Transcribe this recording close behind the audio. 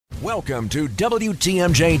Welcome to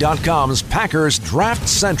WTMJ.com's Packers Draft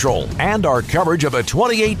Central and our coverage of the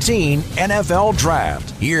 2018 NFL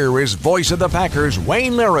Draft. Here is voice of the Packers,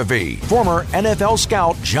 Wayne Larrivee, former NFL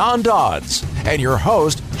scout John Dodds, and your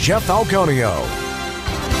host, Jeff Falconio.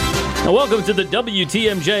 Now, welcome to the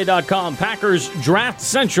WTMJ.com Packers Draft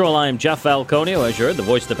Central. I am Jeff Falconio, as you heard, the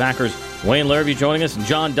voice of the Packers, Wayne Larrivee joining us, and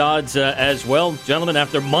John Dodds as well. Gentlemen,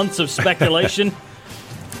 after months of speculation,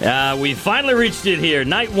 we finally reached it here.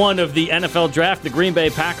 Night one of the NFL Draft. The Green Bay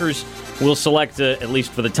Packers will select, at least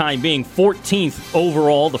for the time being, 14th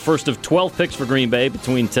overall, the first of 12 picks for Green Bay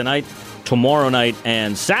between tonight, tomorrow night,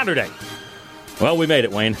 and Saturday. Well, we made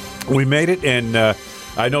it, Wayne. We made it, and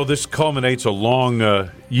I know this culminates a long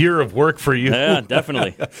year of work for you. Yeah,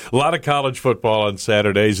 definitely. A lot of college football on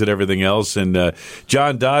Saturdays and everything else. And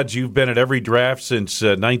John Dodds, you've been at every draft since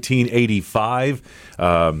 1985,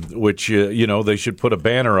 which, they should put a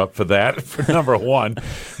banner up for that, for number one.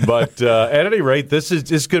 But at any rate, this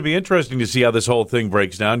is going to be interesting to see how this whole thing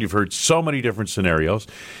breaks down. You've heard so many different scenarios.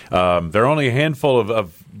 There are only a handful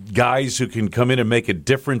of guys who can come in and make a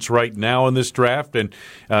difference right now in this draft, and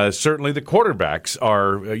certainly the quarterbacks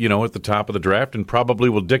are, at the top of the draft and probably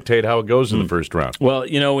will dictate how it goes in the first round. Well,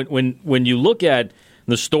 when you look at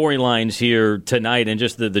the storylines here tonight and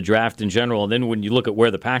just the draft in general, and then when you look at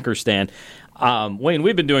where the Packers stand, Wayne,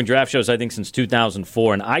 we've been doing draft shows, I think, since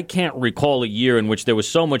 2004, and I can't recall a year in which there was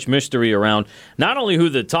so much mystery around not only who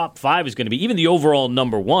the top five is going to be, even the overall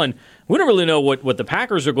number one. We don't really know what the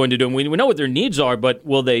Packers are going to do. We know what their needs are, but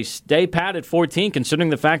will they stay pat at 14, considering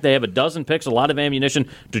the fact they have a dozen picks, a lot of ammunition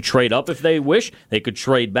to trade up if they wish? They could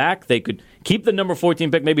trade back. They could keep the number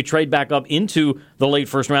 14 pick, maybe trade back up into the late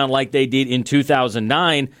first round like they did in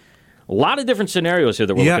 2009. A lot of different scenarios here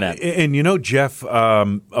that we're looking at. And Jeff,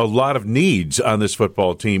 a lot of needs on this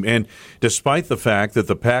football team. And despite the fact that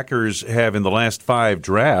the Packers have in the last five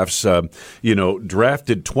drafts,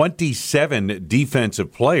 drafted 27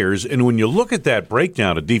 defensive players. And when you look at that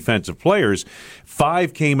breakdown of defensive players,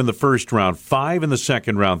 5 came in the first round, 5 in the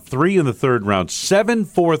second round, 3 in the third round, 7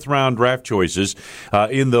 fourth-round draft choices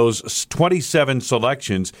in those 27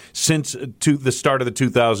 selections since the start of the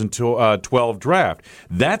 2012 draft.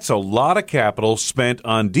 That's a lot of capital spent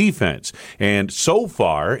on defense. And so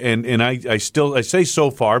far, and I say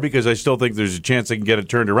so far because I still think there's a chance they can get it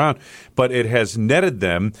turned around, but it has netted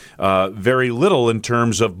them very little in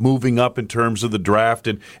terms of moving up in terms of the draft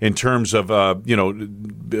and in terms of,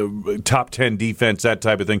 top 10 defense, that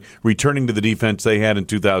type of thing, returning to the defense they had in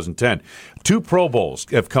 2010. 2 Pro Bowls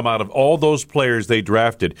have come out of all those players they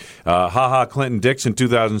drafted. Clinton Dix in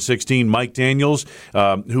 2016, Mike Daniels,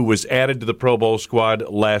 who was added to the Pro Bowl squad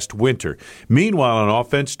last winter. Meanwhile, on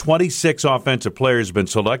offense, 26 offensive players have been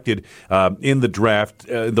selected in the draft,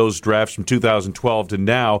 those drafts from 2012 to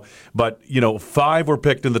now. But, 5 were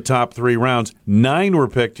picked in the top 3 rounds, 9 were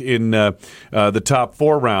picked in the top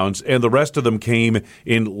 4 rounds, and the rest of them came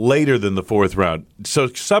in later than the 4th round. So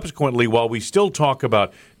subsequently, while we still talk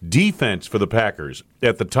about defense for the Packers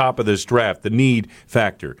at the top of this draft, the need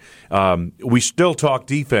factor, we still talk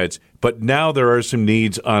defense, but now there are some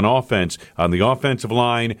needs on offense, on the offensive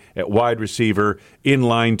line, at wide receiver,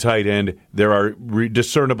 in-line tight end. There are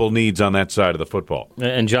discernible needs on that side of the football.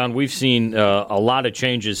 And, John, we've seen a lot of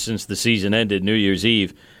changes since the season ended New Year's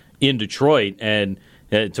Eve in Detroit, and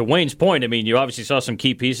to Wayne's point, you obviously saw some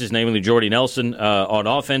key pieces, namely Jordy Nelson on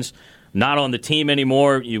offense, not on the team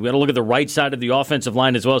anymore. You've got to look at the right side of the offensive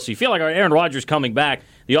line as well. So you feel like Aaron Rodgers coming back,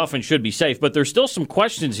 the offense should be safe. But there's still some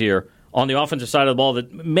questions here on the offensive side of the ball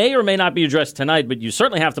that may or may not be addressed tonight, but you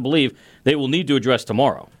certainly have to believe they will need to address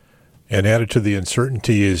tomorrow. And added to the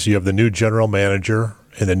uncertainty is you have the new general manager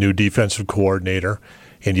and the new defensive coordinator,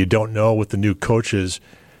 and you don't know with the new coaches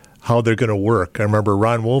how they're going to work. I remember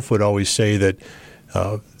Ron Wolf would always say that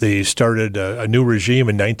they started a new regime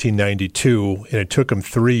in 1992, and it took them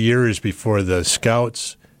 3 years before the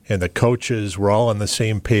scouts and the coaches were all on the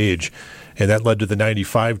same page, and that led to the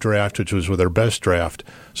 95 draft, which was their best draft.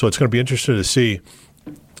 So it's going to be interesting to see.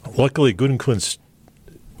 Luckily, Gutekunst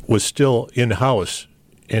was still in-house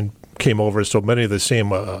and came over, so many of the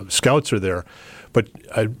same scouts are there. But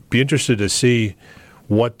I'd be interested to see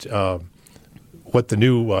what the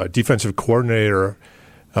new defensive coordinator,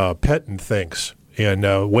 Pettine, thinks. And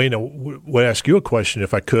Wayne, I would ask you a question,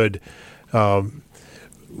 if I could.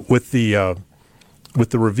 With the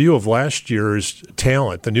review of last year's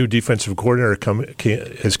talent, the new defensive coordinator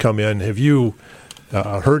has come in. Have you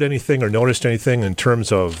heard anything or noticed anything in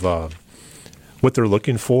terms of what they're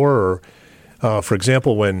looking for? Or, for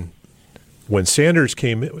example, when Sanders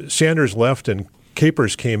left and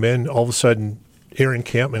Capers came in, all of a sudden Aaron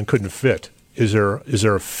Campman couldn't fit. Is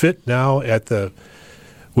there a fit now at the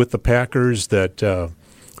with the Packers that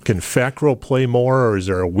can Fackrell play more, or is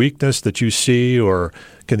there a weakness that you see, or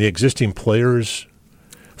can the existing players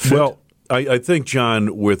fit? Well, I think,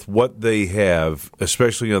 John, with what they have,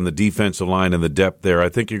 especially on the defensive line and the depth there, I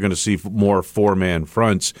think you're going to see more four-man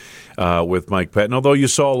fronts with Mike Patton, although you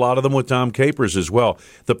saw a lot of them with Dom Capers as well.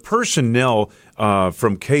 The personnel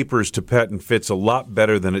from Capers to Patton fits a lot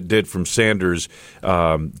better than it did from Sanders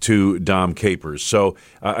to Dom Capers. So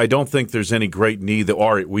I don't think there's any great need that,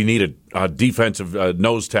 all right, we need a defensive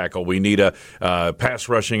nose tackle. We need a pass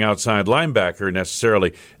rushing outside linebacker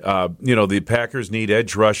necessarily. The Packers need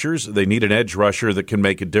edge rushers. They need an edge rusher that can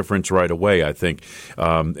make a difference right away, I think.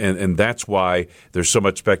 And that's why there's so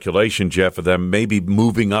much speculation, Jeff, of them maybe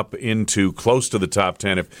moving up into close to the top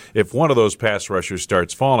 10 if one of those pass rushers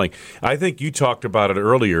starts falling. I think you talked about it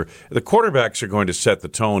earlier. The quarterbacks are going to set the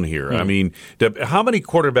tone here. I mean, how many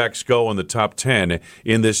quarterbacks go in the top 10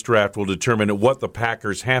 in this draft will determine what the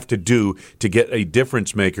Packers have to do to get a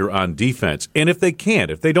difference maker on defense. And if they can't,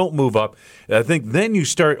 if they don't move up, I think then you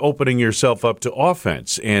start opening yourself up to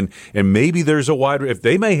offense. And maybe there's if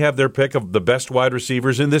they may have their pick of the best wide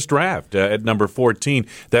receivers in this draft at number 14,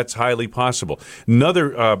 that's highly possible.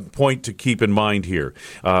 Another point to keep in mind here,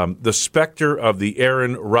 the specter of the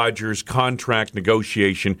Aaron Rodgers contract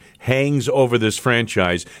negotiation hangs over this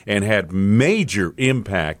franchise and had major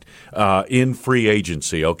impact in free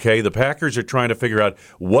agency, okay? The Packers are trying to figure out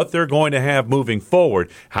what they're going to have moving forward.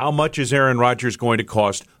 How much is Aaron Rodgers going to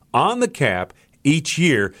cost on the cap each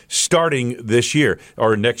year, starting this year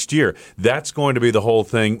or next year? That's going to be the whole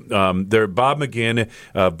thing. Bob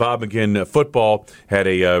McGinn Football had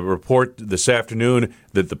a report this afternoon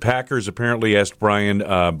that the Packers apparently asked Brian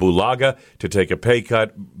Bulaga to take a pay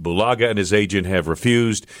cut. Bulaga and his agent have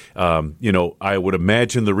refused. I would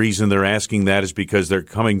imagine the reason they're asking that is because they're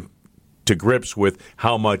coming to grips with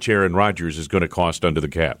how much Aaron Rodgers is going to cost under the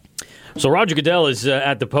cap. So Roger Goodell is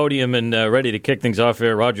at the podium and ready to kick things off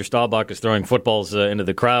here. Roger Staubach is throwing footballs into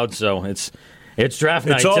the crowd, so it's draft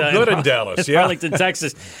night. It's all good in Dallas, yeah. Arlington,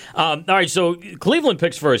 Texas. All right, so Cleveland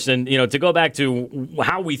picks first, and to go back to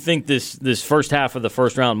how we think this first half of the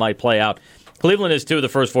first round might play out. Cleveland has two of the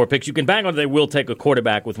first four picks. You can bang on they will take a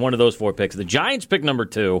quarterback with one of those four picks. The Giants pick number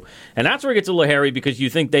 2, and that's where it gets a little hairy because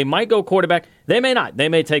you think they might go quarterback. They may not. They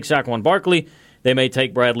may take Saquon Barkley. They may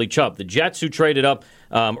take Bradley Chubb. The Jets, who traded up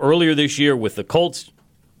earlier this year with the Colts,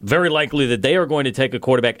 very likely that they are going to take a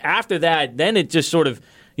quarterback. After that, then it just sort of,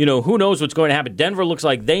 who knows what's going to happen. Denver looks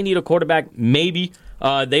like they need a quarterback. Maybe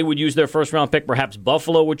they would use their first-round pick. Perhaps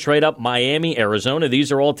Buffalo would trade up. Miami, Arizona,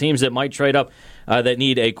 these are all teams that might trade up that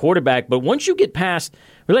need a quarterback. But once you get past,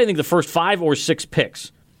 really, I think the first 5 or 6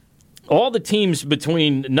 picks, all the teams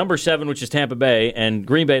between number 7, which is Tampa Bay, and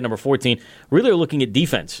Green Bay at number 14, really are looking at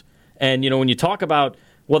defense. And, when you talk about,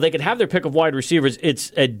 well, they could have their pick of wide receivers,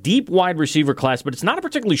 it's a deep wide receiver class, but it's not a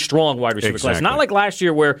particularly strong wide receiver class. Not like last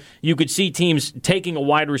year where you could see teams taking a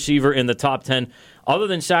wide receiver in the top 10. Other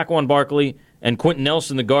than Saquon Barkley and Quentin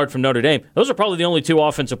Nelson, the guard from Notre Dame, those are probably the only 2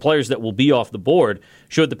 offensive players that will be off the board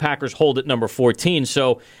should the Packers hold at number 14.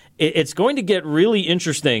 So it's going to get really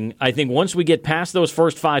interesting, I think, once we get past those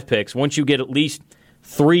first 5 picks, once you get at least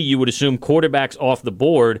 3, you would assume, quarterbacks off the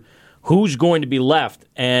board, who's going to be left?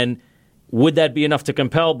 And would that be enough to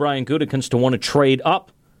compel Brian Gutekunst to want to trade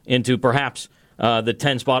up into perhaps the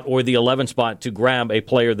 10 spot or the 11 spot to grab a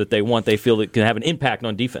player that they want, they feel that can have an impact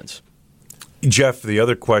on defense? Jeff, the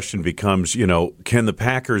other question becomes, can the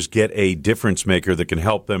Packers get a difference maker that can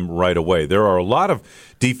help them right away? There are a lot of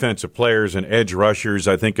defensive players and edge rushers.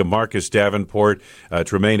 I think of Marcus Davenport,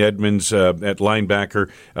 Tremaine Edmonds at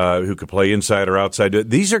linebacker, who could play inside or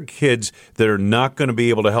outside. These are kids that are not going to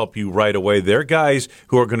be able to help you right away. They're guys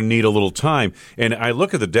who are going to need a little time. And I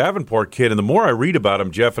look at the Davenport kid, and the more I read about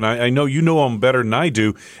him, Jeff, and I know you know him better than I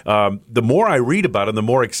do, the more I read about him, the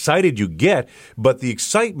more excited you get. But the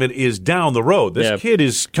excitement is down the road. This kid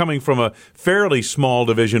is coming from a fairly small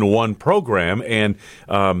Division I program, and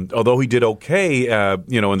although he did okay,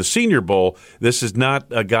 in the Senior Bowl, this is not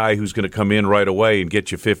a guy who's going to come in right away and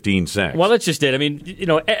get you 15 sacks. Well, that's just it. I mean,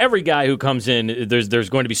 every guy who comes in, there's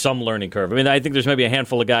going to be some learning curve. I mean, I think there's maybe a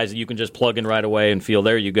handful of guys that you can just plug in right away and feel,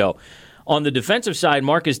 there you go. On the defensive side,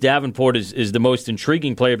 Marcus Davenport is the most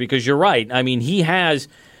intriguing player because you're right. I mean, he has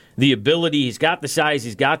the ability, he's got the size,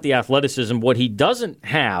 he's got the athleticism. What he doesn't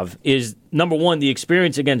have is, number one, the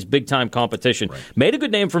experience against big-time competition. Right. Made a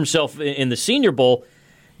good name for himself in the Senior Bowl,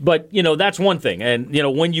 but, that's one thing. And,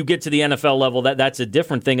 when you get to the NFL level, that's a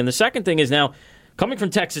different thing. And the second thing is now, coming from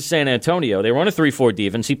Texas San Antonio, they run a 3-4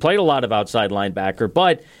 defense. He played a lot of outside linebacker,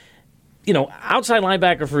 but outside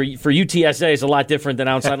linebacker for UTSA is a lot different than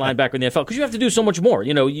outside linebacker in the NFL because you have to do so much more.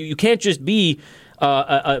 You can't just be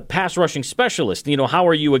a pass rushing specialist. How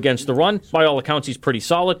are you against the run? By all accounts, he's pretty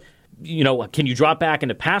solid. Can you drop back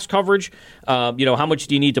into pass coverage? How much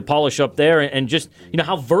do you need to polish up there? And just,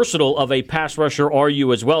 how versatile of a pass rusher are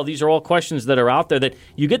you as well? These are all questions that are out there that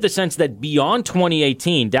you get the sense that beyond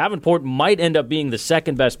 2018, Davenport might end up being the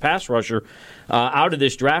second best pass rusher out of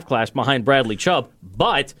this draft class behind Bradley Chubb.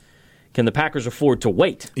 But can the Packers afford to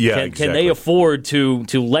wait? Yeah, Can exactly. they afford to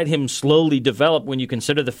let him slowly develop when you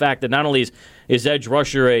consider the fact that not only is edge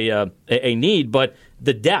rusher a need, but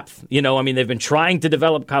the depth? They've been trying to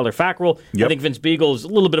develop Kyler Fackrell. Yep. I think Vince Beagle is a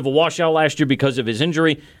little bit of a washout last year because of his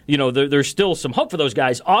injury. There's still some hope for those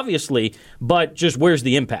guys, obviously, but just where's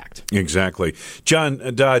the impact? Exactly.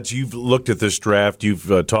 John Dodds, you've looked at this draft.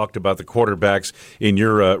 You've talked about the quarterbacks in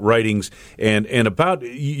your writings. And about, do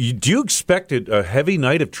you expect a heavy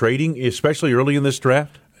night of trading, especially early in this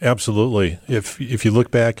draft? Absolutely. If you look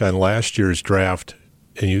back on last year's draft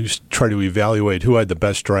and you try to evaluate who had the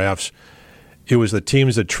best drafts, it was the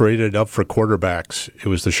teams that traded up for quarterbacks. It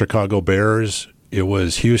was the Chicago Bears, it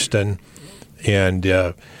was Houston, and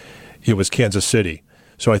it was Kansas City.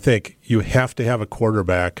 So I think you have to have a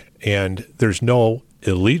quarterback, and there's no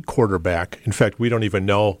elite quarterback. In fact, we don't even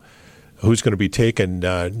know who's going to be taken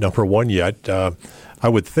number one yet. I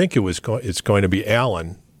would think it's going to be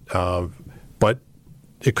Allen, but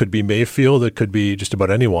it could be Mayfield. It could be just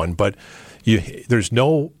about anyone. But there's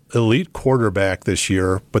no elite quarterback this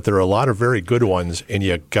year, but there are a lot of very good ones, and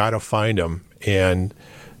you got to find them. And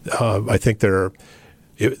I think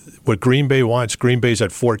what Green Bay wants, Green Bay's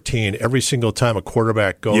at 14. Every single time a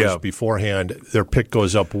quarterback goes beforehand, their pick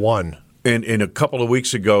goes up one. And a couple of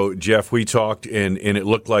weeks ago, Jeff, we talked, and it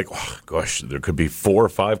looked like, there could be 4 or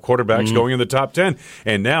 5 quarterbacks going in the top 10.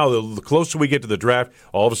 And now, the closer we get to the draft,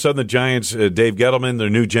 all of a sudden the Giants, Dave Gettleman, their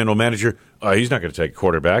new general manager, he's not going to take a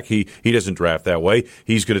quarterback. He doesn't draft that way.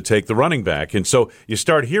 He's going to take the running back. And so you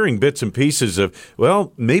start hearing bits and pieces of,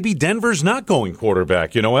 maybe Denver's not going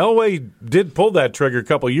quarterback. Elway did pull that trigger a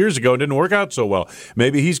couple of years ago and didn't work out so well.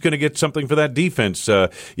 Maybe he's going to get something for that defense,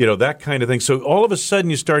 that kind of thing. So all of a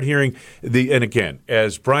sudden you start hearing and again,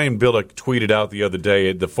 as Brian Billick tweeted out the other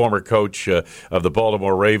day, the former coach of the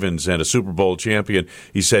Baltimore Ravens and a Super Bowl champion,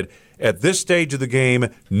 he said, at this stage of the game,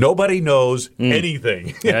 nobody knows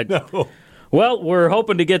anything. Well, we're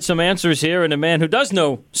hoping to get some answers here, and a man who does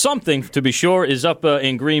know something, to be sure, is up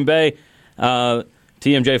in Green Bay.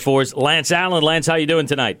 TMJ4's Lance Allen. Lance, how you doing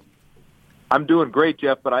tonight? I'm doing great,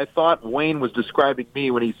 Jeff, but I thought Wayne was describing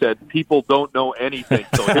me when he said people don't know anything.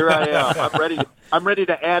 So here I am. I'm ready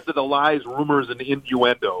to add to the lies, rumors, and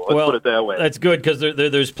innuendo. Let's put it that way. That's good because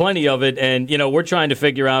there's plenty of it, and we're trying to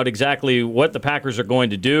figure out exactly what the Packers are going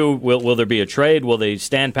to do. Will there be a trade? Will they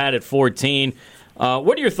stand pat at 14?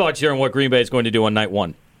 What are your thoughts here on what Green Bay is going to do on night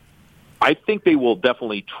one? I think they will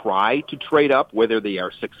definitely try to trade up. Whether they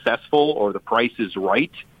are successful or the price is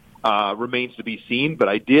right remains to be seen. But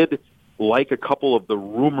I did like a couple of the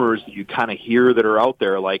rumors that you kind of hear that are out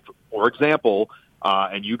there. Like, for example,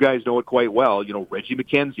 and you guys know it quite well, Reggie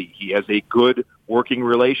McKenzie. He has a good working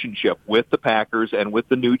relationship with the Packers and with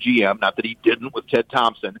the new GM. Not that he didn't with Ted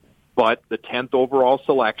Thompson, but the 10th overall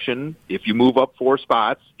selection, if you move up 4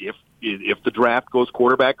 spots, if the draft goes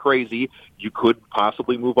quarterback crazy, you could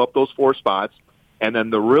possibly move up those 4 spots. And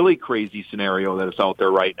then the really crazy scenario that is out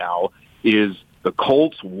there right now is the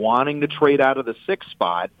Colts wanting to trade out of the 6th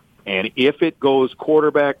spot. And if it goes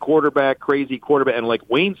quarterback, crazy quarterback, and like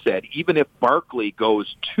Wayne said, even if Barkley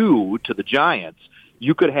goes 2 to the Giants,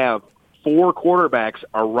 you could have 4 quarterbacks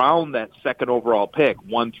around that 2nd overall pick,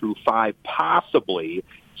 1 through 5 possibly.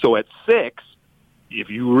 So at 6,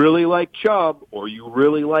 if you really like Chubb or you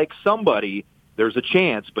really like somebody, there's a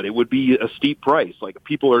chance, but it would be a steep price. Like,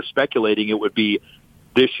 people are speculating it would be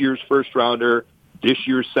this year's 1st rounder, this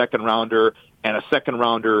year's 2nd rounder, and a 2nd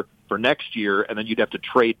rounder for next year, and then you'd have to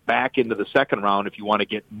trade back into the 2nd round if you want to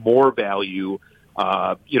get more value,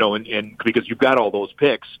 and because you've got all those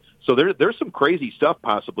picks. So there's some crazy stuff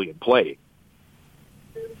possibly in play.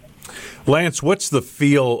 Lance, what's the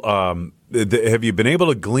feel? Have you been able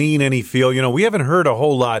to glean any feel? We haven't heard a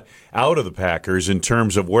whole lot out of the Packers in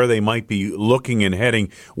terms of where they might be looking and heading.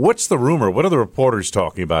 What's the rumor? What are the reporters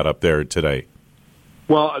talking about up there today?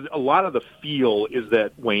 Well, a lot of the feel is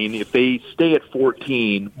that, Wayne, if they stay at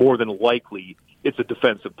 14, more than likely it's a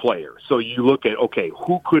defensive player. So you look at, okay,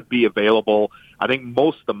 who could be available? I think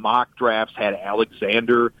most of the mock drafts had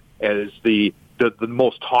Alexander as the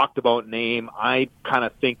most talked about name. I kind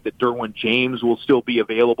of think that Derwin James will still be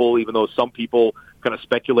available, even though some people kind of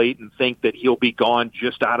speculate and think that he'll be gone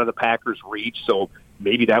just out of the Packers' reach. So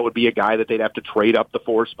maybe that would be a guy that they'd have to trade up the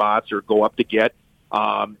 4 spots or go up to get.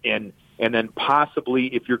 And then possibly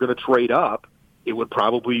if you're going to trade up, it would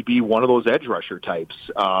probably be one of those edge rusher types.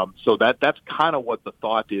 So that's kind of what the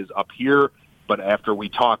thought is up here. But after we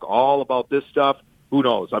talk all about this stuff, who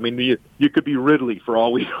knows? I mean, you could be Ridley for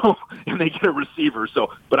all we know, and they get a receiver.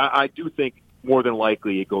 So, but I do think more than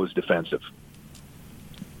likely it goes defensive.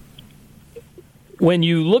 When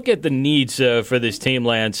you look at the needs for this team,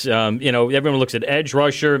 Lance, everyone looks at edge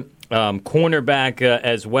rusher, cornerback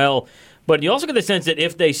as well. But you also get the sense that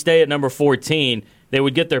if they stay at number 14, they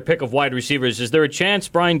would get their pick of wide receivers. Is there a chance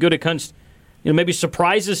Brian Gutekunst maybe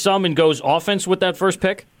surprises some and goes offense with that first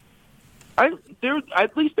pick?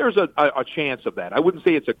 At least there's a chance of that. I wouldn't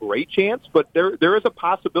say it's a great chance, but there is a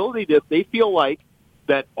possibility that they feel like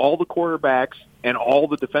that all the quarterbacks and all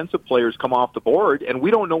the defensive players come off the board, and we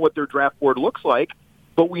don't know what their draft board looks like,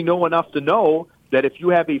 but we know enough to know that if you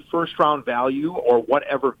have a first-round value or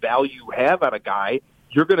whatever value you have on a guy,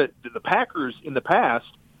 the Packers in the past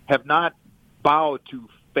have not bowed to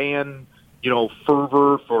fan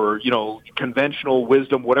fervor for, conventional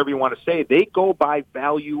wisdom, whatever you want to say. They go by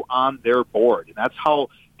value on their board, and that's how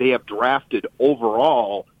they have drafted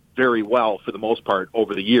overall very well for the most part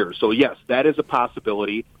over the years. So, yes, that is a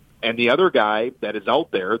possibility. And the other guy that is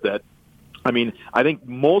out there I think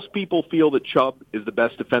most people feel that Chubb is the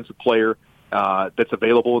best defensive player that's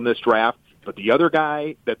available in this draft, but the other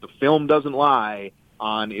guy that the film doesn't lie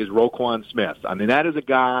on is Roquan Smith. I mean, that is a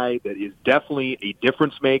guy that is definitely a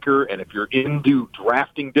difference maker, and if you're into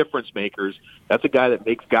drafting difference makers, that's a guy that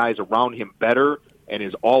makes guys around him better and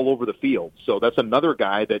is all over the field. So that's another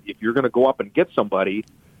guy that if you're going to go up and get somebody,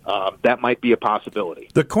 that might be a possibility.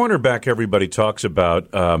 The cornerback everybody talks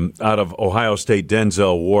about out of Ohio State,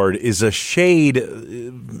 Denzel Ward, is a shade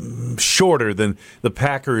shorter than the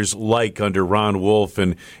Packers like under Ron Wolf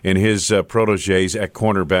and his proteges at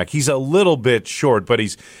cornerback. He's a little bit short, but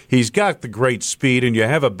he's got the great speed, and you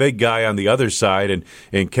have a big guy on the other side,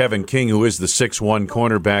 and Kevin King, who is the 6'1"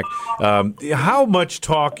 cornerback. How much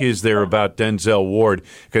talk is there about Denzel Ward?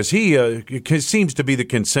 Because he seems to be the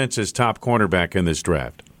consensus top cornerback in this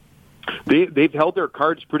draft. They've held their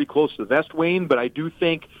cards pretty close to the vest, Wayne, but I do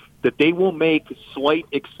think that they will make slight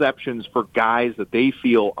exceptions for guys that they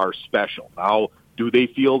feel are special. Now, do they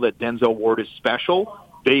feel that Denzel Ward is special?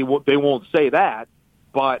 They won't say that,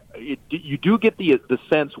 but you do get the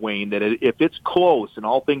sense, Wayne, that if it's close and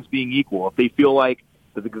all things being equal, if they feel like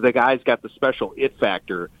the guy's got the special it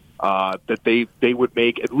factor, that they would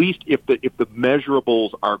make, at least if the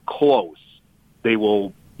measurables are close, they're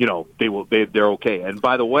okay. And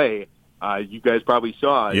by the way, you guys probably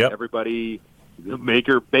saw everybody.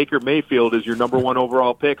 Baker Mayfield is your number 1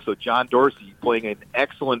 overall pick. So John Dorsey playing an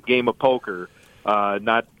excellent game of poker,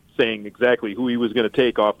 not saying exactly who he was going to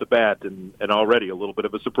take off the bat, and already a little bit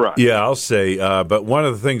of a surprise. Yeah, I'll say. But one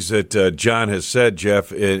of the things that John has said,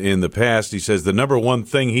 Jeff, in the past, he says the number one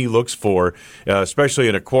thing he looks for, especially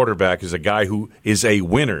in a quarterback, is a guy who is a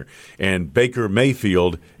winner. And Baker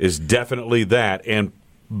Mayfield is definitely that. And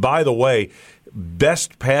by the way,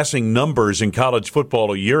 best passing numbers in college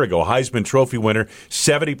football a year ago. Heisman Trophy winner,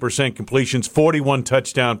 70% completions, 41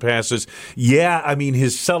 touchdown passes. Yeah, I mean,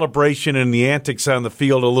 his celebration and the antics on the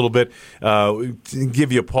field a little bit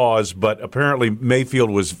give you a pause, but apparently Mayfield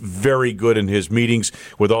was very good in his meetings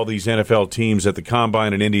with all these NFL teams at the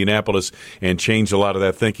Combine in Indianapolis and changed a lot of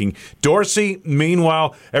that thinking. Dorsey,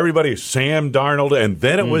 meanwhile, everybody, Sam Darnold, and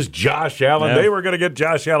then it was Josh Allen. Yeah. They were going to get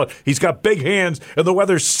Josh Allen. He's got big hands, and the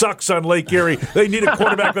weather sucks on Lake Erie. They need a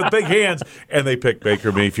quarterback with big hands, and they pick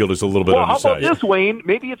Baker Mayfield as a little bit undersized. How about this, Wayne?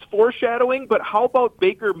 Maybe it's foreshadowing, but how about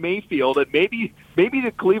Baker Mayfield? And maybe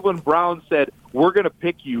the Cleveland Browns said, we're going to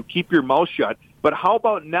pick you, keep your mouth shut. But how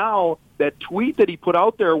about now that tweet that he put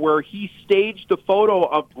out there where he staged the photo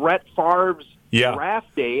of Brett Favre's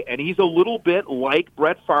draft day, and he's a little bit like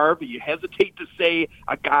Brett Favre. You hesitate to say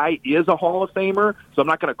a guy is a Hall of Famer, so I'm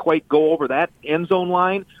not going to quite go over that end zone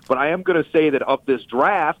line, but I am going to say that of this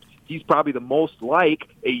draft, he's probably the most like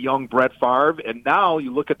a young Brett Favre, and now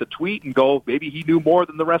you look at the tweet and go, maybe he knew more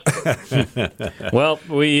than the rest of us. Well,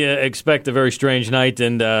 we expect a very strange night,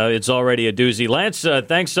 and it's already a doozy. Lance,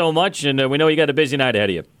 thanks so much, and we know you got a busy night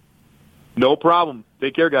ahead of you. No problem.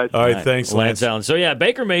 Take care, guys. All right, thanks, Lance Allen. So,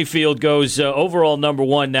 Baker Mayfield goes overall number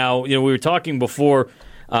 1. Now, we were talking before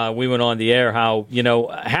we went on the air how,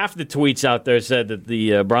 half the tweets out there said that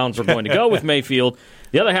the Browns were going to go with Mayfield.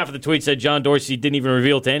 The other half of the tweet said John Dorsey didn't even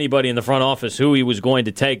reveal to anybody in the front office who he was going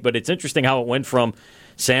to take. But it's interesting how it went from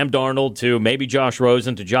Sam Darnold to maybe Josh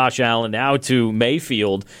Rosen to Josh Allen, now to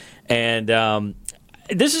Mayfield. And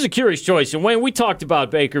this is a curious choice. And when we talked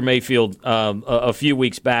about Baker Mayfield a few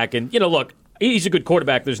weeks back, and, look, He's a good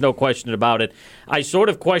quarterback. There's no question about it. I sort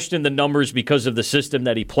of question the numbers because of the system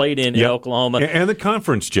that he played in Oklahoma. And the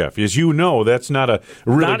conference, Jeff. As you know, that's not a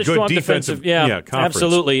really not a good strong defensive conference.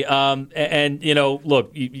 Absolutely. And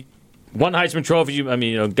look, won Heisman Trophy.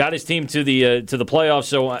 Got his team to the playoffs.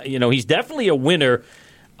 So he's definitely a winner.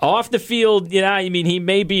 Off the field, he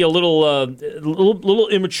may be a little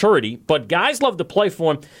immaturity, but guys love to play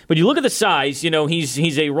for him. But you look at the size,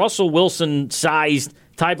 he's a Russell Wilson-sized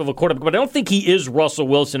type of a quarterback, but I don't think he is Russell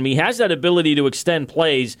Wilson. He has that ability to extend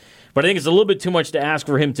plays, but I think it's a little bit too much to ask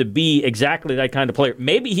for him to be exactly that kind of player.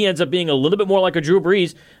 Maybe he ends up being a little bit more like a Drew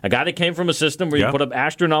Brees, a guy that came from a system where he put up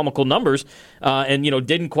astronomical numbers and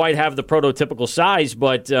didn't quite have the prototypical size,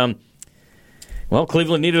 but... Well,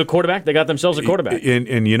 Cleveland needed a quarterback. They got themselves a quarterback.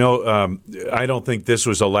 I don't think this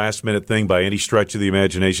was a last-minute thing by any stretch of the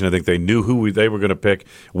imagination. I think they knew who they were going to pick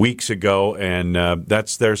weeks ago, and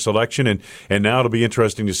that's their selection. And now it'll be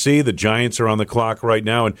interesting to see. The Giants are on the clock right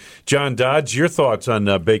now. And, John Dodds, your thoughts on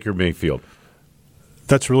Baker Mayfield?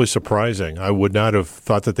 That's really surprising. I would not have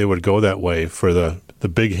thought that they would go that way for the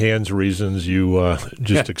big hands reasons you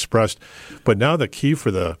just expressed. But now the key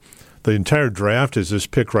for the entire draft is this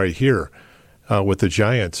pick right here. With the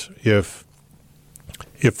Giants, if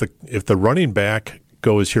the running back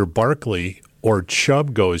goes here, Barkley, or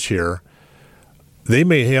Chubb goes here, they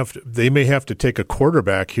may have to take a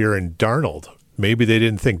quarterback here in Darnold. Maybe they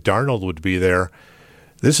didn't think Darnold would be there.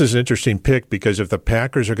 This is an interesting pick because if the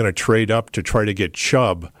Packers are going to trade up to try to get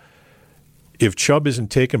Chubb, if Chubb isn't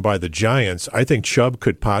taken by the Giants, I think Chubb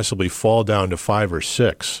could possibly fall down to 5 or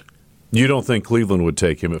 6. You don't think Cleveland would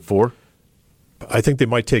take him at 4? I think they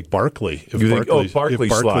might take Barkley. If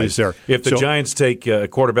Barkley's there. If the Giants take a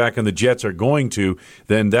quarterback and the Jets are going to,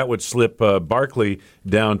 then that would slip Barkley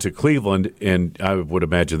down to Cleveland, and I would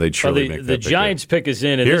imagine they'd surely make that the pick. The Giants pick is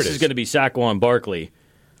in, and this is going to be Saquon Barkley.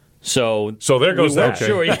 So there goes that.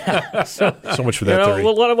 Sure, yeah. So much for that theory.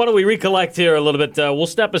 Why don't we recollect here a little bit? We'll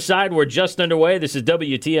step aside. We're just underway. This is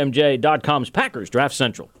WTMJ.com's Packers Draft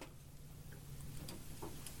Central.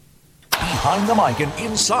 Behind the mic and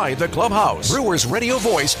inside the clubhouse, Brewers radio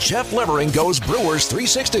voice Jeff Levering goes Brewers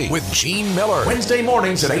 360 with Gene Miller. Wednesday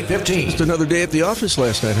mornings at 8:15. Just another day at the office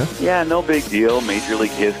last night, huh? Yeah, no big deal. Major League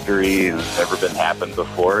history has never been happened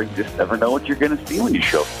before. You just never know what you're going to see when you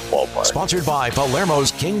show up at the ballpark. Sponsored by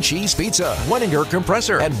Palermo's King Cheese Pizza, Wenninger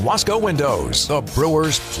Compressor, and Wasco Windows. The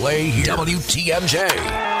Brewers play here. WTMJ.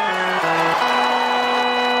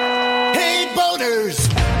 Hey, boaters!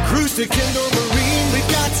 Cruise to Kendall Marine. We've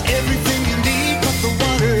got everything you need but the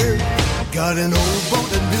water. Got an old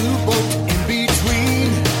boat, a new boat in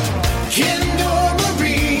between. Kendall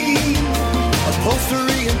Marine.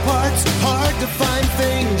 Upholstery and parts, hard to find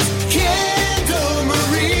things. Kendall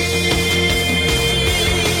Marine.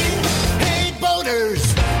 Hey,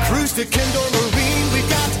 boaters! Cruise to Kendall Marine. We've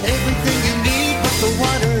got everything you need but the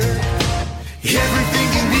water. Everything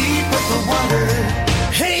you need but the water.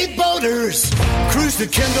 Hey, boaters! Cruise to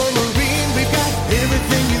Kendall Marine. We've got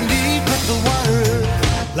everything you need but the water.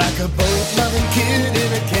 Like a boat-loving kid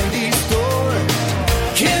in a candy store.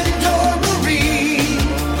 Kendall Marine.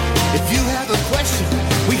 If you have a question,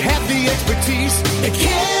 we have the expertise at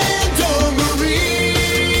Kendall Marine.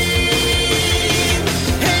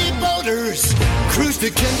 Hey, boaters! Cruise to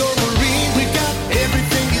Kendall Marine. We've got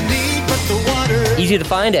everything you need but the water. Easy to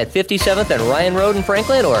find at 57th and Ryan Road in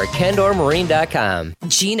Franklin or at KendorMarine.com.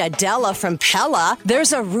 Gina Della from Pella.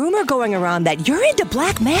 There's a rumor going around that you're into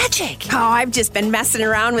black magic. Oh, I've just been messing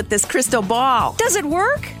around with this crystal ball. Does it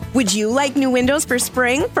work? Would you like new windows for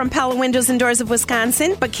spring from Pella Windows and Doors of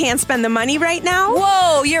Wisconsin, but can't spend the money right now?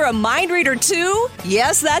 Whoa, you're a mind reader too?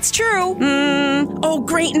 Yes, that's true. Oh,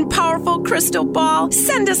 great and powerful crystal ball.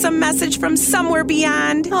 Send us a message from somewhere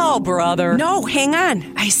beyond. Oh, brother. No, hang on.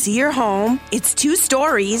 I see your home. It's 2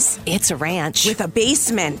 stories. It's a ranch. With a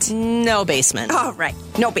basement. No basement. Oh, right.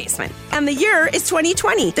 No basement. And the year is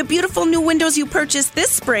 2020. The beautiful new windows you purchased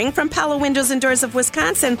this spring from Pella Windows and Doors of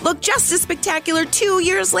Wisconsin look just as spectacular 2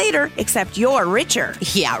 years later, except you're richer.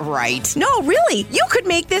 Yeah, right. No, really. You could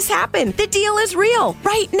make this happen. The deal is real.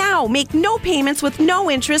 Right now, make no payments with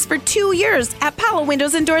no interest for 2 years at Pella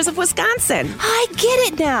Windows and Doors of Wisconsin. I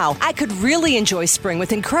get it now. I could really enjoy spring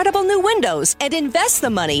with incredible new windows and invest the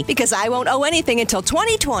money because I won't owe anything until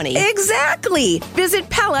 2020. Exactly. Visit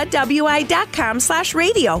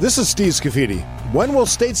PellaWI.com/radio. This is Steve Scafidi. When will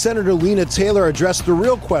State Senator Lena Taylor address the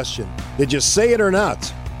real question? Did you say it or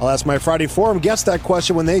not? I'll ask my Friday Forum guests that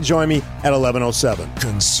question when they join me at 11:07.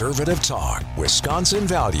 Conservative Talk, Wisconsin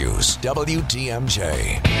Values,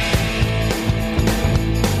 WTMJ.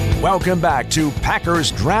 Welcome back to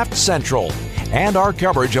Packers Draft Central and our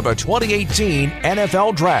coverage of a 2018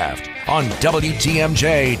 NFL Draft. on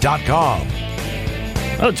WTMJ.com.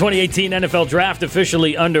 Well, the 2018 NFL Draft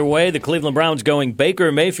officially underway. The Cleveland Browns going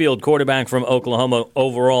Baker Mayfield, quarterback from Oklahoma,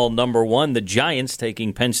 overall number 1. The Giants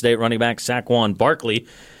taking Penn State running back Saquon Barkley.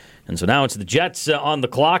 And so now it's the Jets on the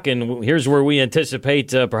clock, and here's where we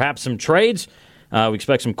anticipate perhaps some trades. We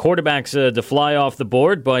expect some quarterbacks to fly off the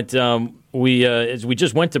board, but as we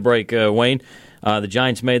just went to break, Wayne, the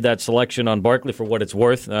Giants made that selection on Barkley for what it's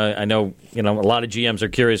worth. I know a lot of GMs are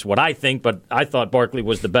curious what I think, but I thought Barkley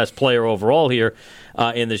was the best player overall here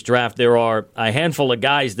in this draft. There are a handful of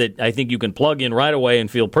guys that I think you can plug in right away and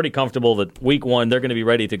feel pretty comfortable that week one they're going to be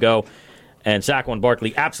ready to go. And Saquon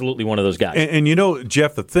Barkley, absolutely one of those guys. And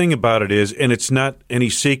Jeff, the thing about it is, and it's not any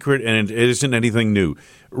secret and it isn't anything new,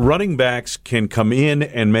 running backs can come in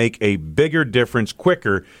and make a bigger difference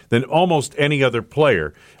quicker than almost any other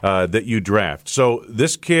player that you draft. So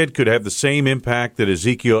this kid could have the same impact that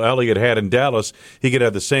Ezekiel Elliott had in Dallas. He could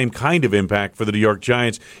have the same kind of impact for the New York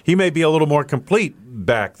Giants. He may be a little more complete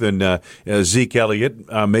back than Zeke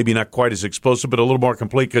Elliott. Maybe not quite as explosive, but a little more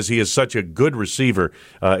complete because he is such a good receiver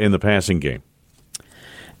in the passing game.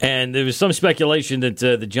 And there was some speculation that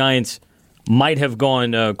the Giants might have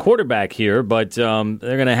gone quarterback here, but they're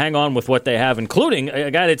going to hang on with what they have, including a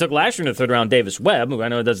guy they took last year in the third round, Davis Webb, who I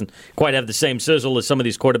know doesn't quite have the same sizzle as some of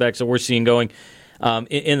these quarterbacks that we're seeing going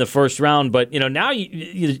in the first round. But now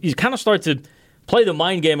you kind of start to play the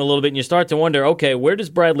mind game a little bit, and you start to wonder, okay, where does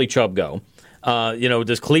Bradley Chubb go?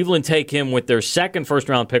 Does Cleveland take him with their second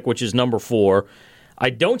first-round pick, which is number 4? I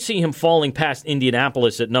don't see him falling past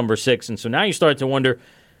Indianapolis at number 6, and so now you start to wonder,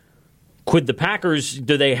 could the Packers,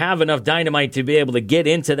 do they have enough dynamite to be able to get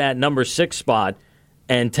into that number 6 spot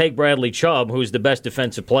and take Bradley Chubb, who's the best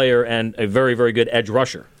defensive player and a very, very good edge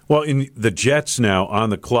rusher? Well, in the Jets now on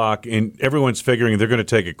the clock, and everyone's figuring they're going to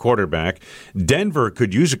take a quarterback. Denver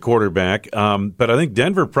could use a quarterback, but I think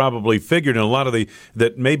Denver probably figured in a lot of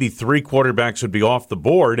that maybe 3 quarterbacks would be off the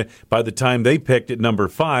board by the time they picked at number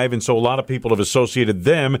 5, and so a lot of people have associated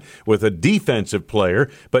them with a defensive player.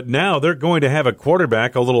 But now they're going to have a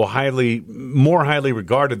quarterback a little more highly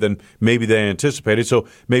regarded than maybe they anticipated. So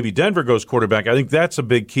maybe Denver goes quarterback. I think that's a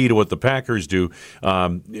big key to what the Packers do.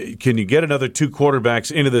 Can you get another 2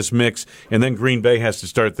 quarterbacks into this mix, and then Green Bay has to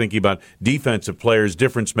start thinking about defensive players,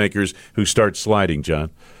 difference makers who start sliding, John?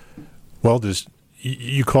 Well,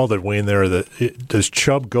 you called it, Wayne, there. Does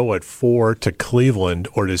Chubb go at 4 to Cleveland,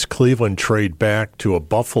 or does Cleveland trade back to a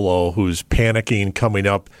Buffalo who's panicking coming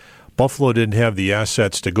up? Buffalo didn't have the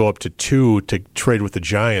assets to go up to 2 to trade with the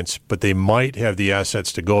Giants, but they might have the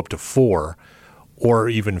assets to go up to 4 or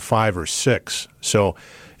even 5 or 6. So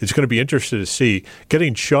it's going to be interesting to see.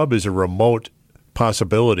 Getting Chubb is a remote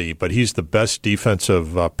possibility, but he's the best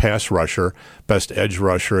defensive pass rusher, best edge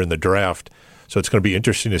rusher in the draft. So it's going to be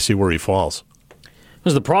interesting to see where he falls.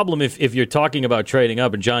 Because the problem, if you're talking about trading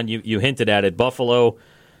up, and John, you hinted at it, Buffalo,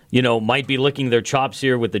 might be licking their chops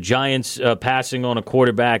here with the Giants passing on a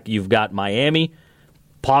quarterback. You've got Miami,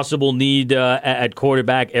 possible need at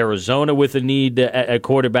quarterback, Arizona with a need at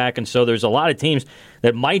quarterback, and so there's a lot of teams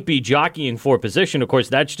that might be jockeying for position. Of course,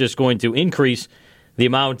 that's just going to increase the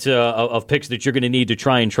amount of picks that you're going to need to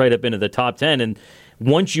try and trade up into the top 10. And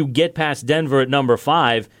once you get past Denver at number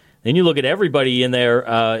 5, then you look at everybody in there,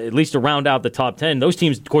 at least to round out the top 10. Those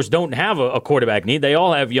teams, of course, don't have a quarterback need. They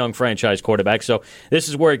all have young franchise quarterbacks. So this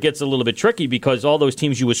is where it gets a little bit tricky because all those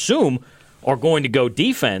teams you assume are going to go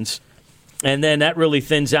defense, and then that really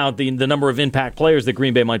thins out the number of impact players that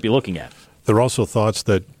Green Bay might be looking at. There are also thoughts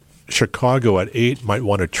that Chicago at 8 might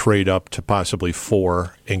want to trade up to possibly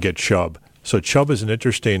 4 and get Chubb. So Chubb is an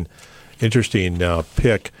interesting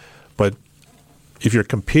pick, but if you're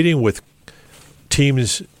competing with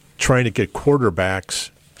teams trying to get quarterbacks,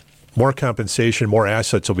 more compensation, more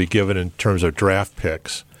assets will be given in terms of draft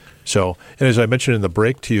picks. So, and as I mentioned in the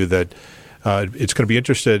break to you, that it's going to be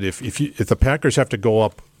interesting if the Packers have to go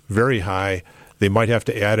up very high, they might have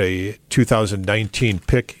to add a 2019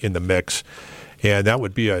 pick in the mix, and that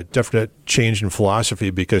would be a definite change in philosophy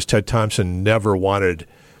because Ted Thompson never wanted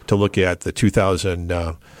to look at the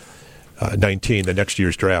 2019, the next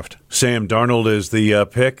year's draft. Sam Darnold is the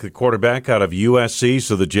pick, the quarterback out of USC,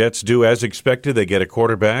 so the Jets do as expected. They get a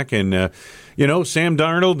quarterback, and, Sam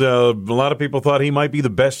Darnold, a lot of people thought he might be the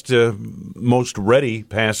best, most ready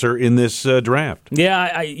passer in this draft.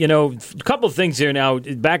 Yeah, a couple of things here now.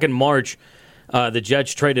 Back in March, the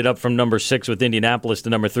Jets traded up from number 6 with Indianapolis to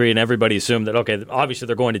number 3, and everybody assumed that, okay, obviously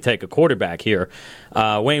they're going to take a quarterback here.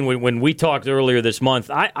 Wayne, when we talked earlier this month,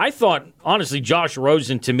 I thought, honestly, Josh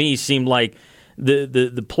Rosen to me seemed like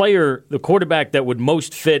the player, the quarterback that would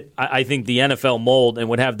most fit, I think, the NFL mold and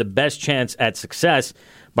would have the best chance at success.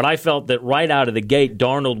 But I felt that right out of the gate,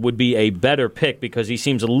 Darnold would be a better pick because he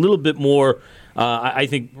seems a little bit more, I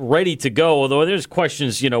think, ready to go. Although there's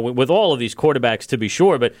questions, with all of these quarterbacks to be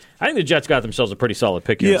sure. But I think the Jets got themselves a pretty solid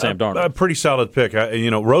pick here, Sam Darnold. A pretty solid pick.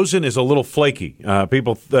 Rosen is a little flaky.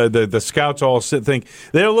 People, the scouts all think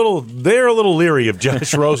they're a little leery of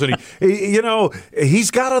Josh Rosen. He's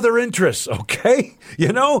got other interests. Okay,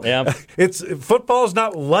 it's football's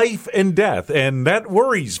not life and death, and that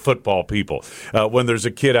worries football people when there's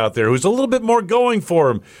a kid out there who's a little bit more going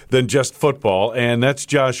for him than just football, and that's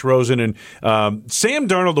Josh Rosen. And Sam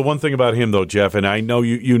Darnold, the one thing about him, though, Jeff, and I know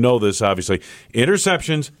you know this, obviously,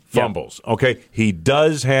 interceptions, fumbles. Yep. Okay, he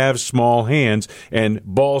does have small hands, and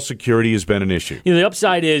ball security has been an issue. The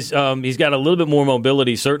upside is he's got a little bit more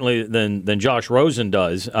mobility, certainly, than Josh Rosen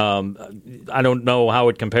does. I don't know how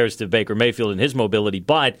it compares to Baker Mayfield and his mobility,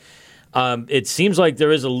 but it seems like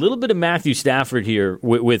there is a little bit of Matthew Stafford here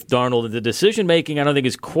with Darnold. The decision-making, I don't think,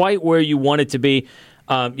 is quite where you want it to be.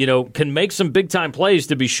 Can make some big-time plays,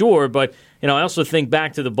 to be sure, but I also think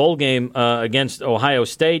back to the bowl game against Ohio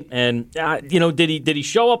State, and did he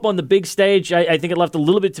show up on the big stage? I think it left a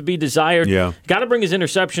little bit to be desired. Yeah, got to bring his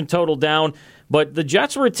interception total down. But the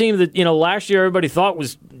Jets were a team that last year everybody thought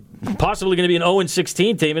was possibly going to be an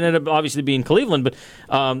 0-16 team, and ended up obviously being Cleveland. But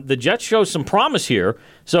the Jets show some promise here,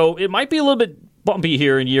 so it might be a little bit bumpy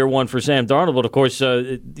here in year one for Sam Darnold, but of course,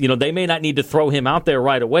 they may not need to throw him out there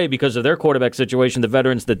right away because of their quarterback situation, the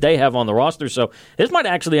veterans that they have on the roster. So this might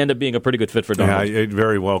actually end up being a pretty good fit for Darnold. Yeah, it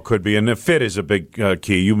very well could be. And the fit is a big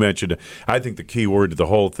key. You mentioned, I think the key word to the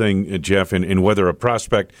whole thing, Jeff, in whether a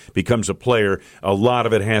prospect becomes a player, a lot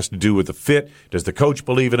of it has to do with the fit. Does the coach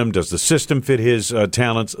believe in him? Does the system fit his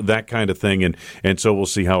talents? That kind of thing. And so we'll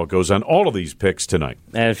see how it goes on all of these picks tonight.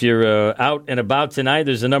 And if you're out and about tonight,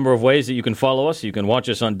 there's a number of ways that you can follow us. You can watch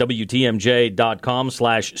us on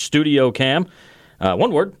WTMJ.com/StudioCam.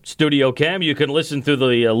 One word, StudioCam. You can listen through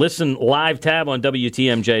the Listen Live tab on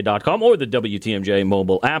WTMJ.com or the WTMJ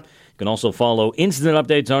mobile app. You can also follow instant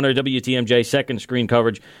updates on our WTMJ second screen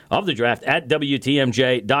coverage of the draft at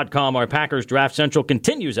WTMJ.com. Our Packers Draft Central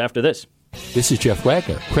continues after this. This is Jeff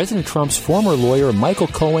Wagner. President Trump's former lawyer, Michael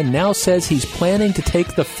Cohen, now says he's planning to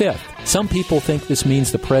take the fifth. Some people think this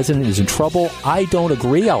means the president is in trouble. I don't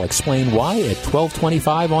agree. I'll explain why at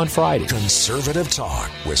 12:25 on Friday. Conservative Talk,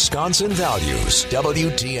 Wisconsin Values,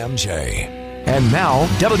 WTMJ. And now,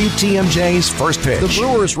 WTMJ's first pitch. The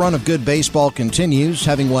Brewers' run of good baseball continues,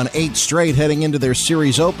 having won 8 straight heading into their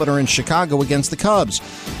series opener in Chicago against the Cubs.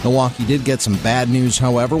 Milwaukee did get some bad news,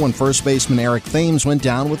 however, when first baseman Eric Thames went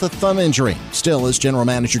down with a thumb injury. Still, as general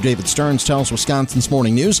manager David Stearns tells Wisconsin's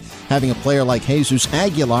Morning News, having a player like Jesus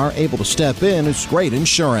Aguilar able to step in is great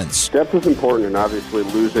insurance. Depth is important, and obviously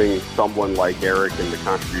losing someone like Eric and the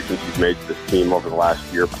contributions he's made to this team over the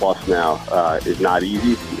last year plus now is not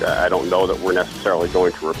easy. I don't know that we're necessarily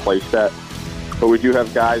going to replace that. But we do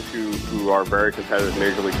have guys who are very competitive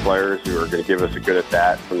major league players who are going to give us a good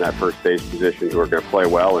at-bat from that first base position, who are going to play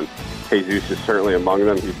well. And Jesus is certainly among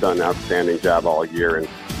them. He's done an outstanding job all year. And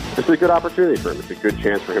it's a good opportunity for him. It's a good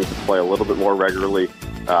chance for him to play a little bit more regularly,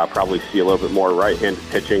 probably see a little bit more right-handed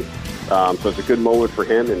pitching. So it's a good moment for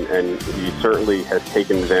him, and he certainly has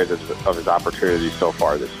taken advantage of his opportunities so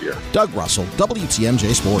far this year. Doug Russell,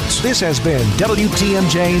 WTMJ Sports. This has been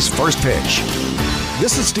WTMJ's First Pitch.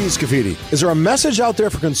 This is Steve Scafidi. Is there a message out there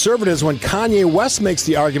for conservatives when Kanye West makes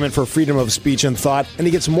the argument for freedom of speech and thought, and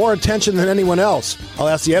he gets more attention than anyone else? I'll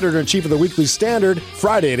ask the editor-in-chief of the Weekly Standard,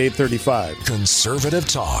 Friday at 8:35. Conservative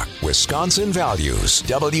Talk, Wisconsin Values,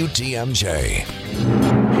 WTMJ.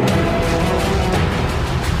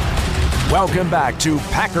 Welcome back to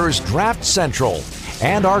Packers Draft Central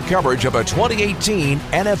and our coverage of a 2018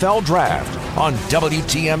 NFL Draft on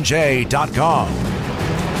WTMJ.com.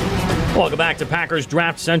 Welcome back to Packers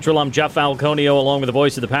Draft Central. I'm Jeff Falconio, along with the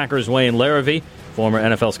voice of the Packers, Wayne Larrivee, former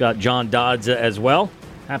NFL scout John Dodds as well.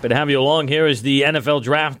 Happy to have you along here as the NFL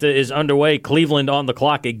Draft is underway. Cleveland on the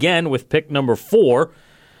clock again with pick number 4.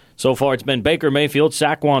 So far it's been Baker Mayfield,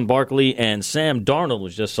 Saquon Barkley, and Sam Darnold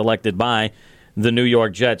was just selected by the New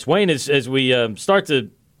York Jets. Wayne, as we start to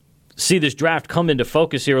see this draft come into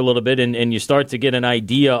focus here a little bit, and you start to get an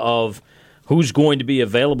idea of who's going to be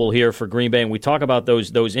available here for Green Bay, and we talk about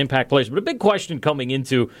those impact players. But a big question coming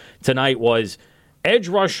into tonight was, edge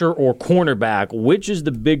rusher or cornerback, which is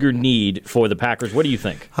the bigger need for the Packers? What do you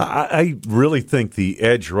think? I really think the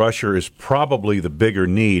edge rusher is probably the bigger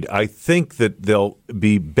need. I think that they'll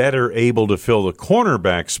be better able to fill the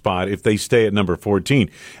cornerback spot if they stay at number 14.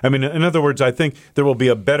 I mean, in other words, I think there will be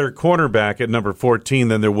a better cornerback at number 14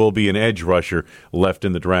 than there will be an edge rusher left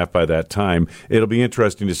in the draft by that time. It'll be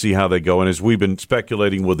interesting to see how they go. And as we've been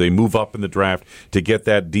speculating, will they move up in the draft to get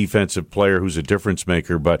that defensive player who's a difference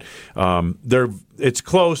maker? But it's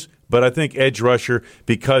close, but I think edge rusher,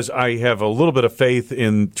 because I have a little bit of faith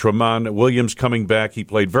in Tramon Williams coming back. He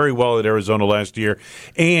played very well at Arizona last year.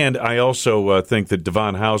 And I also think that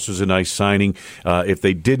Devon House was a nice signing. If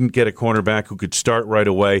they didn't get a cornerback who could start right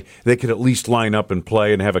away, they could at least line up and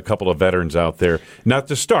play and have a couple of veterans out there. Not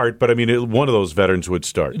to start, but I mean, one of those veterans would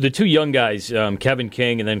start. The two young guys, Kevin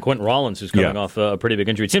King and then Quentin Rollins, who's coming off a pretty big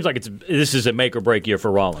injury. It seems like this is a make-or-break year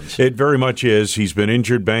for Rollins. It very much is. He's been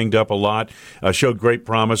injured, banged up a lot, showed great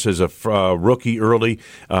promise as a rookie early.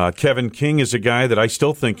 Kevin King is a guy that I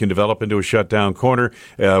still think can develop into a shutdown corner.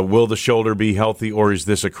 Will the shoulder be healthy, or is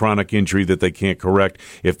this a chronic injury that they can't correct?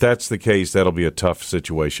 If that's the case, that'll be a tough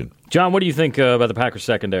situation. John, what do you think about the Packers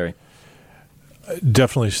secondary? I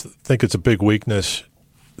definitely think it's a big weakness.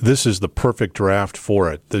 This is the perfect draft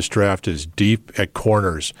for it. This draft is deep at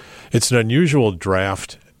corners. It's an unusual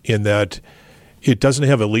draft in that it doesn't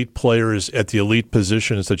have elite players at the elite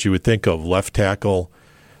positions that you would think of, left tackle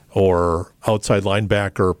or outside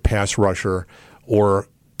linebacker, pass rusher, or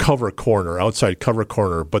cover corner, outside cover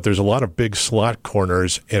corner. But there's a lot of big slot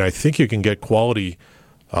corners, and I think you can get quality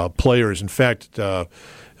players. In fact,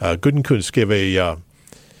 Gutekunst gave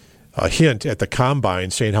a hint at the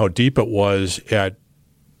Combine saying how deep it was at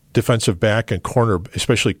defensive back and corner,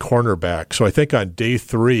 especially cornerback. So I think on day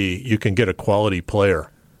 3, you can get a quality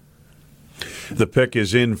player. The pick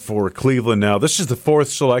is in for Cleveland now. This is the 4th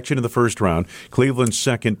selection in the first round. Cleveland's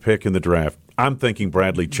 2nd pick in the draft. I'm thinking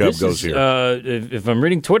Bradley Chubb goes here. If I'm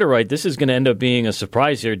reading Twitter right, this is going to end up being a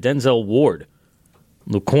surprise here. Denzel Ward,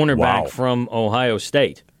 the cornerback from Ohio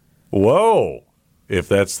State. Whoa, if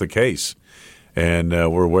that's the case. And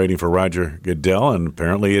we're waiting for Roger Goodell, and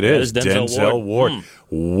apparently it is Denzel Ward.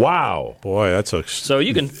 Wow. Boy, that's a... So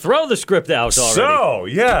you can throw the script out already. So,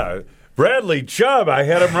 yeah. Bradley Chubb, I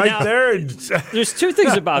had him right there. There's two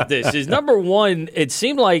things about this. Is number one, it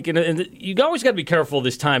seemed like, and you always got to be careful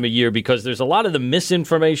this time of year because there's a lot of the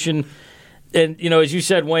misinformation. And, as you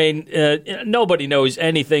said, Wayne, nobody knows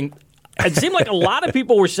anything. It seemed like a lot of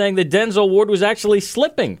people were saying that Denzel Ward was actually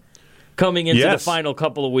slipping coming into the final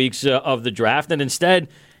couple of weeks of the draft. And instead,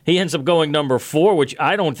 he ends up going number 4, which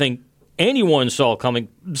I don't think anyone saw coming.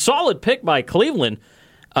 Solid pick by Cleveland.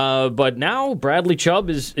 But now Bradley Chubb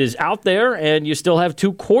is out there, and you still have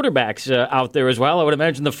 2 quarterbacks out there as well. I would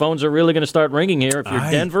imagine the phones are really going to start ringing here if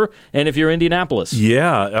you're Denver and if you're Indianapolis.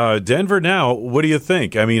 Yeah, Denver now, what do you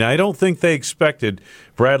think? I mean, I don't think they expected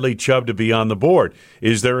Bradley Chubb to be on the board.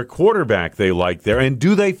 Is there a quarterback they like there? And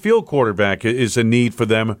do they feel quarterback is a need for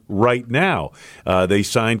them right now? They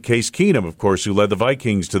signed Case Keenum, of course, who led the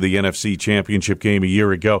Vikings to the NFC Championship game a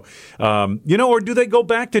year ago. Or do they go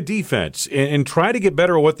back to defense and try to get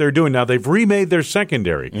better at what they're doing? Now, they've remade their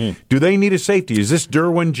secondary. Do they need a safety? Is this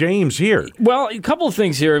Derwin James here? Well, a couple of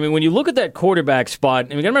things here. I mean, when you look at that quarterback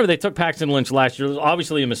spot, I remember they took Paxton Lynch last year. It was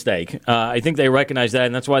obviously a mistake. I think they recognize that,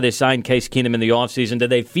 and that's why they signed Case Keenum in the offseason. Did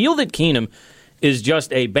they feel that Keenum is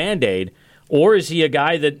just a Band-Aid, or is he a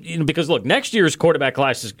guy that, because look, next year's quarterback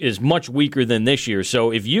class is much weaker than this year.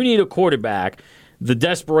 So if you need a quarterback, the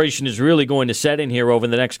desperation is really going to set in here over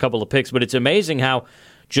the next couple of picks. But it's amazing how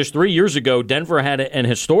just 3 years ago, Denver had an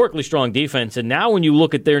historically strong defense, and now when you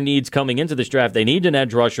look at their needs coming into this draft, they need an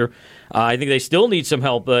edge rusher. I think they still need some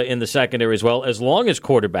help in the secondary as well, as long as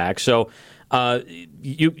quarterback. So I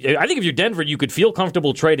think if you're Denver, you could feel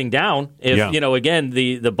comfortable trading down if, again,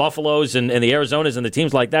 the Buffaloes and the Arizonas and the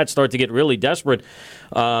teams like that start to get really desperate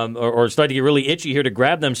or start to get really itchy here to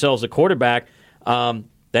grab themselves a quarterback. Then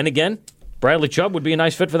again, Bradley Chubb would be a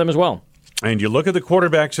nice fit for them as well. And you look at the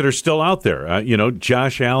quarterbacks that are still out there.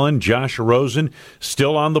 Josh Allen, Josh Rosen,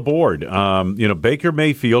 still on the board. Baker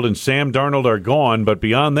Mayfield and Sam Darnold are gone, but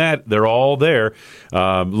beyond that, they're all there.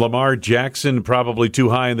 Lamar Jackson, probably too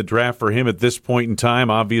high in the draft for him at this point in time,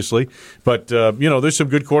 obviously. But, there's some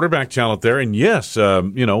good quarterback talent there. And, yes,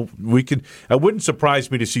 it wouldn't surprise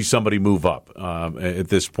me to see somebody move up at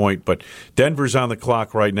this point. But Denver's on the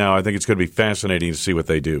clock right now. I think it's going to be fascinating to see what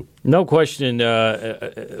they do. No question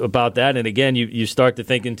about that. And again, you start to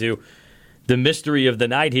think into the mystery of the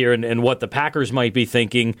night here and what the Packers might be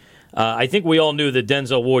thinking. I think we all knew that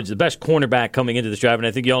Denzel Ward's the best cornerback coming into this draft, and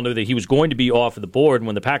I think you all knew that he was going to be off of the board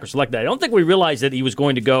when the Packers selected. I don't think we realized that he was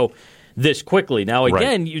going to go this quickly. Now,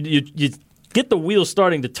 again, you get the wheels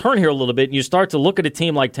starting to turn here a little bit, and you start to look at a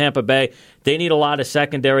team like Tampa Bay. They need a lot of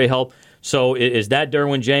secondary help. So is that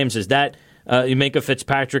Derwin James? Is that Minkah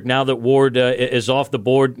Fitzpatrick? Now that Ward is off the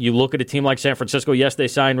board, you look at a team like San Francisco. Yes, they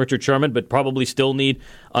signed Richard Sherman, but probably still need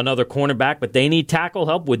another cornerback. But they need tackle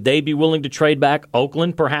help. Would they be willing to trade back?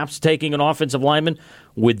 Oakland perhaps taking an offensive lineman.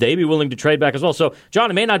 Would they be willing to trade back as well? So,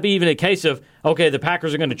 John, it may not be even a case of, okay, the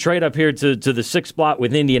Packers are going to trade up here to the 6th spot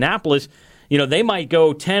with Indianapolis. They might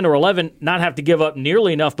go 10 or 11, not have to give up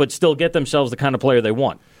nearly enough, but still get themselves the kind of player they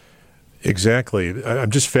want. Exactly.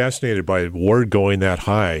 I'm just fascinated by Ward going that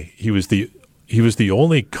high. He was the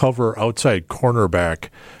only cover outside cornerback,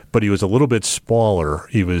 but he was a little bit smaller.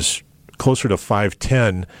 He was closer to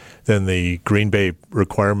 5'10" than the Green Bay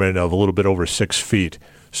requirement of a little bit over 6 feet.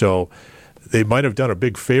 So they might have done a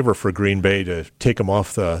big favor for Green Bay to take him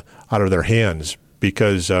out of their hands,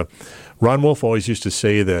 because Ron Wolf always used to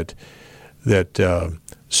say that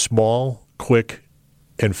small, quick,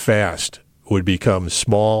 and fast would become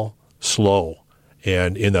small, slow,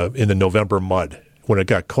 and in the November mud. When it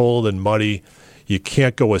got cold and muddy, you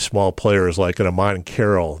can't go with small players like an Amon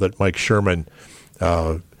Carroll that Mike Sherman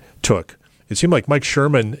took. It seemed like Mike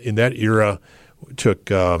Sherman in that era took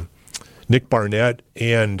Nick Barnett,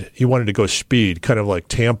 and he wanted to go speed, kind of like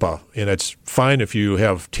Tampa. And it's fine if you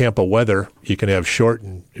have Tampa weather. You can have short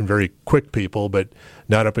and very quick people, but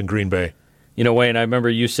not up in Green Bay. Wayne, I remember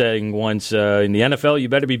you saying once, in the NFL, you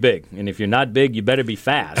better be big. And if you're not big, you better be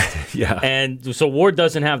fast. Yeah. And so Ward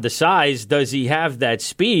doesn't have the size. Does he have that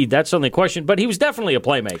speed? That's only a question. But he was definitely a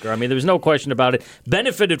playmaker. I mean, there was no question about it.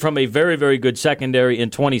 Benefited from a very, very good secondary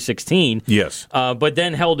in 2016. Yes. But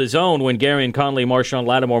then held his own when Garyon Conley, Marshawn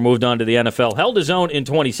Lattimore moved on to the NFL. Held his own in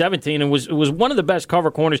 2017 and was one of the best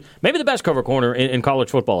cover corners, maybe the best cover corner in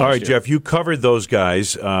college football. All right, Jeff, you covered those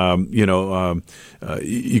guys. You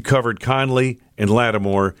covered Conley and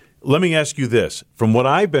Lattimore. Let me ask you this. From what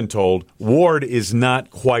I've been told, Ward is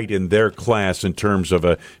not quite in their class in terms of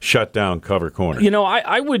a shutdown cover corner.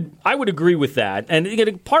 I would agree with that.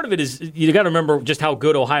 And part of it is you got to remember just how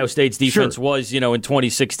good Ohio State's defense was, in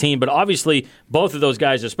 2016. But obviously, both of those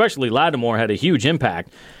guys, especially Lattimore, had a huge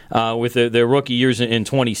impact with their rookie years in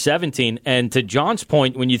 2017. And to John's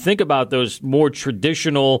point, when you think about those more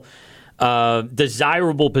traditional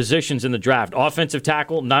desirable positions in the draft. Offensive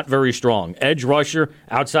tackle, not very strong. Edge rusher,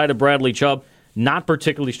 outside of Bradley Chubb, not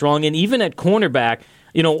particularly strong. And even at cornerback,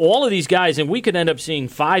 all of these guys, and we could end up seeing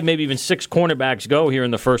 5, maybe even 6 cornerbacks go here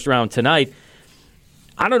in the first round tonight.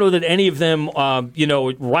 I don't know that any of them,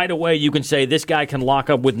 right away you can say this guy can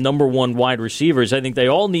lock up with number 1 wide receivers. I think they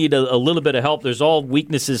all need a little bit of help. There's all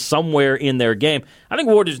weaknesses somewhere in their game. I think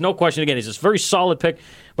Ward, there's no question, again, he's a very solid pick,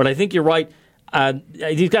 but I think you're right.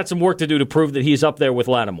 He's got some work to do to prove that he's up there with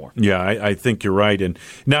Lattimore. Yeah, I think you're right. And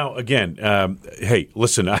now, again, hey,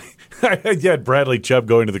 listen, I had Bradley Chubb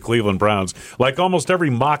going to the Cleveland Browns. Like almost every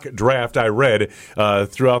mock draft I read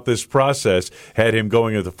throughout this process had him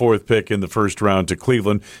going at the 4th pick in the first round to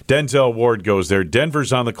Cleveland. Denzel Ward goes there.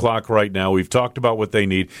 Denver's on the clock right now. We've talked about what they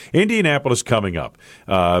need. Indianapolis coming up.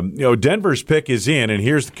 Denver's pick is in, and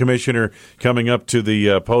here's the commissioner coming up to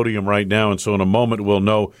the podium right now. And so in a moment we'll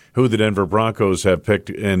know who the Denver Broncos have picked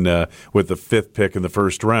in with the 5th pick in the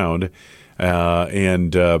first round.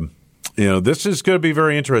 This is going to be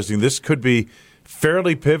very interesting. This could be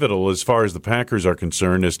fairly pivotal as far as the Packers are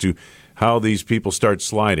concerned as to how these people start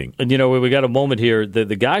sliding. And, we got a moment here.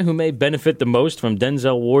 The guy who may benefit the most from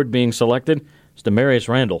Denzel Ward being selected is Demarius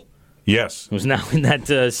Randall. Yes. Who's now in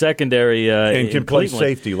that secondary and can play Cleveland.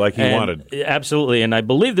 Safety like he wanted. Absolutely. And I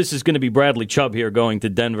believe this is going to be Bradley Chubb here going to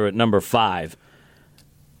Denver at number 5.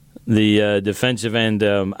 The defensive end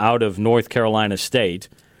out of North Carolina State.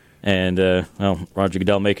 And, Roger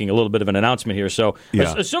Goodell making a little bit of an announcement here. So,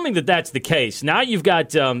 assuming that that's the case, now you've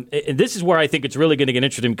got this is where I think it's really going to get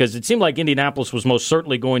interesting, because it seemed like Indianapolis was most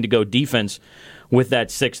certainly going to go defense with that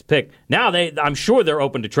 6th pick. Now, I'm sure they're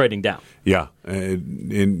open to trading down. Yeah,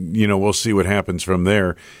 and we'll see what happens from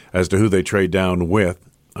there as to who they trade down with.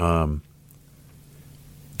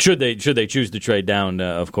 Should they choose to trade down,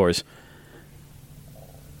 of course.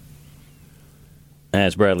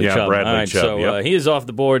 That's Bradley Chubb. Bradley Chubb. So he is off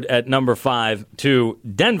the board at number 5 to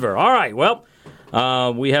Denver. All right, well,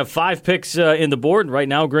 we have 5 picks in the board. Right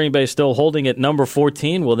now, Green Bay is still holding at number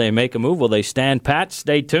 14. Will they make a move? Will they stand pat?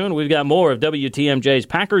 Stay tuned. We've got more of WTMJ's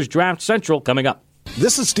Packers Draft Central coming up.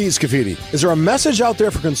 This is Steve Scafidi. Is there a message out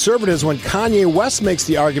there for conservatives when Kanye West makes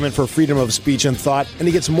the argument for freedom of speech and thought, and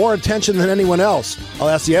he gets more attention than anyone else? I'll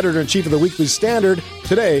ask the editor-in-chief of the Weekly Standard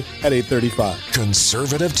today at 8:35.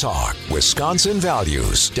 Conservative Talk, Wisconsin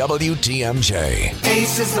Values, WTMJ.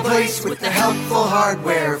 Ace is the place with the helpful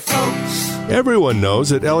hardware, folks. Everyone knows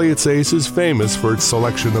that Elliott's Ace is famous for its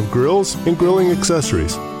selection of grills and grilling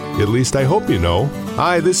accessories. At least I hope you know.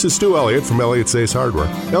 Hi, this is Stu Elliott from Elliott's Ace Hardware.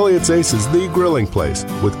 Elliott's Ace is the grilling place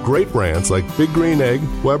with great brands like Big Green Egg,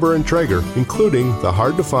 Weber, and Traeger, including the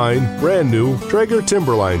hard-to-find, brand-new Traeger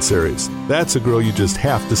Timberline series. That's a grill you just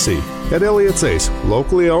have to see. At Elliott's Ace,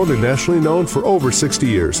 locally owned and nationally known for over 60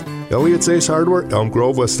 years. Elliott's Ace Hardware, Elm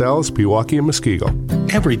Grove, West Allis, Pewaukee, and Muskego.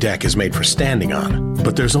 Every deck is made for standing on,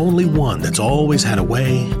 but there's only one that's always had a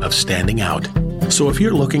way of standing out. So if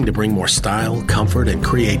you're looking to bring more style, comfort, and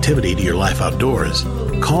creativity to your life outdoors,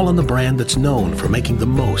 call on the brand that's known for making the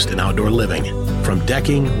most in outdoor living. From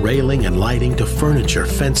decking, railing, and lighting to furniture,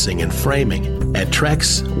 fencing, and framing. At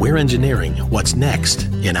Trex, we're engineering what's next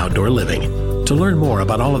in outdoor living. To learn more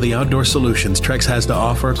about all of the outdoor solutions Trex has to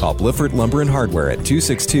offer, call Blifford Lumber and Hardware at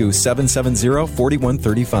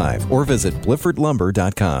 262-770-4135 or visit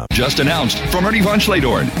BliffordLumber.com. Just announced from Ernie Von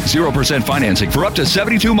Schledorn, 0% financing for up to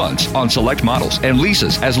 72 months on select models and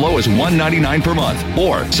leases as low as $199 per month,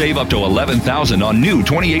 or save up to $11,000 on new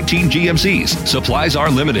 2018 GMCs. Supplies are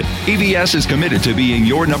limited. EVS is committed to being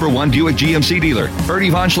your #1 Buick GMC dealer.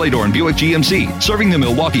 Ernie Von Schledorn Buick GMC, serving the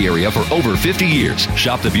Milwaukee area for over 50 years.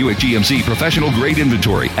 Shop the Buick GMC professional grade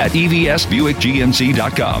inventory at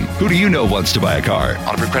evsbuickgmc.com. Who do you know wants to buy a car?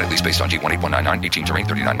 On approved credit lease based on G18199, 18 term,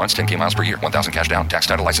 39 months, 10K miles per year, 1,000 cash down, tax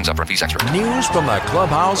title license upfront fees extra. News from the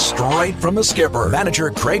clubhouse straight from the skipper.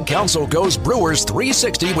 Manager Craig Counsell goes Brewers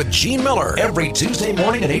 360 with Gene Miller every Tuesday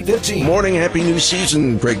morning at 8:15. Morning, happy new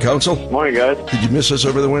season, Craig Counsell. Morning, guys. Did you miss us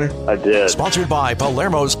over the winter? I did. Sponsored by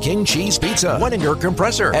Palermo's King Cheese Pizza, Wenninger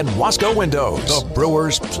Compressor, and Wasco Windows. The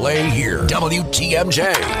Brewers play here.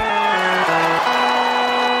 WTMJ.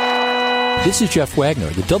 This is Jeff Wagner.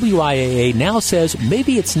 The WIAA now says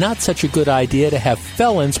maybe it's not such a good idea to have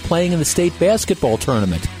felons playing in the state basketball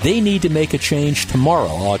tournament. They need to make a change tomorrow.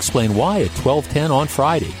 I'll explain why at 12:10 on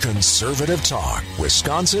Friday. Conservative Talk,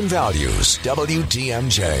 Wisconsin Values,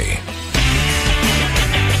 WTMJ.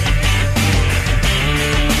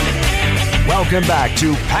 Welcome back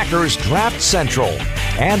to Packers Draft Central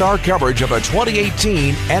and our coverage of the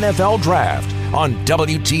 2018 NFL Draft on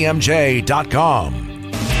WTMJ.com.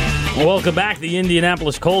 Welcome back. The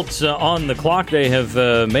Indianapolis Colts on the clock. They have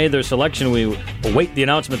made their selection. We await the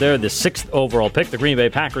announcement there. The 6th overall pick. The Green Bay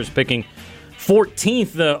Packers picking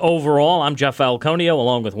 14th overall. I'm Jeff Falconio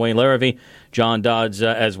along with Wayne Larrivee, John Dodds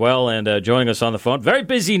as well, and joining us on the phone. Very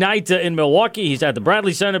busy night in Milwaukee. He's at the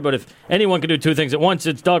Bradley Center, but if anyone can do two things at once,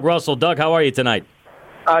 it's Doug Russell. Doug, how are you tonight?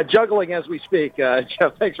 Juggling as we speak.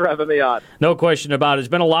 Jeff, thanks for having me on. No question about it. There's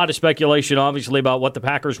been a lot of speculation, obviously, about what the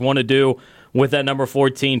Packers want to do with that number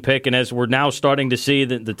 14 pick, and as we're now starting to see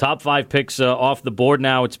the top 5 picks off the board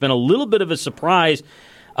now, it's been a little bit of a surprise.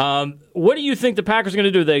 What do you think the Packers are going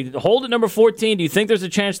to do? They hold at number 14. Do you think there's a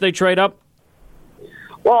chance they trade up?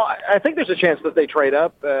 Well, I think there's a chance that they trade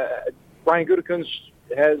up. Brian Gutekunst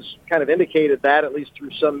has kind of indicated that, at least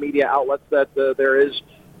through some media outlets, that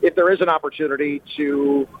if there is an opportunity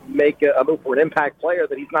to make a move for an impact player,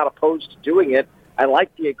 that he's not opposed to doing it. I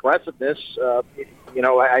like the aggressiveness. I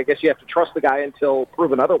guess you have to trust the guy until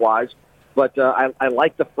proven otherwise. But I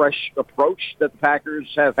like the fresh approach that the Packers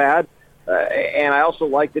have had. And I also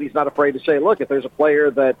like that he's not afraid to say, look, if there's a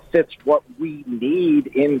player that fits what we need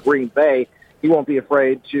in Green Bay, he won't be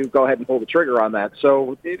afraid to go ahead and pull the trigger on that.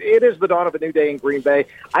 So it is the dawn of a new day in Green Bay.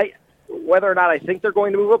 Whether or not I think they're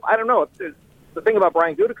going to move up, I don't know. The thing about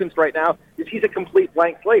Brian Gutekunst right now is he's a complete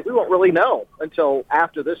blank slate. We won't really know until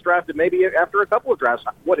after this draft and maybe after a couple of drafts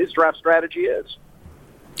what his draft strategy is.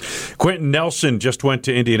 Quentin Nelson just went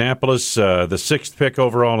to Indianapolis, the 6th pick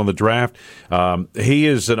overall in the draft. He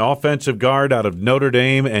is an offensive guard out of Notre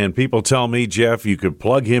Dame, and people tell me, Jeff, you could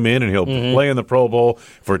plug him in and he'll play in the Pro Bowl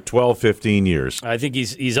for 12, 15 years. I think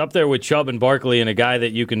he's up there with Chubb and Barkley and a guy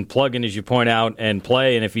that you can plug in, as you point out, and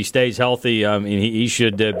play, and if he stays healthy, he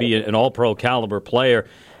should be an all-pro caliber player.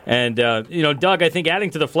 And, Doug, I think adding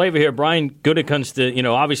to the flavor here, Brian Gutekunst,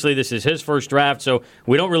 obviously this is his first draft, so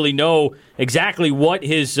we don't really know exactly what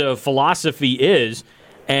his philosophy is.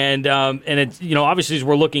 And it's, obviously as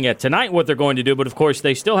we're looking at tonight what they're going to do, but of course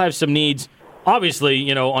they still have some needs,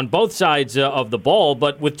 obviously, on both sides of the ball.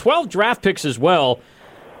 But with 12 draft picks as well,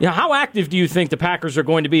 how active do you think the Packers are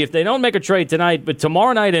going to be if they don't make a trade tonight, but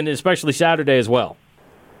tomorrow night and especially Saturday as well?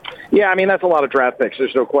 Yeah, I mean, that's a lot of draft picks.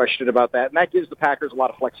 There's no question about that. And that gives the Packers a lot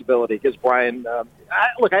of flexibility because Brian,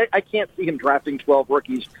 I can't see him drafting 12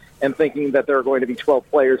 rookies and thinking that there are going to be 12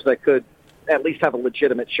 players that could at least have a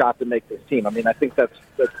legitimate shot to make this team. I mean, I think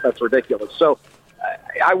that's ridiculous. So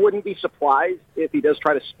I wouldn't be surprised if he does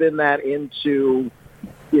try to spin that into,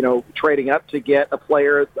 trading up to get a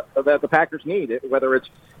player that the Packers need, whether it's,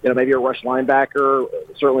 maybe a rush linebacker.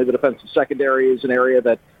 Certainly the defensive secondary is an area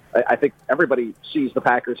that I think everybody sees the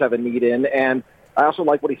Packers have a need in. And I also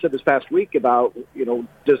like what he said this past week about, do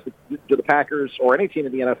the Packers or any team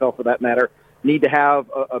in the NFL for that matter need to have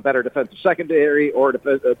a better defensive secondary or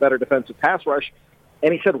a better defensive pass rush?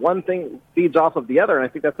 And he said one thing feeds off of the other, and I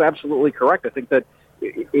think that's absolutely correct. I think that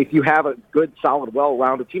if you have a good, solid,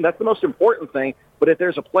 well-rounded team, that's the most important thing. But if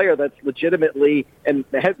there's a player that's legitimately and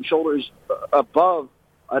head and shoulders above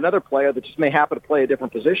another player that just may happen to play a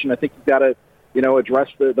different position, I think you've got to address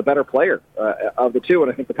the better player of the two.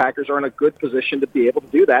 And I think the Packers are in a good position to be able to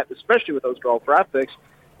do that, especially with those 12 draft picks.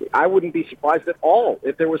 I wouldn't be surprised at all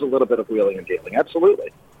if there was a little bit of wheeling and dealing.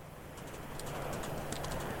 Absolutely.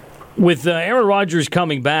 With Aaron Rodgers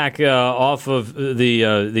coming back off of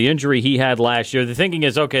the injury he had last year, the thinking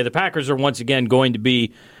is, okay, the Packers are once again going to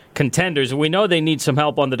be contenders, and we know they need some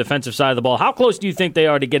help on the defensive side of the ball. How close do you think they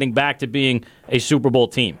are to getting back to being a Super Bowl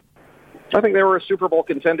team? I think they were a Super Bowl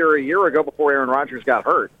contender a year ago before Aaron Rodgers got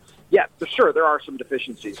hurt. Yeah, for sure, there are some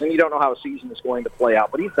deficiencies, and you don't know how a season is going to play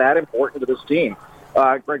out, but he's that important to this team.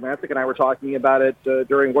 Greg Matzik and I were talking about it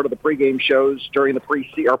during one of the pregame shows during the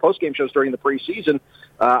or postgame shows during the preseason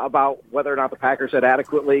about whether or not the Packers had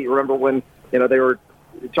adequately. Remember when they were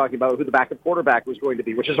talking about who the backup quarterback was going to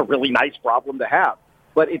be, which is a really nice problem to have.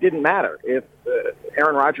 But it didn't matter if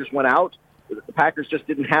Aaron Rodgers went out. The Packers just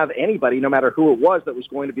didn't have anybody, no matter who it was, that was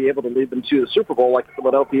going to be able to lead them to the Super Bowl like the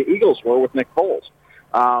Philadelphia Eagles were with Nick Foles.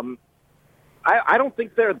 I don't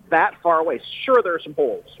think they're that far away. Sure, there are some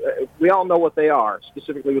holes. We all know what they are,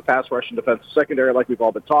 specifically with pass rush and defensive secondary, like we've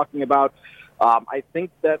all been talking about. I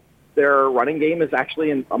think that their running game is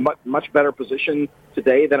actually in a much better position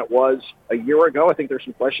today than it was a year ago. I think there's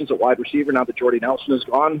some questions at wide receiver now that Jordy Nelson is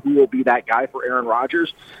gone. Who will be that guy for Aaron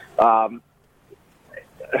Rodgers?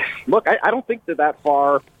 Look, I don't think they're that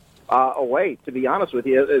far away, to be honest with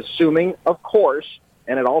you, assuming, of course,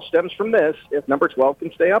 and it all stems from this, if number 12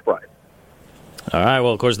 can stay upright. All right,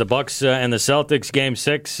 well, of course, the Bucs and the Celtics, Game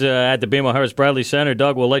 6 at the BMO Harris-Bradley Center.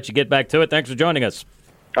 Doug, we'll let you get back to it. Thanks for joining us.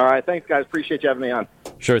 All right, thanks, guys. Appreciate you having me on.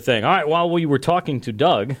 Sure thing. All right, while we were talking to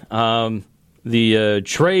Doug, the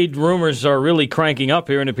trade rumors are really cranking up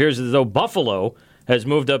here, and it appears as though Buffalo has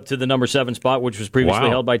moved up to the number 7 spot, which was previously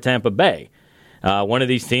held by Tampa Bay. One of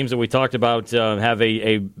these teams that we talked about have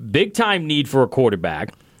a big-time need for a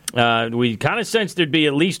quarterback. We kind of sensed there'd be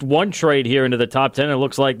at least one trade here into the top 10. It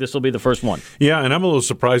looks like this will be the first one. Yeah, and I'm a little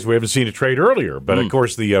surprised we haven't seen a trade earlier. But, of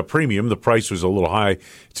course, the premium, the price was a little high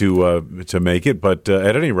to make it. But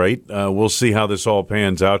at any rate, we'll see how this all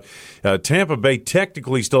pans out. Tampa Bay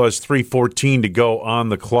technically still has 3:14 to go on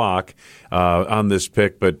the clock on this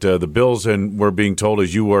pick. But the Bills, and we're being told,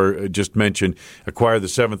 as you were just mentioned, acquired the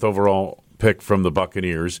 7th overall pick from the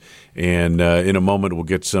Buccaneers, and in a moment we'll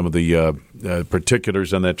get some of the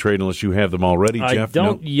particulars on that trade, unless you have them already, Jeff. I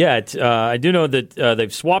don't yet. I do know that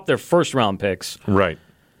they've swapped their first-round picks. Right.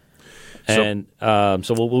 And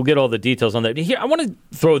so we'll get all the details on that. Here, I want to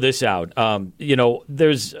throw this out.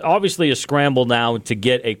 There's obviously a scramble now to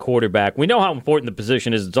get a quarterback. We know how important the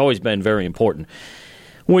position is. It's always been very important.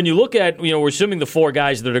 When you look at, we're assuming the 4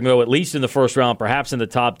 guys that are going to go at least in the first round, perhaps in the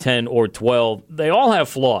top 10 or 12, they all have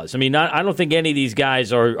flaws. I mean, I don't think any of these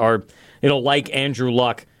guys are like Andrew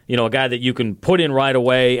Luck, a guy that you can put in right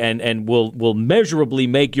away and will measurably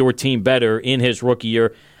make your team better in his rookie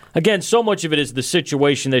year. Again, so much of it is the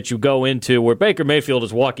situation that you go into, where Baker Mayfield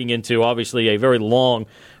is walking into, obviously, a very long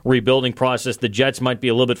rebuilding process. The Jets might be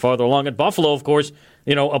a little bit farther along. And Buffalo, of course,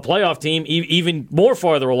 a playoff team, even more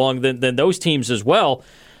farther along than those teams as well.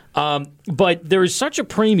 But there is such a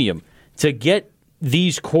premium to get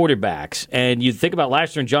these quarterbacks. And you think about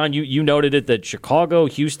last year, and John, you noted it, that Chicago,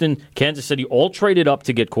 Houston, Kansas City all traded up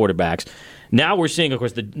to get quarterbacks. Now we're seeing, of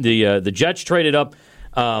course, the Jets traded up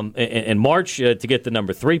in March to get the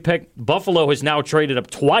number 3 pick. Buffalo has now traded up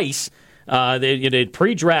twice. They did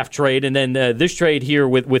pre-draft trade, and then this trade here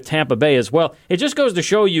with Tampa Bay as well. It just goes to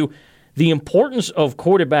show you the importance of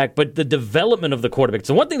quarterback, but the development of the quarterback.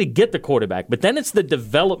 It's one thing to get the quarterback, but then it's the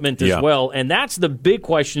development as well, and that's the big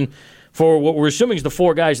question for what we're assuming is the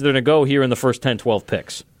 4 guys that are going to go here in the first 10, 12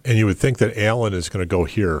 picks. And you would think that Allen is going to go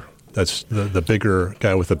here. That's the bigger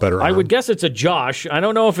guy with the better arm. I would guess it's a Josh. I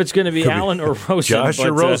don't know if it's going to be Allen or Rosen. Josh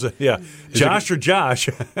or Rosen, yeah. Josh or Josh.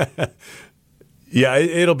 Yeah,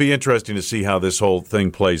 it'll be interesting to see how this whole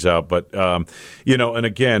thing plays out. But, and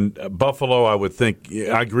again, Buffalo, I would think,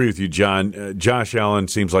 I agree with you, John. Josh Allen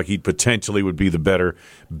seems like he potentially would be the better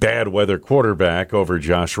bad weather quarterback over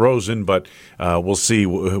Josh Rosen, but we'll see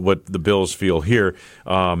what the Bills feel here.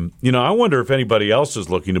 I wonder if anybody else is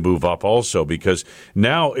looking to move up also, because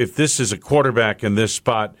now if this is a quarterback in this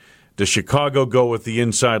spot, does Chicago go with the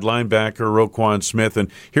inside linebacker, Roquan Smith? And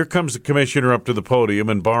here comes the commissioner up to the podium,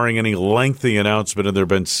 and barring any lengthy announcement, and there have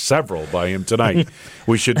been several by him tonight,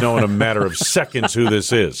 we should know in a matter of seconds who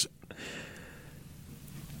this is.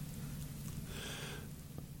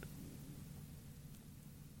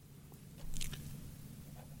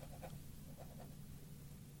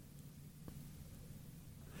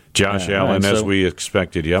 Josh Allen, as we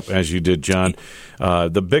expected. Yep, as you did, John.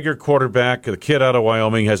 The bigger quarterback, the kid out of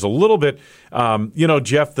Wyoming, has a little bit,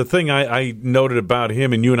 Jeff, the thing I noted about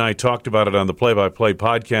him, and you and I talked about it on the Play-by-Play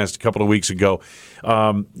podcast a couple of weeks ago,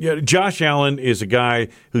 Josh Allen is a guy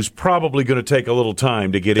who's probably going to take a little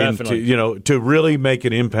time to get into, to really make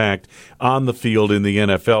an impact on the field in the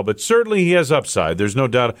NFL. But certainly he has upside. There's no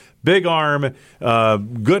doubt. Big arm,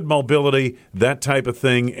 good mobility, that type of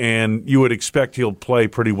thing, and you would expect he'll play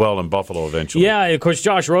pretty well in Buffalo eventually. Yeah, of course,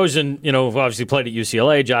 Josh Rosen, obviously played at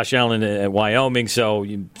UCLA, Josh Allen at Wyoming, so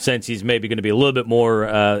you sense he's maybe going to be a little bit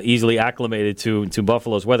more easily acclimated to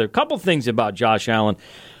Buffalo's weather. A couple things about Josh Allen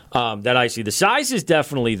that I see. The size is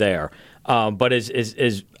definitely there, but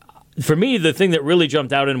as for me, the thing that really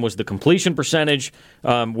jumped out at him was the completion percentage,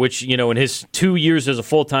 which, in his 2 years as a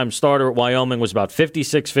full-time starter at Wyoming was about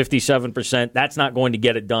 56, 57%. That's not going to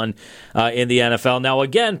get it done in the NFL. Now,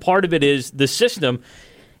 again, part of it is the system,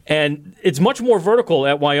 and it's much more vertical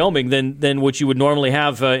at Wyoming than what you would normally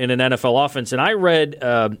have in an NFL offense. And I read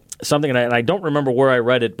something, and I don't remember where I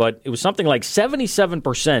read it, but it was something like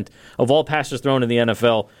 77% of all passes thrown in the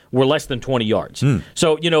NFL were less than 20 yards.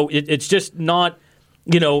 So, it's just not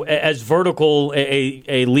as vertical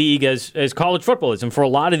a league as college football is. And for a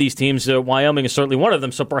lot of these teams, Wyoming is certainly one of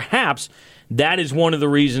them. So perhaps that is one of the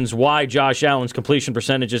reasons why Josh Allen's completion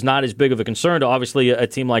percentage is not as big of a concern to obviously a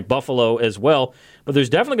team like Buffalo as well. But there's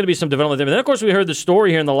definitely going to be some development there. And then, of course, we heard the story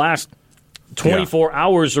here in the last 24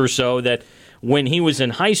 hours or so that when he was in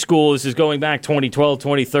high school, this is going back 2012,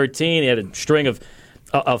 2013, he had a string of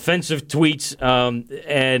offensive tweets,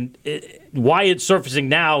 and why it's surfacing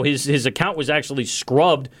now, his account was actually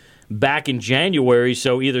scrubbed back in January,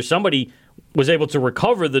 so either somebody was able to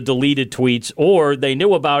recover the deleted tweets or they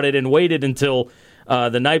knew about it and waited until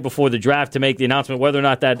the night before the draft to make the announcement. Whether or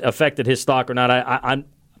not that affected his stock or not, I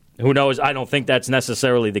who knows? I don't think that's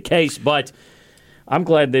necessarily the case, but I'm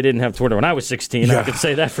glad they didn't have Twitter when I was 16. Yeah. I can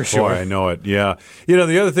say that for sure. Boy, I know it, yeah.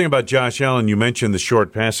 The other thing about Josh Allen, you mentioned the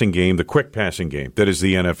short passing game, the quick passing game, that is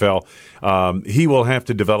the NFL. He will have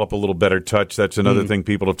to develop a little better touch. That's another thing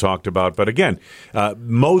people have talked about. But again,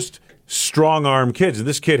 most strong-arm kids, and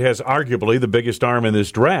this kid has arguably the biggest arm in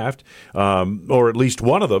this draft, or at least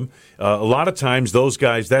one of them. A lot of times those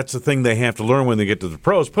guys, that's the thing they have to learn when they get to the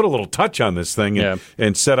pros, put a little touch on this thing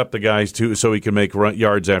and set up the guys so he can make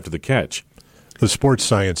yards after the catch. The sports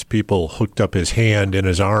science people hooked up his hand and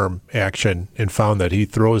his arm action and found that he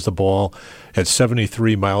throws the ball at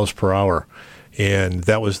 73 miles per hour. And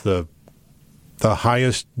that was the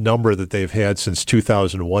highest number that they've had since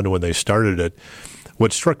 2001 when they started it.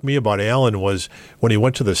 What struck me about Allen was when he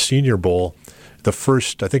went to the Senior Bowl, the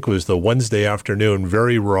first, I think it was the Wednesday afternoon,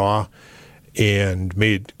 very raw and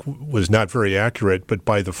was not very accurate. But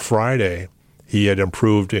by the Friday, he had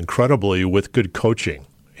improved incredibly with good coaching.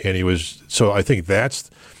 And he was, so I think that's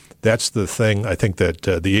the thing. I think that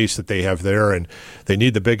the ace that they have there, and they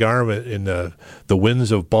need the big arm in the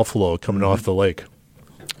winds of Buffalo coming off the lake.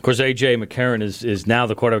 Of course, A.J. McCarron is now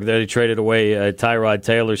the quarterback. They traded away Tyrod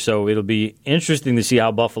Taylor, so it'll be interesting to see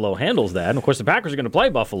how Buffalo handles that. And, of course, the Packers are going to play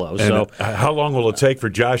Buffalo. So, how long will it take for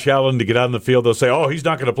Josh Allen to get on the field? They'll say, oh, he's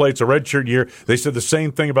not going to play. It's a redshirt year. They said the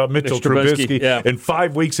same thing about Mitchell Trubisky. Yeah. And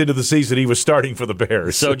 5 weeks into the season, he was starting for the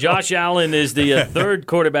Bears. So Josh Allen is the third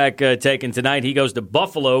quarterback taken tonight. He goes to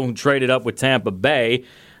Buffalo, who traded up with Tampa Bay.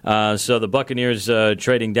 So the Buccaneers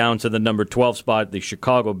trading down to the number 12 spot. The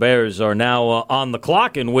Chicago Bears are now on the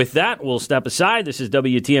clock. And with that, we'll step aside. This is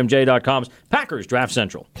WTMJ.com's Packers Draft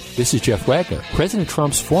Central. This is Jeff Wagner. President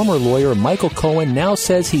Trump's former lawyer, Michael Cohen, now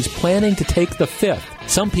says he's planning to take the fifth.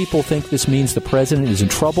 Some people think this means the president is in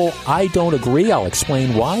trouble. I don't agree. I'll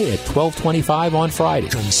explain why at 12:25 on Friday.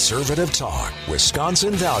 Conservative Talk,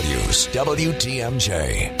 Wisconsin Values,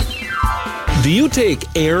 WTMJ. Do you take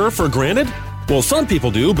air for granted? Well, some people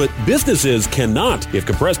do, but businesses cannot. If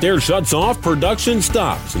compressed air shuts off, production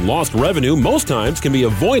stops, and lost revenue most times can be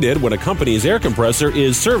avoided when a company's air compressor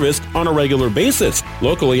is serviced on a regular basis.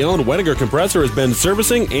 Locally owned Wenninger Compressor has been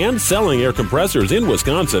servicing and selling air compressors in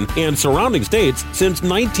Wisconsin and surrounding states since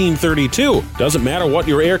 1932. Doesn't matter what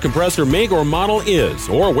your air compressor make or model is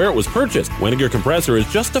or where it was purchased, Wenninger Compressor is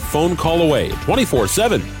just a phone call away,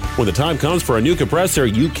 24/7. When the time comes for a new compressor,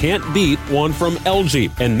 you can't beat one from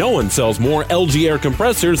LG. And no one sells more LG air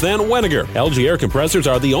compressors than Wenninger. LG air compressors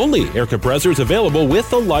are the only air compressors available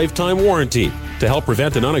with a lifetime warranty. To help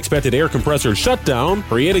prevent an unexpected air compressor shutdown,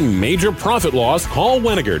 creating major profit loss, call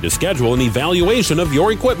Wenninger to schedule an evaluation of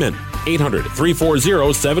your equipment.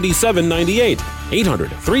 800-340-7798.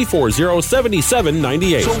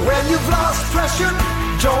 800-340-7798. So when you've lost pressure,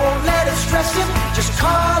 don't let it stress you. Just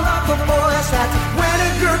call up the boys at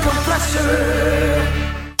Wenninger Compressor.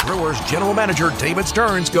 Brewers General Manager David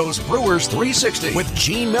Stearns goes Brewers 360 with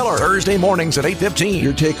Gene Miller Thursday mornings at 8:15.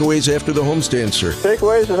 Your takeaways after the homestand, sir.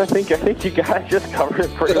 Takeaways, and I think you guys just covered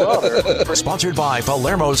it pretty well there. Sponsored by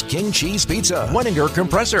Palermo's King Cheese Pizza, Wenninger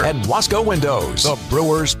Compressor, and Wasco Windows. The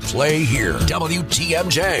Brewers play here.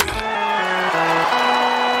 WTMJ.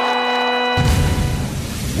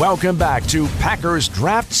 Welcome back to Packers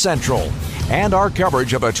Draft Central and our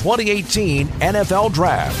coverage of a 2018 NFL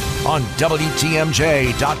Draft on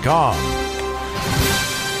WTMJ.com.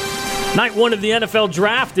 Night one of the NFL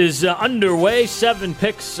Draft is underway. 7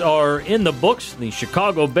 picks are in the books. The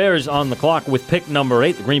Chicago Bears on the clock with pick number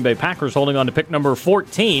 8. The Green Bay Packers holding on to pick number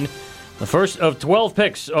 14. The first of 12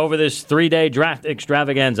 picks over this 3-day draft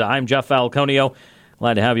extravaganza. I'm Jeff Falconio.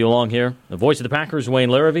 Glad to have you along here. The voice of the Packers, Wayne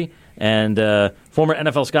Larrivee, and former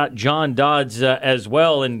NFL Scott John Dodds as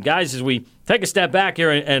well. And guys, as we take a step back here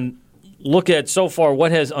and look at so far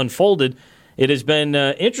what has unfolded, it has been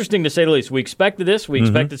interesting to say the least. We expected this. We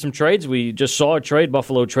expected some trades. We just saw a trade,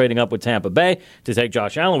 Buffalo trading up with Tampa Bay to take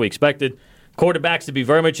Josh Allen. We expected quarterbacks to be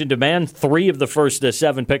very much in demand. 3 of the first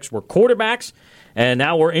 7 picks were quarterbacks. And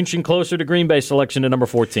now we're inching closer to Green Bay's selection at number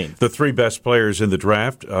 14. The 3 best players in the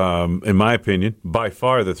draft, in my opinion, by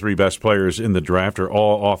far the 3 best players in the draft are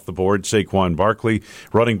all off the board. Saquon Barkley,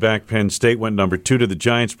 running back, Penn State, went number 2 to the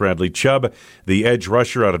Giants. Bradley Chubb, the edge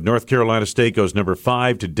rusher out of North Carolina State, goes number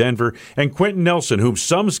 5 to Denver. And Quentin Nelson, whom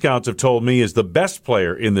some scouts have told me is the best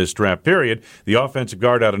player in this draft period, the offensive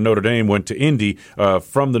guard out of Notre Dame, went to Indy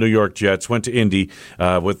from the New York Jets, went to Indy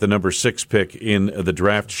with the number 6 pick in the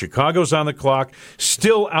draft. Chicago's on the clock.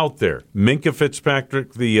 Still out there. Minkah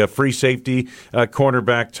Fitzpatrick, the free safety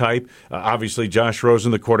cornerback type. Obviously, Josh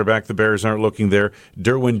Rosen, the quarterback. The Bears aren't looking there.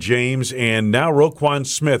 Derwin James, and now Roquan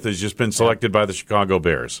Smith has just been selected by the Chicago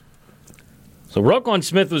Bears. So Roquan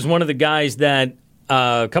Smith was one of the guys that,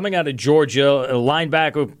 coming out of Georgia, a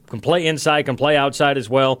linebacker who can play inside, can play outside as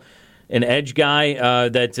well. An edge guy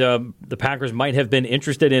that the Packers might have been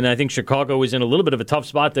interested in. I think Chicago was in a little bit of a tough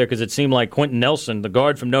spot there because it seemed like Quentin Nelson, the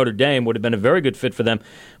guard from Notre Dame, would have been a very good fit for them.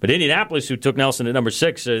 But Indianapolis, who took Nelson at number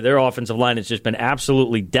 6, their offensive line has just been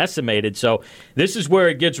absolutely decimated. So this is where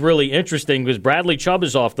it gets really interesting because Bradley Chubb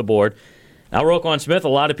is off the board. Now Roquan Smith, a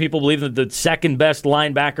lot of people believe that the second best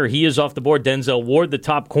linebacker, he is off the board. Denzel Ward, the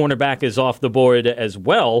top cornerback, is off the board as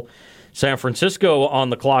well. San Francisco on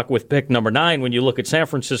the clock with pick number 9. When you look at San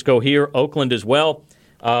Francisco here, Oakland as well.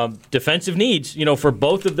 Defensive needs, for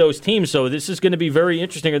both of those teams. So this is going to be very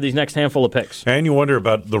interesting of these next handful of picks. And you wonder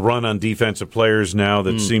about the run on defensive players now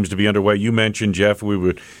that seems to be underway. You mentioned, Jeff, we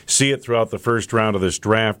would see it throughout the first round of this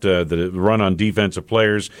draft, the run on defensive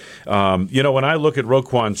players. When I look at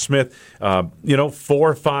Roquan Smith,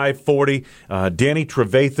 4.5 40. Danny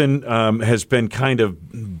Trevathan has been kind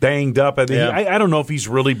of banged up. I don't know if he's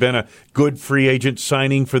really been a good free agent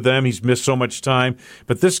signing for them. He's missed so much time.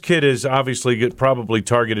 But this kid is obviously probably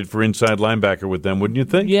targeted for inside linebacker with them, wouldn't you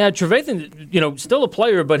think? Yeah, Trevathan, still a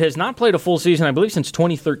player, but has not played a full season, I believe, since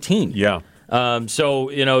 2013. Yeah.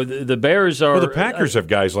 The Bears are... Well, the Packers have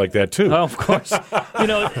guys like that, too. Oh, of course.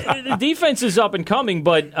 The defense is up and coming,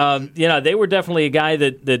 but, they were definitely a guy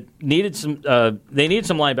that needed some... they needed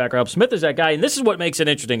some linebacker help. Smith is that guy, and this is what makes it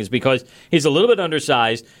interesting, is because he's a little bit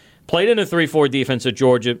undersized, played in a 3-4 defense at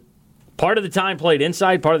Georgia, part of the time played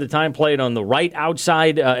inside, part of the time played on the right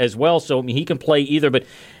outside as well, so he can play either. But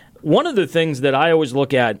one of the things that I always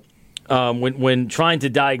look at when trying to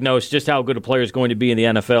diagnose just how good a player is going to be in the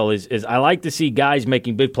NFL is I like to see guys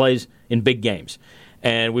making big plays in big games.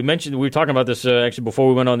 And we were talking about this actually before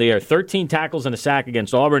we went on the air. 13 tackles and a sack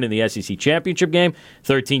against Auburn in the SEC championship game.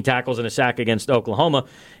 13 tackles and a sack against Oklahoma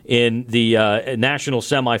in the national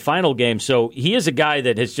semifinal game. So he is a guy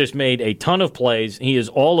that has just made a ton of plays. He is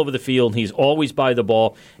all over the field. He's always by the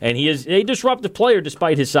ball. And he is a disruptive player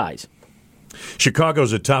despite his size.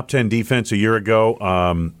 Chicago's a top 10 defense a year ago,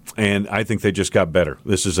 and I think they just got better.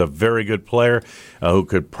 This is a very good player who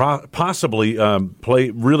could possibly play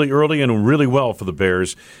really early and really well for the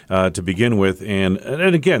Bears to begin with. And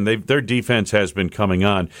again, their defense has been coming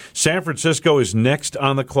on. San Francisco is next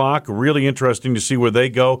on the clock. Really interesting to see where they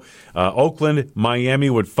go. Oakland, Miami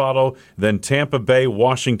would follow, then Tampa Bay,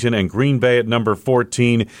 Washington, and Green Bay at number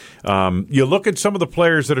 14. You look at some of the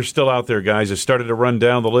players that are still out there, guys. I started to run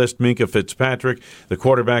down the list. Minkah Fitzpatrick, the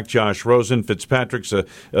quarterback, Josh Rosen. Fitzpatrick's a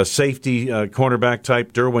safety cornerback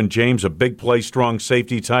type. Derwin James, a big play, strong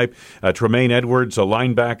safety type. Tremaine Edwards, a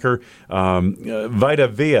linebacker. Vita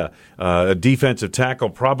Vea, a defensive tackle,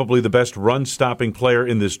 probably the best run-stopping player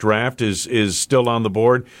in this draft, is still on the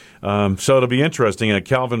board. So it'll be interesting.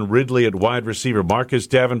 Calvin Ridley at wide receiver. Marcus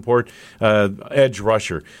Davenport, edge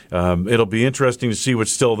rusher. It'll be interesting to see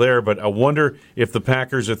what's still there, but I wonder if the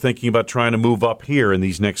Packers are thinking about trying to move up here in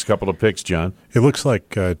these next couple of picks, John. It looks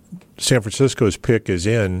like San Francisco's pick is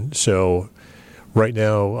in, so right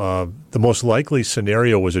now the most likely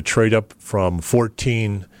scenario was a trade up from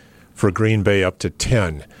 14 for Green Bay up to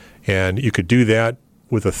 10, and you could do that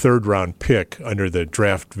with a third-round pick under the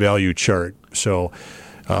draft value chart. So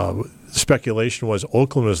speculation was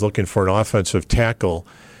Oakland was looking for an offensive tackle,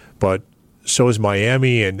 but so is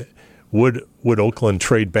Miami, and would Oakland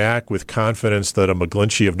trade back with confidence that a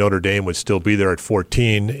McGlinchey of Notre Dame would still be there at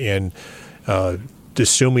 14? And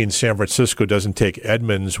assuming San Francisco doesn't take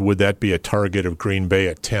Edmonds, would that be a target of Green Bay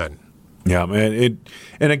at 10? Yeah, man.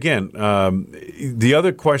 And again, the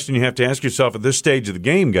other question you have to ask yourself at this stage of the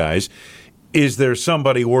game, guys, is there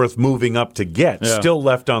somebody worth moving up to get still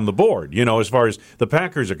left on the board? You know, as far as the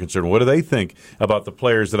Packers are concerned, what do they think about the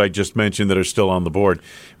players that I just mentioned that are still on the board?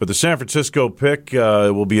 But the San Francisco pick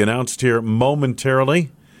will be announced here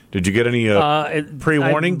momentarily. Did you get any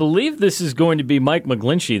pre-warning? I believe this is going to be Mike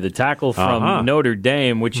McGlinchey, the tackle from Notre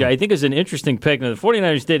Dame, which I think is an interesting pick. Now, the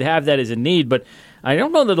 49ers did have that as a need, but I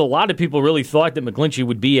don't know that a lot of people really thought that McGlinchey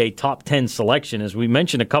would be a top 10 selection. As we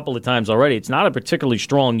mentioned a couple of times already, it's not a particularly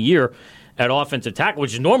strong year at offensive tackle,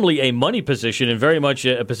 which is normally a money position and very much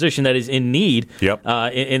a position that is in need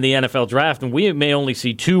in the NFL draft. And we may only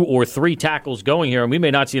see 2 or 3 tackles going here, and we may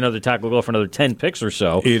not see another tackle go for another 10 picks or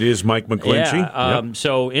so. It is Mike McGlinchey.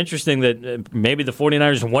 So interesting that maybe the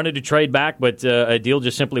 49ers wanted to trade back, but a deal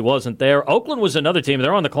just simply wasn't there. Oakland was another team.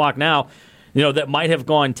 They're on the clock now, that might have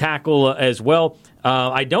gone tackle as well.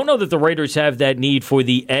 I don't know that the Raiders have that need for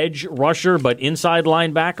the edge rusher, but inside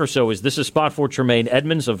linebacker. So is this a spot for Tremaine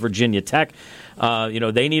Edmonds of Virginia Tech?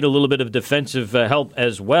 They need a little bit of defensive help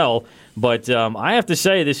as well. But I have to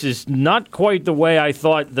say, this is not quite the way I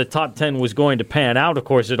thought the top 10 was going to pan out. Of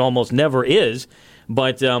course, it almost never is.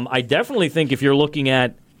 But I definitely think if you're looking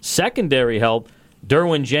at secondary help,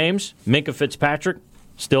 Derwin James, Minkah Fitzpatrick,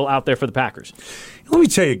 still out there for the Packers. Let me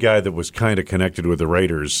tell you a guy that was kind of connected with the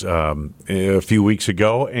Raiders a few weeks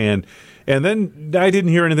ago, and then I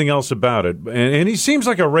didn't hear anything else about it. And he seems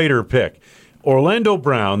like a Raider pick. Orlando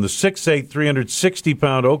Brown, the 6'8",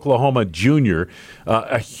 360-pound Oklahoma junior,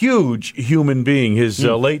 a huge human being. His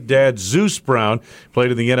late dad, Zeus Brown,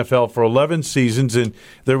 played in the NFL for 11 seasons, and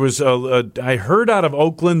there was I heard out of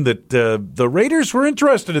Oakland that the Raiders were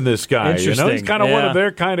interested in this guy. Interesting. He's kind of one of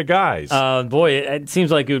their kind of guys. Boy, it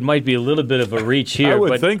seems like it might be a little bit of a reach here. I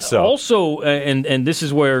would think so. Also, and this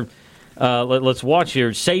is where let's watch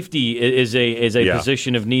here. Safety is a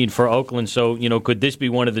position of need for Oakland. So, could this be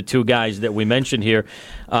one of the 2 guys that we mentioned here?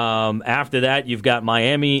 After that, you've got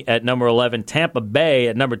Miami at number 11, Tampa Bay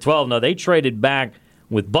at number 12. Now, they traded back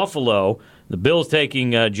with Buffalo. The Bills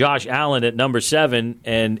taking Josh Allen at number 7.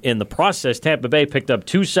 And in the process, Tampa Bay picked up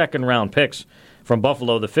 2 second-round picks from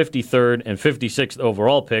Buffalo, the 53rd and 56th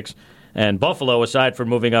overall picks. And Buffalo, aside from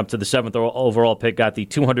moving up to the 7th overall pick, got the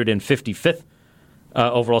 255th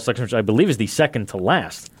overall selection, which I believe is the second to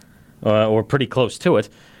last, or pretty close to it.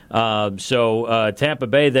 So Tampa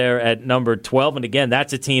Bay there at number 12. And again,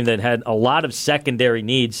 that's a team that had a lot of secondary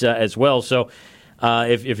needs as well. So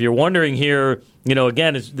if you're wondering here,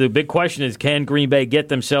 again, the big question is, can Green Bay get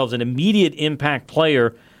themselves an immediate impact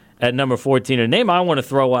player at number 14? A name I want to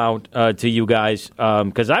throw out to you guys,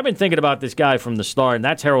 because I've been thinking about this guy from the start, and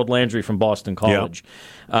that's Harold Landry from Boston College. Yep.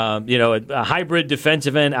 A hybrid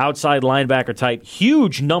defensive end, outside linebacker type,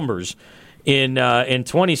 huge numbers in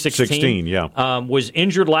 2016. Was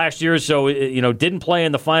injured last year, so didn't play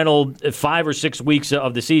in the final 5 or 6 weeks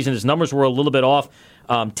of the season. His numbers were a little bit off.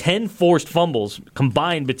 10 forced fumbles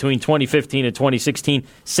combined between 2015 and 2016,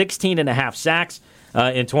 16 and a half sacks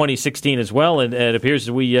in 2016 as well. And it appears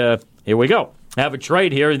here we go. Have a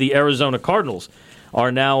trade here. The Arizona Cardinals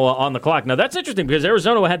are now on the clock. Now, that's interesting because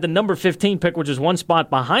Arizona had the number 15 pick, which is one spot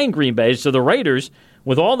behind Green Bay. So the Raiders,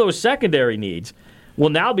 with all those secondary needs, will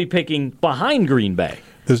now be picking behind Green Bay.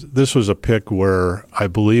 This was a pick where I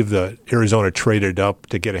believe that Arizona traded up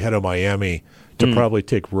to get ahead of Miami to probably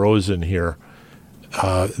take Rosen here.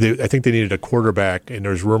 I think they needed a quarterback, and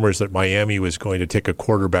there's rumors that Miami was going to take a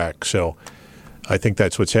quarterback. So I think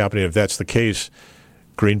that's what's happening. If that's the case,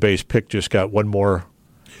 Green Bay's pick just got one more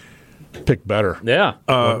pick better. Yeah.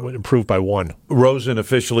 Improved by one. Rosen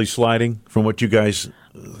officially sliding from what you guys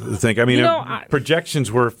think? I mean,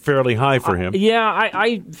 projections were fairly high for him.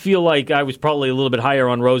 I feel like I was probably a little bit higher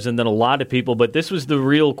on Rosen than a lot of people, but this was the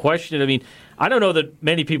real question. I mean, I don't know that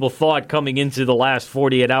many people thought coming into the last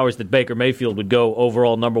 48 hours that Baker Mayfield would go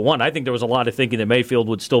overall number one. I think there was a lot of thinking that Mayfield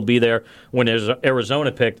would still be there when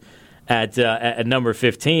Arizona picked at number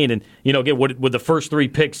 15. And, again, would the first three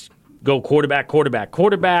picks go quarterback?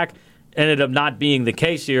 Ended up not being the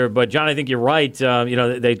case here. But, John, I think you're right.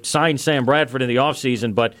 They signed Sam Bradford in the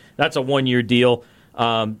offseason, but that's a one-year deal.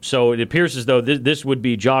 So it appears as though this would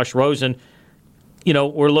be Josh Rosen.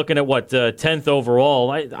 We're looking at, 10th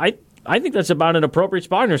overall. I think that's about an appropriate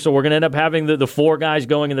spot here. So we're going to end up having the four guys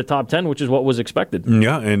going in the top 10, which is what was expected.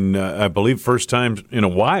 Yeah, and I believe first time in a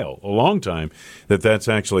long time, that's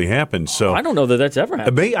actually happened. So I don't know that that's ever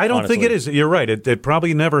happened. I don't think it is. You're right. It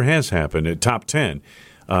probably never has happened at top 10.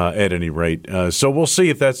 At any rate. So we'll see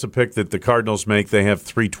if that's the pick that the Cardinals make. They have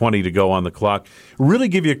 3:20 to go on the clock. Really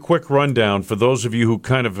give you a quick rundown for those of you who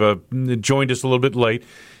kind of joined us a little bit late.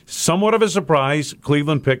 Somewhat of a surprise,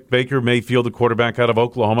 Cleveland picked Baker Mayfield, the quarterback out of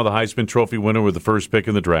Oklahoma, the Heisman Trophy winner with the first pick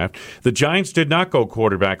in the draft. The Giants did not go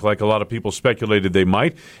quarterback like a lot of people speculated they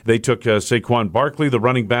might. They took Saquon Barkley, the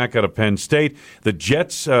running back out of Penn State. The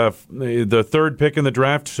Jets, the third pick in the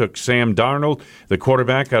draft, took Sam Darnold, the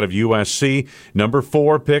quarterback out of USC. Number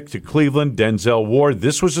 4 pick to Cleveland, Denzel Ward.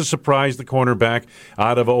 This was a surprise, the cornerback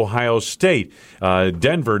out of Ohio State.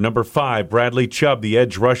 Denver, number 5, Bradley Chubb, the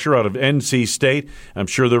edge rusher out of NC State. I'm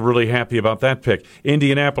sure they're really happy about that pick.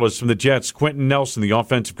 Indianapolis from the Jets, Quentin Nelson, the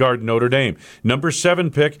offensive guard, Notre Dame. Number 7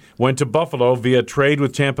 pick went to Buffalo via trade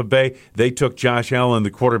with Tampa Bay. They took Josh Allen, the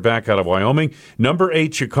quarterback out of Wyoming. Number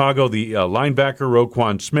 8, Chicago, the linebacker,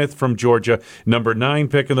 Roquan Smith from Georgia. Number 9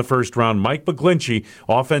 pick in the first round, Mike McGlinchey,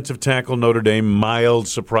 offensive tackle, Notre Dame. Mild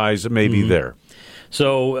surprise maybe there.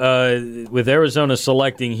 So with Arizona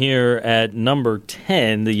selecting here at number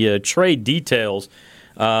 10, the trade details,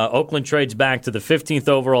 Oakland trades back to the 15th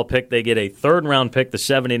overall pick. They get a third-round pick, the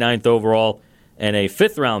 79th overall, and a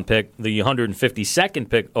fifth-round pick, the 152nd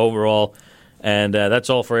pick overall. And that's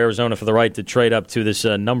all for Arizona for the right to trade up to this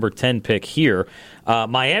number 10 pick here.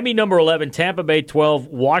 Miami, number 11, Tampa Bay, 12,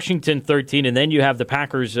 Washington, 13, and then you have the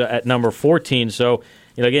Packers at number 14. So,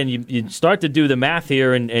 again, you start to do the math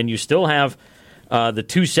here, and you still have the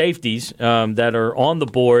two safeties that are on the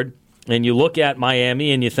board. And you look at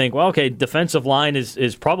Miami and you think, well, okay, defensive line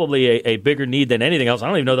is probably a bigger need than anything else. I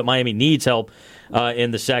don't even know that Miami needs help in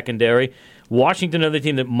the secondary. Washington, another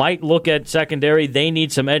team that might look at secondary, they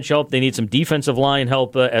need some edge help. They need some defensive line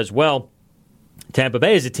help as well. Tampa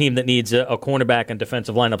Bay is a team that needs a cornerback and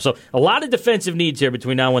defensive lineup. So a lot of defensive needs here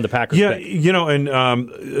between now and the Packers pick. And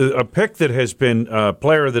a pick that has been a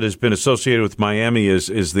player that has been associated with Miami is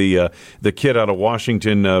the kid out of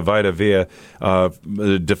Washington, Vita Vea,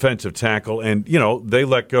 defensive tackle. And, they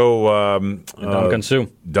let go Ndamukong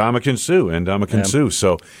Suh.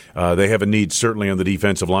 So they have a need certainly on the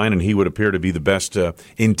defensive line, and he would appear to be the best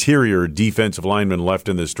interior defensive lineman left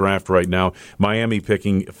in this draft right now. Miami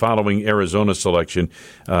picking following Arizona selection.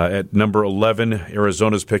 At number 11,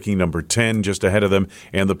 Arizona's picking number 10, just ahead of them,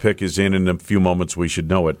 and the pick is in a few moments. We should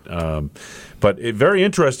know it. But very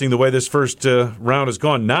interesting the way this first round has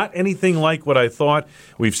gone. Not anything like what I thought.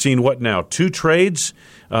 We've seen, 2 trades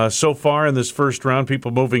so far in this first round, people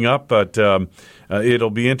moving up, but it'll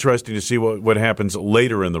be interesting to see what happens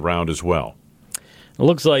later in the round as well. It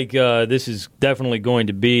looks like this is definitely going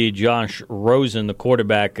to be Josh Rosen, the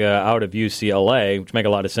quarterback out of UCLA, which make a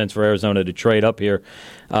lot of sense for Arizona to trade up here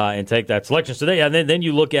and take that selection. So then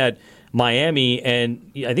you look at Miami,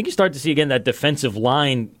 and I think you start to see again that defensive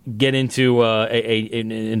line get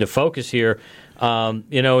into focus here.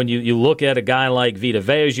 And you look at a guy like Vita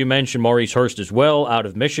Vea, as you mentioned, Maurice Hurst as well, out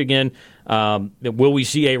of Michigan. Will we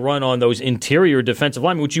see a run on those interior defensive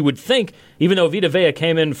linemen, which you would think, even though Vita Vea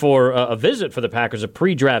came in for a visit for the Packers, a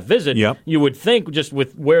pre-draft visit, you would think just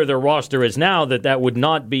with where their roster is now that would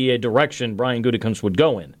not be a direction Brian Gutekunst would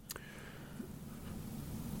go in.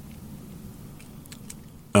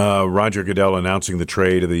 Roger Goodell announcing the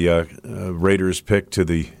trade of the Raiders pick to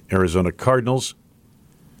the Arizona Cardinals.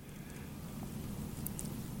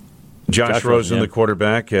 Josh Rosen, the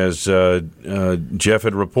quarterback, as Jeff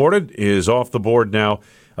had reported, is off the board now.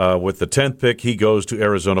 With the 10th pick, he goes to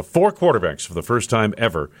Arizona. 4 quarterbacks for the first time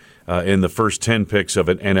ever in the first 10 picks of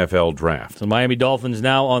an NFL draft. The Miami Dolphins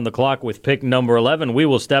now on the clock with pick number 11. We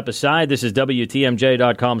will step aside. This is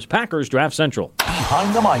WTMJ.com's Packers Draft Central.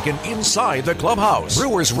 Behind the mic and inside the clubhouse,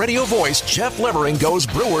 Brewers radio voice Jeff Levering goes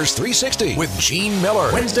Brewers 360 with Gene Miller.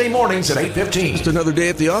 Wednesday mornings at 8:15. Just another day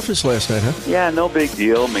at the office last night, huh? Yeah, no big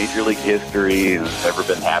deal. Major League history has never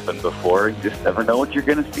been happened before. You just never know what you're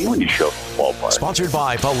going to see when you show up at the ballpark. Sponsored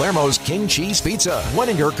by Palermo's King Cheese Pizza,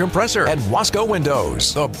 Wenninger Compressor, and Wasco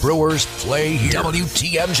Windows. The Brewers play here.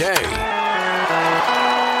 WTMJ.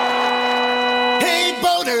 Hey,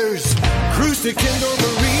 boaters, cruise to Kendall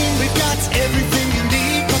Marine. We've got everything you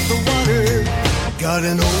need but the water. Got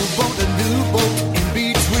an old boat, a new boat in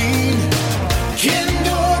between.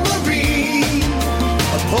 Kendall Marine.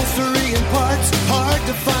 Upholstery and parts, hard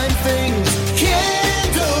to find things.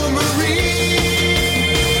 Kendall Marine.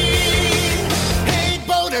 Hey,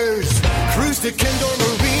 boaters, cruise to Kendall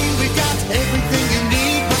Marine. We got everything you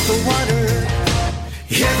need but the water.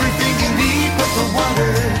 Everything you need but the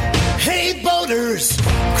water. Hey, boaters,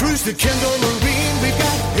 cruise to Kendall Marine. We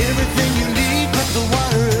got everything you need but the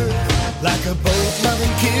water. Like a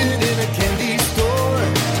boat-loving kid in a candy store.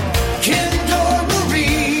 Kendall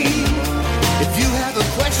Marine. If you have a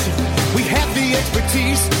question, we have the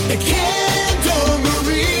expertise at Kendall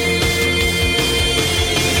Marine.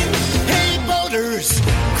 Hey, boaters,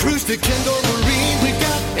 cruise to Kendall Marine. We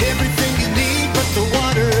got everything you need but the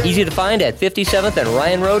water. Easy to find at 57th and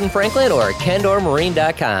Ryan Road in Franklin or at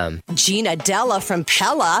KendorMarine.com. Gina Della from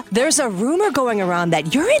Pella. There's a rumor going around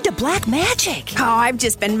that you're into black magic. Oh, I've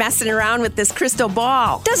just been messing around with this crystal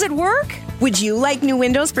ball. Does it work? Would you like new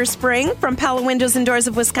windows for spring from Pella Windows and Doors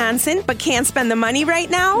of Wisconsin, but can't spend the money right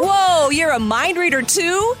now? Whoa, you're a mind reader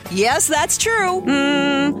too? Yes, that's true.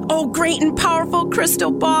 Oh, great and powerful crystal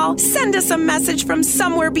ball. Send us a message from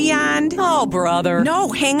somewhere beyond. Oh, brother. No,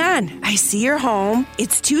 hang on. I see your home.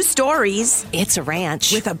 It's 2 stories. It's a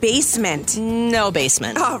ranch. With a basement. No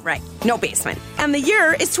basement. Oh, right. No basement. And the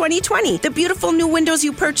year is 2020. The beautiful new windows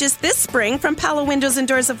you purchased this spring from Pella Windows and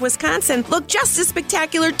Doors of Wisconsin look just as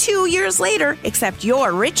spectacular 2 years later, except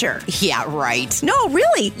you're richer. Yeah, right. No,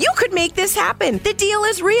 really. You could make this happen. The deal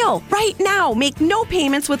is real. Right now, make no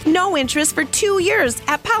payments with no interest for 2 years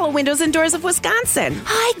at Pella Windows and Doors of Wisconsin.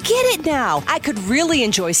 I get it now. I could really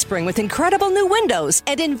enjoy spring with incredible new windows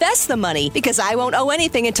and invest the money because I won't owe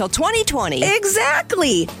anything until 2020.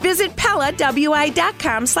 Exactly. Visit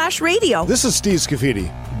PellaWI.com/radio. This is Steve Scafidi.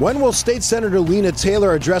 When will State Senator Lena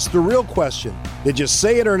Taylor address the real question? Did you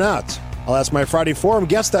say it or not? I'll ask my Friday Forum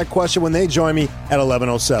guests that question when they join me at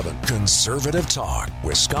 11:07. Conservative Talk,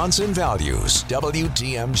 Wisconsin Values,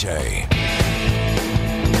 WTMJ.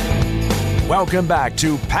 Welcome back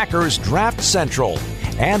to Packers Draft Central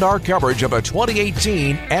and our coverage of a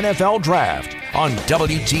 2018 NFL Draft on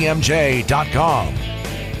WTMJ.com.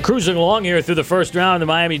 Cruising along here through the first round, the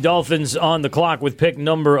Miami Dolphins on the clock with pick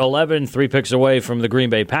number 11, 3 picks away from the Green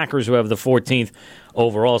Bay Packers, who have the 14th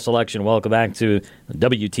overall selection. Welcome back to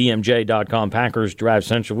WTMJ.com Packers Draft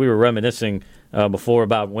Central. We were reminiscing before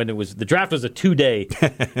about when it was the draft was a 2-day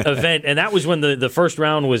event, and that was when the first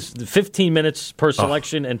round was 15 minutes per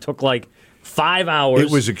selection and took like 5 hours. It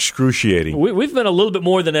was excruciating. We've been a little bit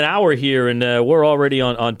more than an hour here, and we're already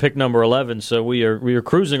on pick number 11, so we are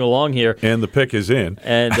cruising along here. And the pick is in.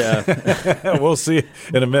 And we'll see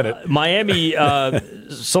in a minute. Miami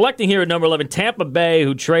selecting here at number 11, Tampa Bay,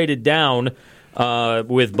 who traded down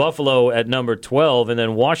with Buffalo at number 12, and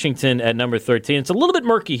then Washington at number 13. It's a little bit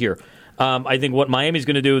murky here. I think what Miami's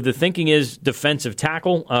going to do, the thinking is defensive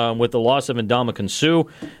tackle with the loss of Ndamukong Suh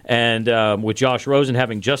and with Josh Rosen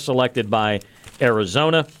having just selected by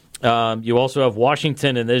Arizona. You also have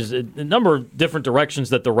Washington, and there's a number of different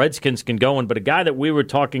directions that the Redskins can go in, but a guy that we were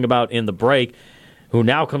talking about in the break who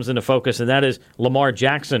now comes into focus, and that is Lamar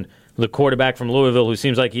Jackson, the quarterback from Louisville, who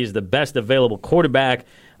seems like he's the best available quarterback.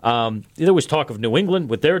 There was talk of New England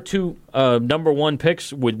with their 2 number 1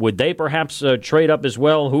 picks. Would they perhaps trade up as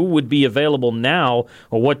well? Who would be available now,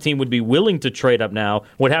 or what team would be willing to trade up now,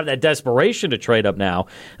 would have that desperation to trade up now?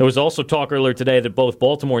 There was also talk earlier today that both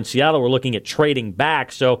Baltimore and Seattle were looking at trading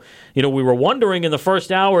back. So, we were wondering in the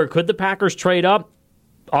first hour, could the Packers trade up?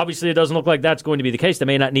 Obviously, it doesn't look like that's going to be the case. They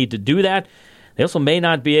may not need to do that. They also may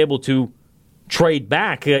not be able to trade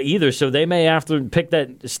back either, so they may have to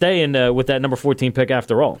stay in with that number 14 pick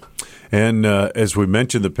after all. And as we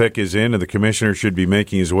mentioned, the pick is in, and the commissioner should be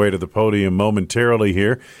making his way to the podium momentarily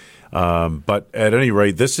here. But at any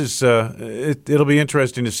rate, this is it'll be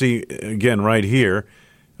interesting to see again right here.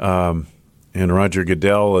 And Roger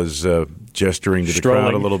Goodell is gesturing to the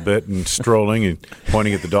crowd a little bit and strolling and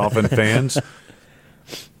pointing at the Dolphin fans.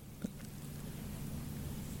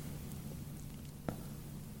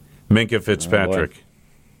 Minkah Fitzpatrick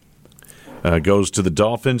goes to the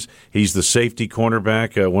Dolphins. He's the safety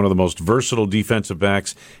cornerback, one of the most versatile defensive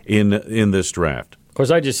backs in this draft. Of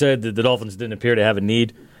course, I just said that the Dolphins didn't appear to have a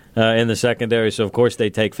need in the secondary, so of course they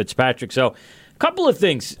take Fitzpatrick. So a couple of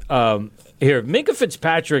things here. Minkah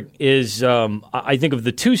Fitzpatrick is, I think of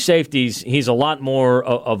the two safeties, he's a lot more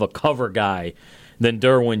of a cover guy than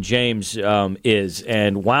Derwin James is.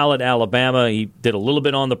 And while at Alabama, he did a little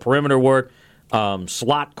bit on the perimeter work.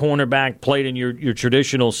 Slot cornerback, played in your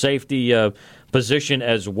traditional safety position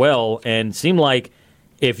as well, and seemed like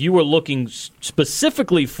if you were looking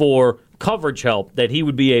specifically for coverage help, that he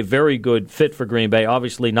would be a very good fit for Green Bay.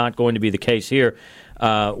 Obviously not going to be the case here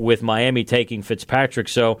with Miami taking Fitzpatrick.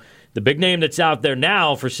 So the big name that's out there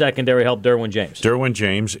now for secondary help, Derwin James. Derwin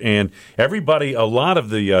James, and everybody, a lot of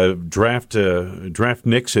the draft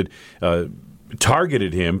nicks had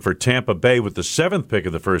targeted him for Tampa Bay with the 7th pick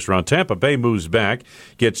of the first round. Tampa Bay moves back,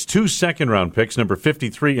 gets 2 second-round picks, number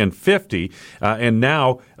 53 and 50, and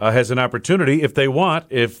now has an opportunity, if they want,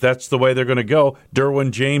 if that's the way they're going to go,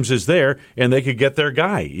 Derwin James is there, and they could get their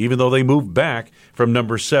guy, even though they moved back from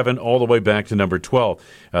number 7 all the way back to number 12.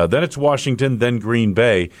 Then it's Washington, then Green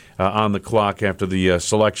Bay on the clock after the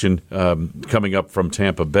selection coming up from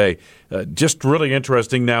Tampa Bay. Just really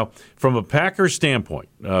interesting. Now, from a Packers standpoint,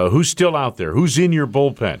 who's still out there? Who's in your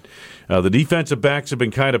bullpen? The defensive backs have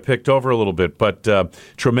been kind of picked over a little bit, but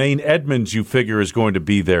Tremaine Edmonds, you figure, is going to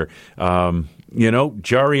be there.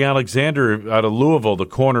 Jari Alexander out of Louisville, the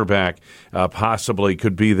cornerback, possibly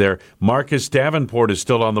could be there. Marcus Davenport is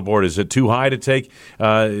still on the board. Is it too high to take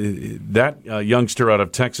that youngster out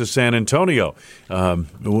of Texas San Antonio?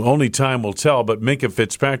 Only time will tell, but Minkah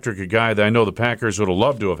Fitzpatrick, a guy that I know the Packers would have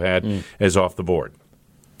loved to have had, is off the board.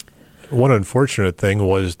 One unfortunate thing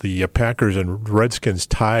was the Packers and Redskins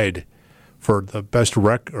tied for the best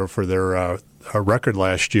for their record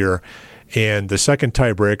last year. And the second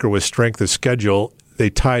tiebreaker was strength of schedule. They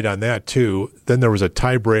tied on that, too. Then there was a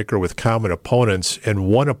tiebreaker with common opponents, and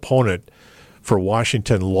one opponent for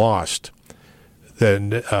Washington lost.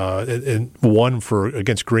 Then and one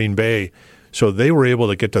against Green Bay. So they were able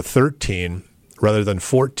to get to 13 rather than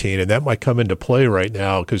 14, and that might come into play right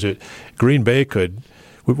now because Green Bay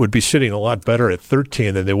would be sitting a lot better at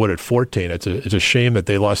 13 than they would at 14. It's a shame that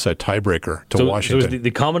they lost that tiebreaker to Washington. So it was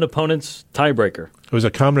the common opponent's tiebreaker. It was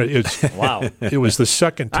a common. Wow. It was the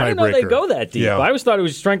second tiebreaker. I didn't know they go that deep. Yeah. I always thought it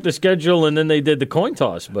was strength of schedule, and then they did the coin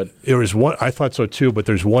toss. But it was one. I thought so too. But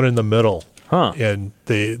there's one in the middle, huh? And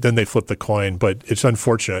then they flipped the coin. But it's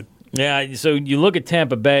unfortunate. Yeah. So you look at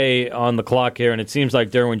Tampa Bay on the clock here, and it seems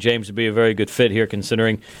like Derwin James would be a very good fit here,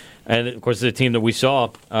 considering. And, of course, the team that we saw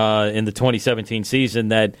in the 2017 season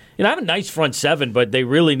that have a nice front seven, but they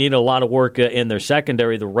really need a lot of work in their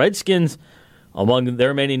secondary. The Redskins, among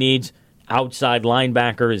their many needs, outside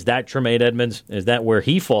linebacker, is that Tremaine Edmonds? Is that where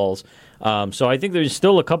he falls? So I think there's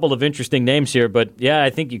still a couple of interesting names here. But, yeah,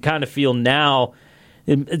 I think you kind of feel now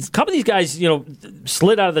a couple of these guys,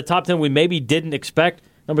 slid out of the top 10 we maybe didn't expect.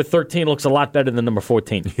 Number 13 looks a lot better than number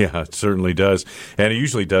 14. Yeah, it certainly does. And it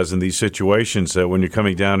usually does in these situations when you're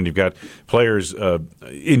coming down and you've got players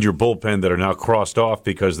in your bullpen that are now crossed off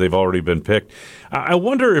because they've already been picked. I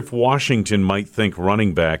wonder if Washington might think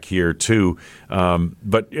running back here, too.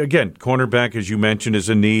 But, again, cornerback, as you mentioned, is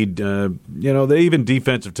a need. They even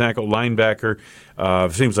defensive tackle, linebacker.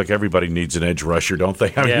 Seems like everybody needs an edge rusher, don't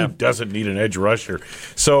they? I mean, who doesn't need an edge rusher?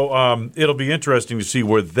 So it'll be interesting to see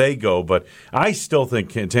where they go. But I still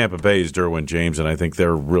think Tampa Bay is Derwin James, and I think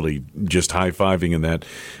they're really just high-fiving in that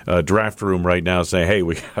draft room right now, saying, hey,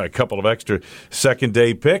 we got a couple of extra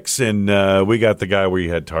second-day picks, and we got the guy we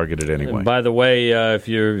had targeted anyway. And by the way, if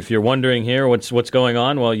you're wondering here what's going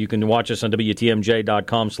on, well, you can watch us on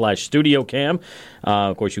WTMJ.com/StudioCam.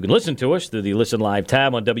 Of course, you can listen to us through the Listen Live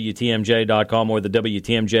tab on WTMJ.com or the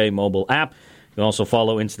WTMJ mobile app. You can also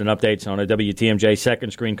follow instant updates on our WTMJ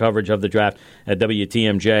second screen coverage of the draft at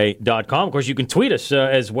WTMJ.com. Of course, you can tweet us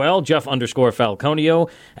as well, Jeff_Falconio,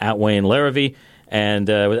 at Wayne Larrivee, and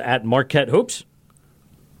at Marquette Hoops. Is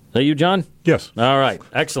that you, John? Yes. All right.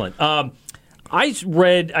 Excellent. I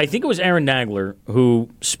read, I think it was Aaron Nagler, who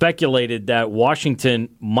speculated that Washington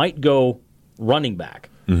might go running back.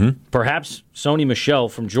 Mm-hmm. Perhaps Sony Michel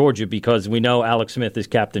from Georgia, because we know Alex Smith is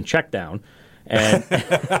Captain Checkdown. And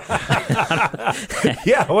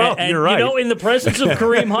yeah, well, and, you're right. In the presence of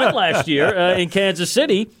Kareem Hunt last year in Kansas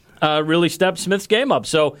City, really stepped Smith's game up.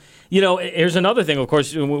 So, here's another thing. Of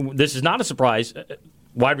course, this is not a surprise.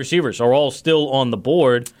 Wide receivers are all still on the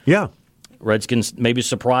board. Yeah. Redskins maybe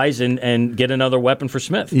surprise and get another weapon for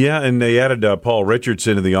Smith. Yeah, and they added Paul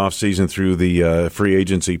Richardson in the offseason through the free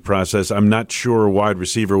agency process. I'm not sure wide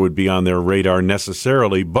receiver would be on their radar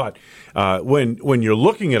necessarily, but when you're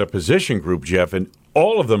looking at a position group, Jeff, and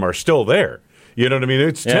all of them are still there, you know what I mean?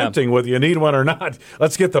 It's tempting whether you need one or not.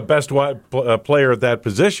 Let's get the best player at that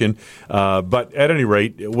position. But at any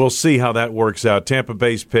rate, we'll see how that works out. Tampa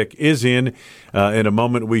Bay's pick is in a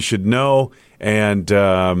moment we should know, and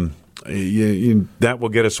that will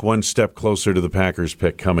get us one step closer to the Packers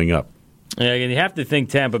pick coming up. Yeah, and you have to think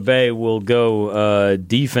Tampa Bay will go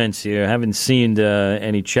defense here. I haven't seen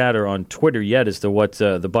any chatter on Twitter yet as to what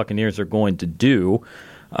the Buccaneers are going to do.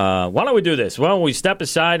 Why don't we do this? Why don't we step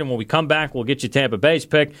aside, and when we come back, we'll get you Tampa Bay's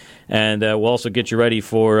pick, and we'll also get you ready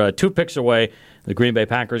for 2 picks away, the Green Bay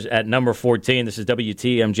Packers at number 14. This is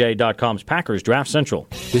WTMJ.com's Packers Draft Central.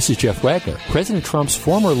 This is Jeff Wagner. President Trump's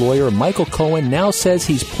former lawyer, Michael Cohen, now says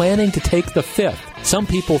he's planning to take the 5th. Some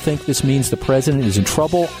people think this means the president is in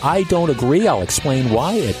trouble. I don't agree. I'll explain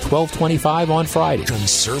why at 12:25 on Friday.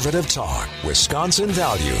 Conservative Talk, Wisconsin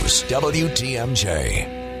Values,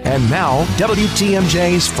 WTMJ. And now,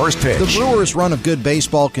 WTMJ's first pitch. The Brewers' run of good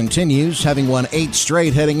baseball continues, having won 8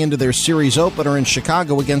 straight heading into their series opener in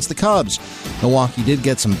Chicago against the Cubs. Milwaukee did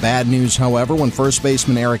get some bad news, however, when first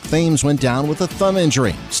baseman Eric Thames went down with a thumb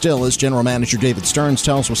injury. Still, as general manager David Stearns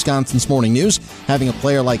tells Wisconsin's Morning News, having a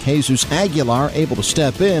player like Jesus Aguilar able to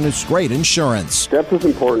step in is great insurance. Depth is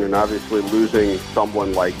important, and obviously losing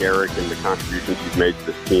someone like Eric and the contributions he's made to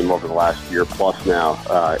this team over the last year plus now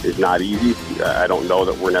is not easy. I don't know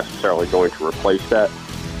that we're necessarily going to replace that.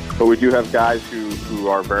 But we do have guys who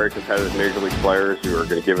are very competitive major league players who are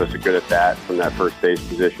going to give us a good at bat from that first base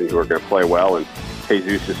position, who are going to play well, and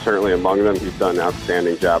Jesus is certainly among them. He's done an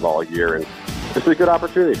outstanding job all year, and this is a good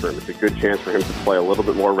opportunity for him. It's a good chance for him to play a little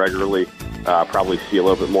bit more regularly, probably see a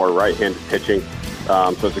little bit more right-handed pitching.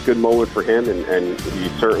 So it's a good moment for him, and he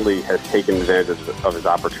certainly has taken advantage of his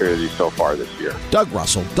opportunities so far this year. Doug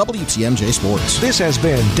Russell, WTMJ Sports. This has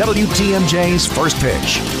been WTMJ's First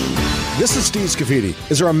Pitch. This is Steve Scafidi.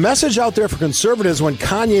 Is there a message out there for conservatives when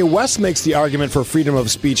Kanye West makes the argument for freedom of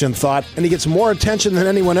speech and thought, and he gets more attention than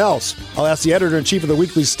anyone else? I'll ask the editor-in-chief of the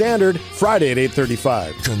Weekly Standard Friday at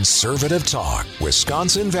 8:35. Conservative Talk,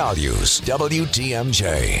 Wisconsin Values,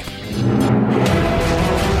 WTMJ.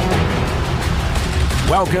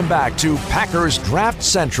 Welcome back to Packers Draft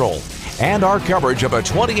Central and our coverage of a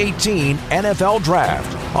 2018 NFL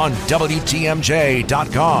Draft on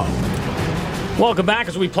WTMJ.com. Welcome back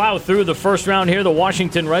as we plow through the first round here. The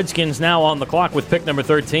Washington Redskins now on the clock with pick number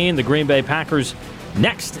 13. The Green Bay Packers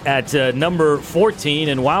next at number 14.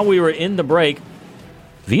 And while we were in the break,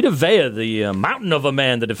 Vita Vea, the mountain of a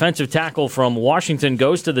man, the defensive tackle from Washington,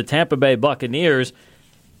 goes to the Tampa Bay Buccaneers.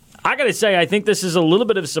 I got to say, I think this is a little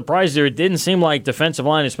bit of a surprise there. It didn't seem like defensive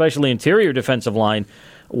line, especially interior defensive line,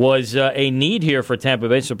 was a need here for Tampa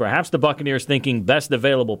Bay. So perhaps the Buccaneers thinking best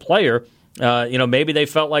available player. Maybe they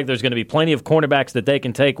felt like there's going to be plenty of cornerbacks that they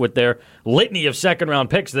can take with their litany of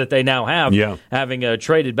second-round picks that they now have. Yeah. Having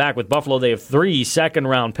traded back with Buffalo, they have 3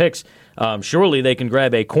 second-round picks. Surely they can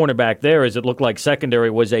grab a cornerback there, as it looked like secondary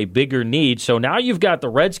was a bigger need. So now you've got the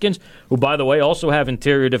Redskins, who, by the way, also have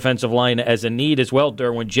interior defensive line as a need as well.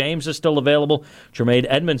 Derwin James is still available. Tremaine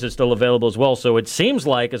Edmonds is still available as well. So it seems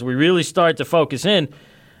like, as we really start to focus in,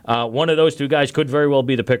 one of those two guys could very well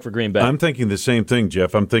be the pick for Green Bay. I'm thinking the same thing,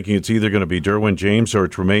 Jeff. I'm thinking it's either going to be Derwin James or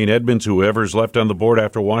Tremaine Edmonds, whoever's left on the board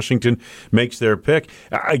after Washington makes their pick.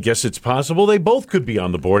 I guess it's possible they both could be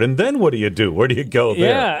on the board. And then what do you do? Where do you go there?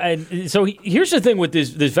 Yeah, and so here's the thing with this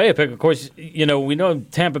Vea pick. Of course, we know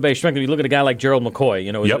Tampa Bay strength. You look at a guy like Gerald McCoy,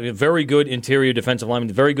 he's a very good interior defensive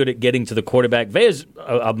lineman, very good at getting to the quarterback. Vea's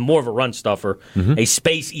more of a run stuffer, a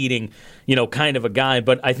space-eating, kind of a guy.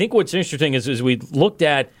 But I think what's interesting is we looked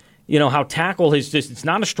at how tackle it's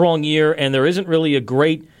not a strong year, and there isn't really a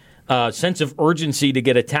great sense of urgency to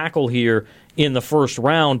get a tackle here in the first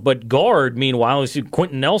round. But guard, meanwhile, we see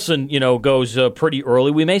Quentin Nelson, goes pretty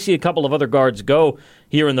early. We may see a couple of other guards go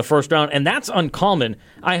here in the first round, and that's uncommon.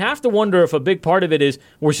 I have to wonder if a big part of it is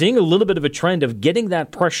we're seeing a little bit of a trend of getting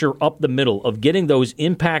that pressure up the middle, of getting those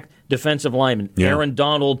impact defensive linemen, Aaron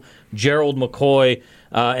Donald, Gerald McCoy,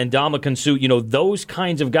 and Ndamukong Suh, those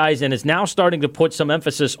kinds of guys, and it's now starting to put some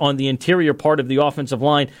emphasis on the interior part of the offensive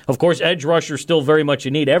line. Of course, edge rusher still very much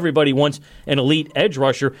in need. Everybody wants an elite edge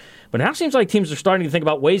rusher, but now it seems like teams are starting to think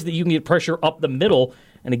about ways that you can get pressure up the middle,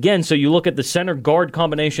 And again, so you look at the center guard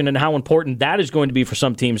combination and how important that is going to be for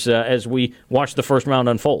some teams as we watch the first round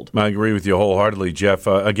unfold. I agree with you wholeheartedly, Jeff.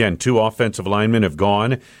 Again, 2 offensive linemen have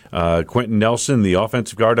gone. Quentin Nelson, the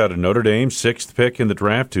offensive guard out of Notre Dame, 6th pick in the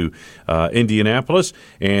draft to Indianapolis,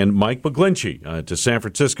 and Mike McGlinchey to San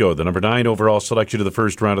Francisco, the number 9 overall selection to the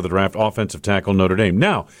first round of the draft, offensive tackle, Notre Dame.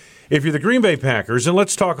 Now, if you're the Green Bay Packers, and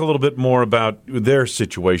let's talk a little bit more about their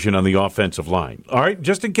situation on the offensive line. All right,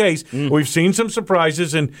 just in case, we've seen some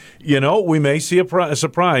surprises, and, we may see a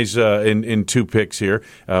surprise in 2 picks here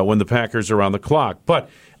when the Packers are on the clock. But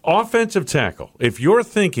offensive tackle, if you're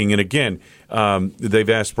thinking, and again, they've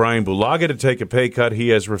asked Brian Bulaga to take a pay cut. He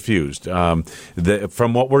has refused.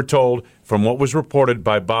 From what we're told, from what was reported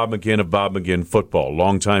by Bob McGinn of Bob McGinn Football,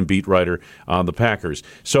 longtime beat writer on the Packers.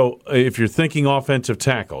 So if you're thinking offensive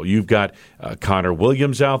tackle, you've got Connor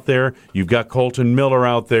Williams out there, you've got Colton Miller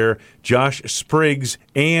out there, Josh Spriggs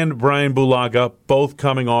and Brian Bulaga both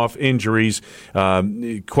coming off injuries.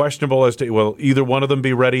 Questionable as to, will either one of them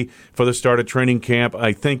be ready for the start of training camp?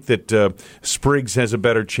 I think that Spriggs has a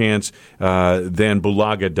better chance than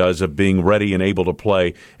Bulaga does of being ready and able to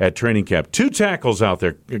play at training camp. 2 tackles out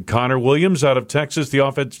there. Connor Williams out of Texas, the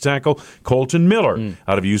offensive tackle. Colton Miller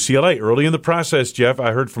out of UCLA. Early in the process, Jeff,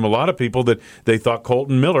 I heard from a lot of people that they thought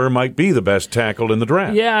Colton Miller might be the best tackle in the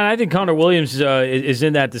draft. Yeah, and I think Connor Williams is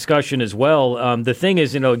in that discussion as well. The thing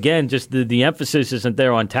is, again, just the emphasis isn't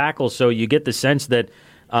there on tackles, so you get the sense that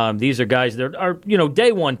these are guys that are,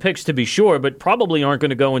 day one picks to be sure, but probably aren't going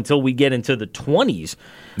to go until we get into the 20s.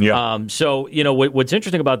 Yeah. So, what's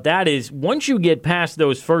interesting about that is once you get past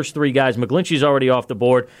those first 3 guys, McGlinchey's already off the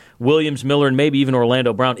board, Williams, Miller, and maybe even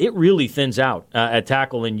Orlando Brown, it really thins out at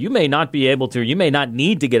tackle, and you may not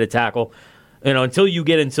need to get a tackle, until you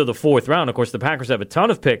get into the 4th round. Of course, the Packers have a ton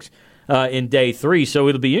of picks in day 3, so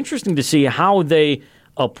it'll be interesting to see how they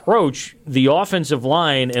approach the offensive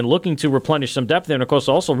line and looking to replenish some depth there, and of course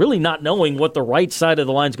also really not knowing what the right side of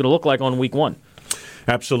the line is going to look like on week 1.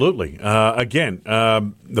 Absolutely. Again,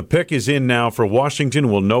 the pick is in now for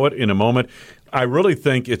Washington. We'll know it in a moment. I really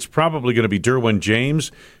think it's probably going to be Derwin James,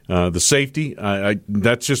 the safety.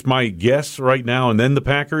 That's just my guess right now. And then the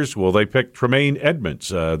Packers, well, they picked Tremaine Edmonds,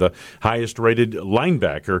 the highest-rated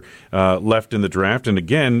linebacker left in the draft. And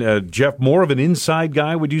again, Jeff, more of an inside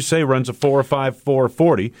guy, would you say? Runs a 4.5,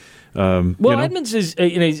 4.40. Edmonds is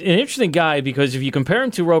he's an interesting guy because if you compare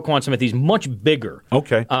him to Roquan Smith, he's much bigger.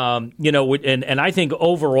 Okay. And I think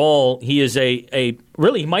overall he is he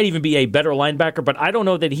might even be a better linebacker, but I don't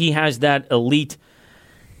know that he has that elite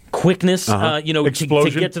quickness, to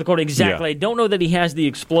get to the quarterback. Exactly. Yeah. I don't know that he has the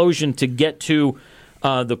explosion to get to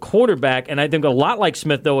the quarterback, and I think a lot like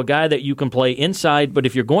Smith, though, a guy that you can play inside, but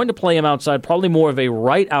if you're going to play him outside, probably more of a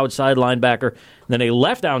right outside linebacker than a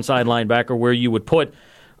left outside linebacker where you would put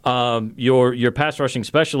your pass rushing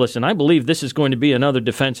specialist, and I believe this is going to be another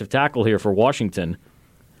defensive tackle here for Washington,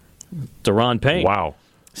 Deron Payne. Wow.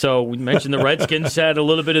 So we mentioned the Redskins had a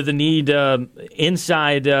little bit of the need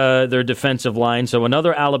inside their defensive line, so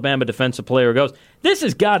another Alabama defensive player goes. This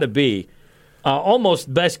has got to be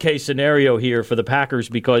almost best-case scenario here for the Packers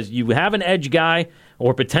because you have an edge guy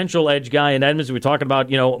or potential edge guy in Edmonds. We're talking about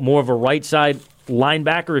more of a right-side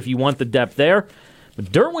linebacker if you want the depth there. But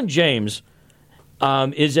Derwin James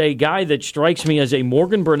is a guy that strikes me as a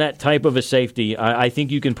Morgan Burnett type of a safety. I think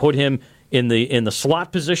you can put him in the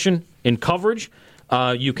slot position in coverage.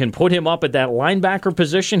 You can put him up at that linebacker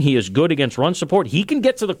position. He is good against run support. He can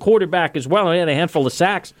get to the quarterback as well. He had a handful of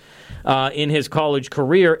sacks in his college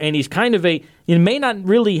career, and he's kind of he may not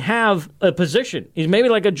really have a position. He's maybe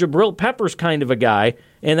like a Jabril Peppers kind of a guy,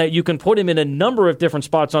 and that you can put him in a number of different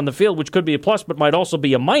spots on the field, which could be a plus but might also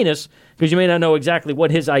be a minus because you may not know exactly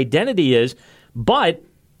what his identity is. But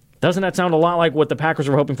doesn't that sound a lot like what the Packers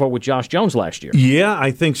were hoping for with Josh Jones last year? Yeah,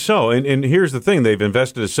 I think so. And here's the thing. They've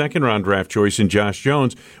invested a second-round draft choice in Josh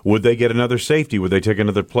Jones. Would they get another safety? Would they take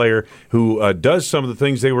another player who does some of the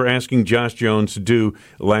things they were asking Josh Jones to do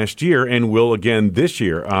last year and will again this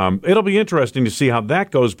year? It'll be interesting to see how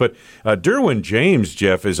that goes. But Derwin James,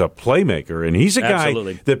 Jeff, is a playmaker, and he's a guy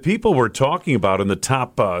that people were talking about in the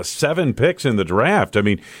top 7 picks in the draft. I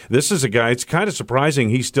mean, this is a guy, it's kind of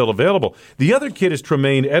surprising he's still available. The other kid is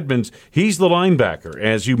Tremaine Edmonds. He's the linebacker,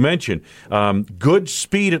 as you mentioned. Good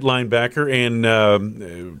speed at linebacker, and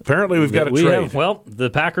apparently we've got a trade. The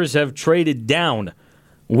Packers have traded down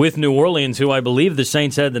with New Orleans, who I believe the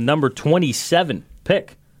Saints had the number 27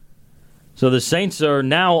 pick. So the Saints are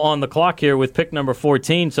now on the clock here with pick number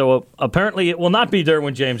 14. So apparently it will not be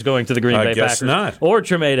Derwin James going to the Green Bay Packers. Not. Or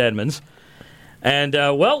Tremaine Edmonds. And,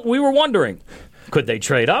 we were wondering, could they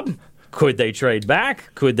trade up? Could they trade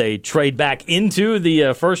back? Could they trade back into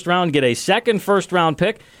the first round, get a second first-round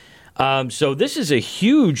pick? So this is a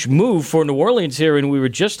huge move for New Orleans here, and we were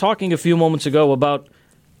just talking a few moments ago about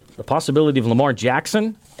the possibility of Lamar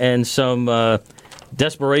Jackson and some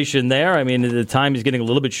desperation there. I mean, the time is getting a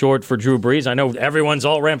little bit short for Drew Brees. I know everyone's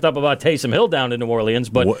all ramped up about Taysom Hill down in New Orleans,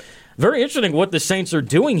 but very interesting what the Saints are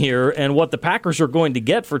doing here and what the Packers are going to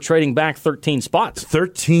get for trading back 13 spots.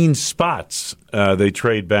 13 spots they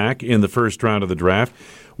trade back in the first round of the draft.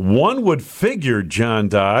 One would figure, John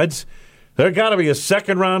Dodds, there got to be a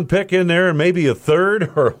second-round pick in there and maybe a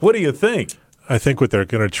third, or what do you think? I think what they're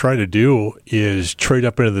going to try to do is trade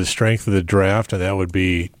up into the strength of the draft, and that would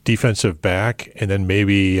be defensive back and then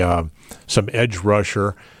maybe some edge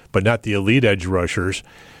rusher, but not the elite edge rushers.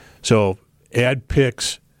 So add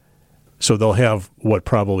picks. So they'll have,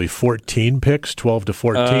 probably 14 picks, 12 to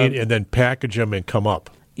 14, and then package them and come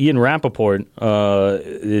up. Ian Rappaport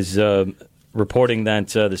is reporting that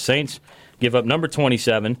the Saints give up number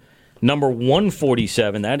 27, number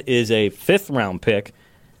 147. That is a fifth-round pick,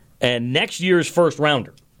 and next year's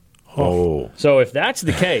first-rounder. Oh. So if that's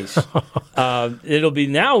the case, it'll be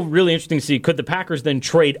now really interesting to see, could the Packers then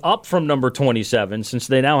trade up from number 27, since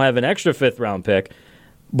they now have an extra fifth-round pick?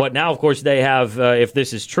 But now, of course, they have, if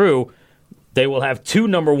this is true, they will have two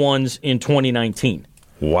number ones in 2019.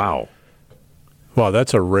 Wow. Wow,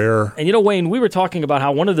 that's a rare. And Wayne, we were talking about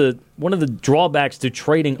how one of the drawbacks to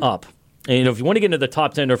trading up, and if you want to get into the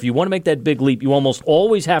top 10 or if you want to make that big leap, you almost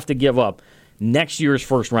always have to give up next year's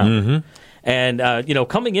first round. Mm-hmm. And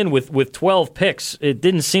coming in with 12 picks, it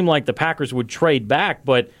didn't seem like the Packers would trade back,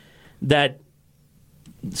 but that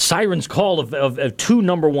siren's call of two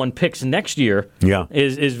number one picks next year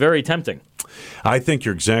is very tempting. I think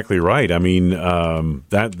you're exactly right. I mean,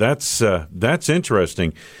 that's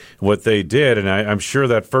interesting what they did, and I'm sure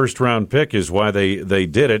that first-round pick is why they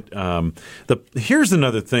did it. Here's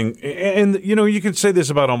another thing, and you can say this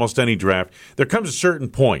about almost any draft. There comes a certain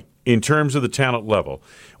point in terms of the talent level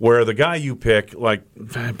where the guy you pick, like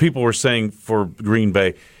people were saying for Green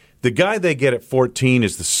Bay, the guy they get at 14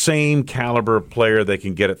 is the same caliber of player they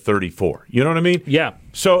can get at 34. You know what I mean? Yeah.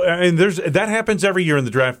 So, and that happens every year in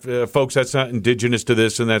the draft, folks. That's not indigenous to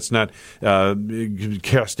this, and that's not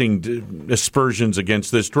casting aspersions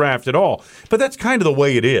against this draft at all. But that's kind of the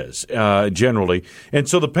way it is, generally. And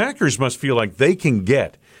so the Packers must feel like they can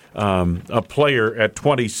get a player at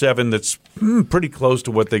 27 that's pretty close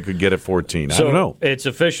to what they could get at 14. I don't know. It's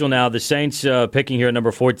official now. The Saints picking here at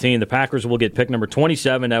number 14. The Packers will get pick number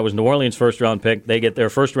 27. That was New Orleans' first-round pick. They get their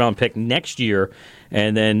first-round pick next year.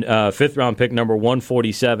 And then fifth-round pick number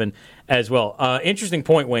 147 as well. Interesting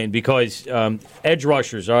point, Wayne, because edge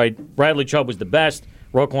rushers. All right, Bradley Chubb was the best.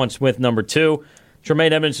 Roquan Smith, number 2.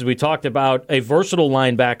 Tremaine Edmonds, as we talked about, a versatile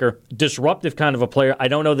linebacker, disruptive kind of a player. I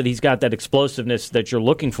don't know that he's got that explosiveness that you're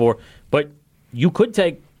looking for, but you could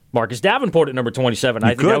take Marcus Davenport at number 27. I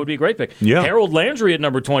think that would be a great pick. Yeah. Harold Landry at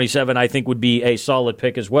number 27, I think, would be a solid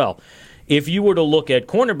pick as well. If you were to look at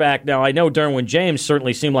cornerback, now I know Derwin James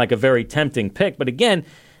certainly seemed like a very tempting pick, but again,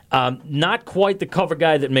 not quite the cover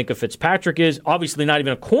guy that Minkah Fitzpatrick is. Obviously not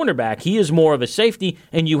even a cornerback. He is more of a safety,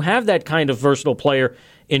 and you have that kind of versatile player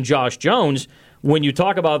in Josh Jones. When you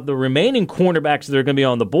talk about the remaining cornerbacks that are going to be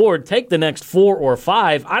on the board, take the next 4 or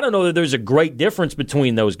 5. I don't know that there's a great difference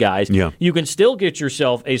between those guys. Yeah. You can still get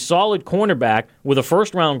yourself a solid cornerback with a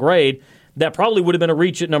first-round grade that probably would have been a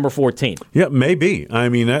reach at number 14. Yeah, maybe. I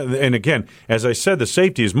mean, and again, as I said, the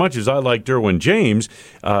safety, as much as I like Derwin James,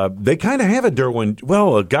 they kind of have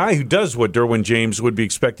a guy who does what Derwin James would be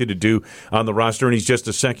expected to do on the roster, and he's just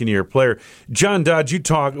a second-year player. John Dodds,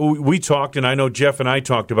 we talked, and I know Jeff and I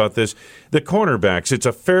talked about this, the cornerbacks. It's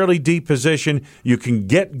a fairly deep position. You can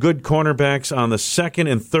get good cornerbacks on the second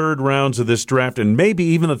and third rounds of this draft, and maybe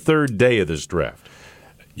even the third day of this draft.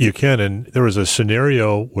 You can, and there was a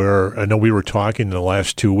scenario where I know we were talking in the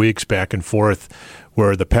last 2 weeks back and forth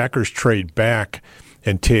where the Packers trade back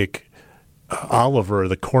and take Oliver,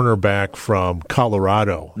 the cornerback from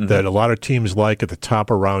Colorado, that a lot of teams like at the top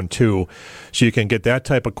of round 2. So you can get that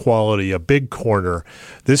type of quality, a big corner.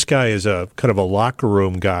 This guy is a kind of a locker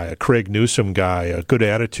room guy, a Craig Newsome guy, a good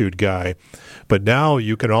attitude guy. But now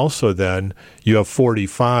you can also then, you have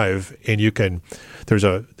 45, and you can, there's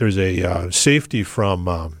a safety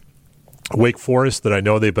from Wake Forest that I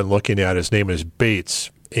know they've been looking at. His name is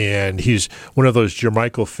Bates. And he's one of those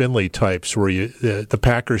Jermichael Finley types where the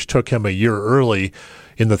Packers took him a year early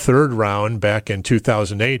in the third round back in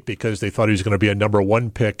 2008 because they thought he was going to be a number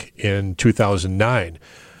 1 pick in 2009.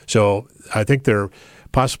 So I think they're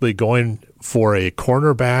possibly going for a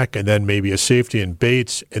cornerback and then maybe a safety in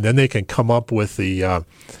Bates, and then they can come up with the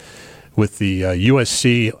with the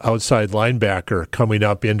USC outside linebacker coming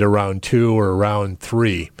up into round 2 or round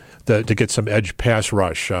 3 to get some edge pass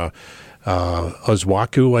rush.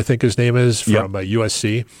 Ozwaku, I think his name is, from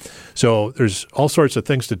USC. So there's all sorts of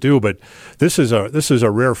things to do, but this is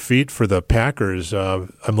a rare feat for the Packers.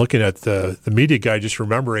 I'm looking at the media guy, just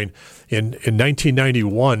remembering in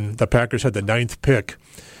 1991 the Packers had the 9th pick,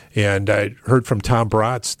 and I heard from Tom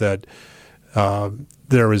Bratz that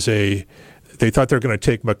they thought they were going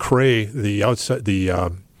to take McCray,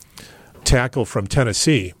 the tackle from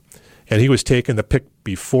Tennessee, and he was taking the pick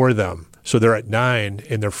before them. So they're at 9,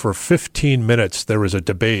 and there for 15 minutes there was a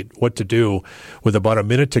debate what to do. With about a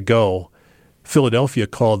minute to go, Philadelphia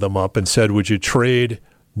called them up and said, would you trade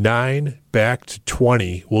 9 back to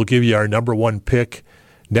 20? We'll give you our number 1 pick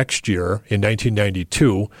next year in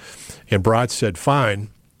 1992. And Bratz said,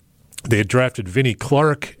 fine. They had drafted Vinnie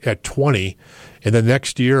Clark at 20, and the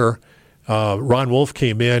next year Ron Wolf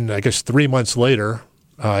came in, I guess 3 months later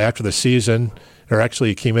after the season, or actually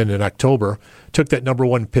he came in October, took that number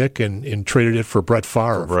 1 pick and traded it for Brett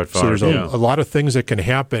Favre. So there's a lot of things that can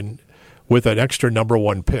happen with an extra number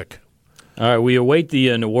 1 pick. All right, we await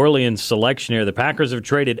the New Orleans selection here. The Packers have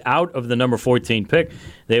traded out of the number 14 pick.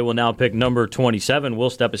 They will now pick number 27. We'll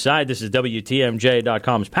step aside. This is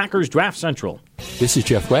WTMJ.com's Packers Draft Central. This is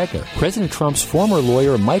Jeff Wagner. President Trump's former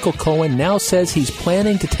lawyer, Michael Cohen, now says he's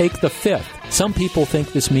planning to take the 5th. Some people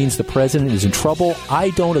think this means the president is in trouble.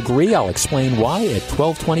 I don't agree. I'll explain why at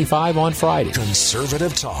 12:25 on Friday.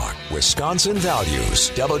 Conservative talk, Wisconsin values,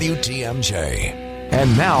 WTMJ.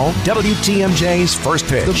 And now, WTMJ's first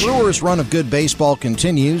pitch. The Brewers' run of good baseball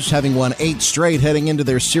continues, having won 8 straight heading into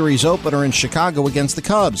their series opener in Chicago against the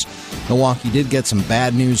Cubs. Milwaukee did get some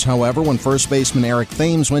bad news, however, when first baseman Eric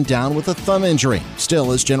Thames went down with a thumb injury.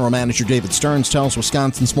 Still, as general manager David Stearns tells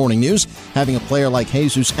Wisconsin's Morning News, having a player like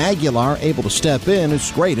Jesus Aguilar able to step in is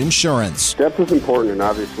great insurance. Depth is important, and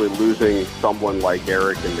obviously losing someone like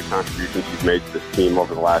Eric and the contributions he's made to this team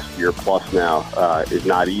over the last year plus now is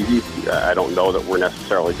not easy. I don't know that we're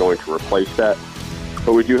necessarily going to replace that.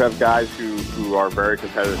 But we do have guys who are very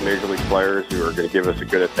competitive Major League players who are going to give us a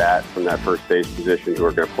good at-bat from that first base position, who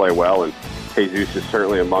are going to play well, and Jesus is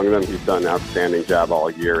certainly among them. He's done an outstanding job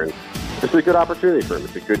all year, and it's a good opportunity for him.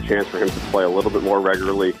 It's a good chance for him to play a little bit more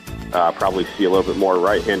regularly, probably see a little bit more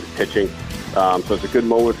right-handed pitching. So it's a good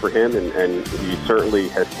moment for him, and he certainly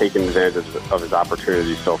has taken advantage of his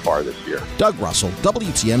opportunities so far this year. Doug Russell,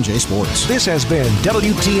 WTMJ Sports. This has been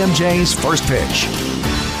WTMJ's First Pitch.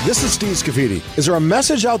 This is Steve Scafidi. Is there a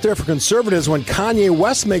message out there for conservatives when Kanye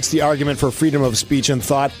West makes the argument for freedom of speech and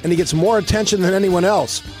thought, and he gets more attention than anyone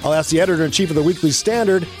else? I'll ask the editor-in-chief of the Weekly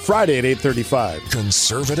Standard Friday at 8:35.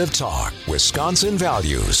 Conservative talk, Wisconsin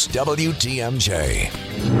values, WTMJ.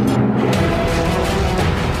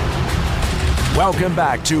 Welcome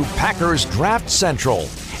back to Packers Draft Central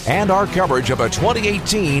and our coverage of a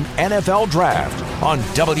 2018 NFL Draft on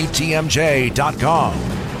WTMJ.com.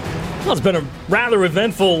 Well, it's been a rather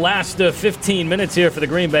eventful last 15 minutes here for the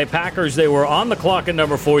Green Bay Packers. They were on the clock at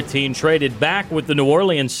number 14, traded back with the New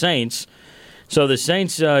Orleans Saints. So the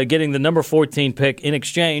Saints getting the number 14 pick in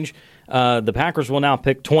exchange. The Packers will now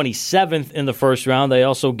pick 27th in the first round. They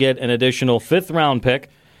also get an additional 5th-round pick.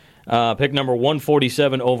 Pick number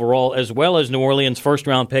 147 overall, as well as New Orleans'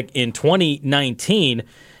 first-round pick in 2019.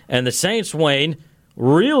 And the Saints, Wayne,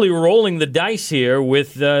 really rolling the dice here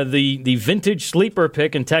with the vintage sleeper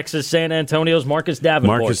pick in Texas San Antonio's Marcus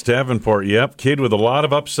Davenport. Marcus Davenport, yep. Kid with a lot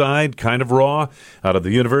of upside, kind of raw, out of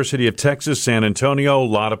the University of Texas, San Antonio. A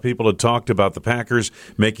lot of people had talked about the Packers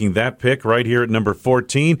making that pick right here at number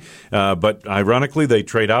 14. But ironically, they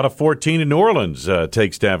trade out of 14 and New Orleans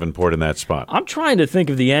takes Davenport in that spot. I'm trying to think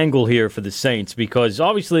of the angle here for the Saints because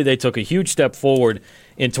obviously they took a huge step forward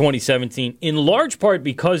in 2017, in large part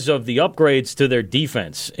because of the upgrades to their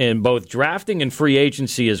defense in both drafting and free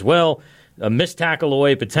agency as well. A missed tackle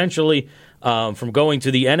away potentially from going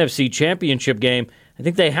to the NFC Championship game. I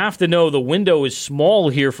think they have to know the window is small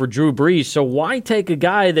here for Drew Brees, so why take a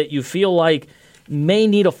guy that you feel like may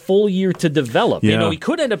need a full year to develop? Yeah. You know, he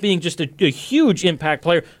could end up being just a huge impact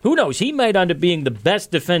player. Who knows? He might end up being the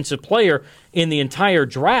best defensive player in the entire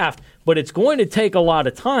draft, but it's going to take a lot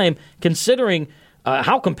of time considering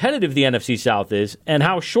how competitive the NFC South is and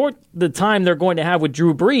how short the time they're going to have with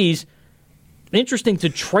Drew Brees. Interesting to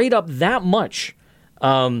trade up that much.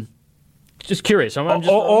 Just curious. I'm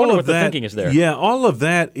just wondering what the thinking is there. Yeah, all of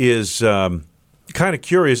that is kind of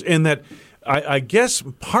curious in that I guess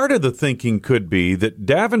part of the thinking could be that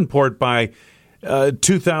Davenport by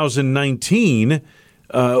 2019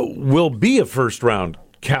 will be a first-round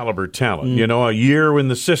caliber talent. A year in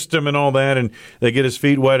the system and all that, and they get his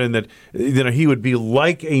feet wet, and that he would be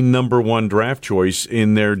like a number one draft choice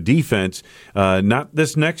in their defense. Not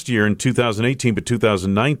this next year in 2018, but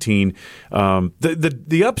 2019.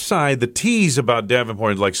 The upside, the tease about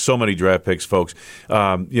Davenport, like so many draft picks, folks.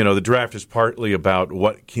 The draft is partly about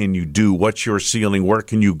what can you do, what's your ceiling, where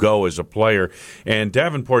can you go as a player, and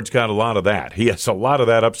Davenport's got a lot of that. He has a lot of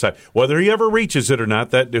that upside. Whether he ever reaches it or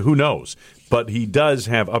not, that who knows. But he does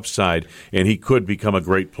have upside, and he could become a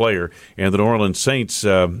great player. And the New Orleans Saints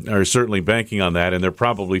are certainly banking on that, and they're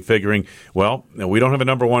probably figuring, well, we don't have a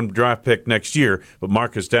number one draft pick next year, but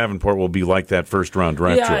Marcus Davenport will be like that first-round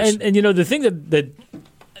draft choice. And the thing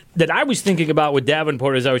that I was thinking about with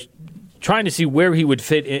Davenport is I was trying to see where he would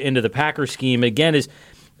fit into the Packers scheme, again, is,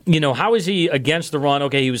 how is he against the run?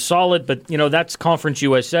 Okay, he was solid, but, that's Conference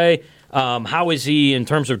USA. How is he in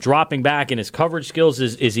terms of dropping back in his coverage skills?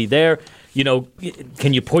 Is he there?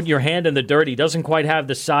 Can you put your hand in the dirt? He doesn't quite have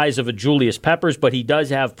the size of a Julius Peppers, but he does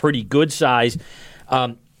have pretty good size.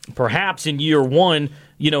 Perhaps in year one,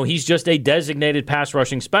 he's just a designated pass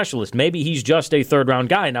rushing specialist. Maybe he's just a third-round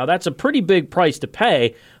guy. Now, that's a pretty big price to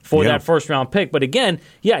pay for that first-round pick. But again,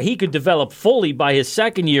 he could develop fully by his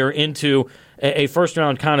second year into a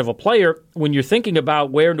first-round kind of a player. When you're thinking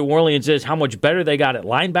about where New Orleans is, how much better they got at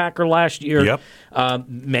linebacker last year,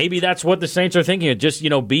 maybe that's what the Saints are thinking. Just,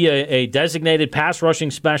 be a designated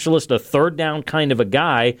pass-rushing specialist, a third-down kind of a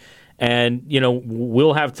guy, and,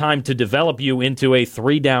 we'll have time to develop you into a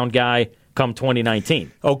three-down guy come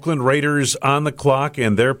 2019. Oakland Raiders on the clock,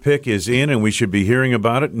 and their pick is in, and we should be hearing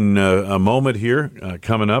about it in a moment here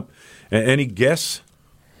coming up. Any guess?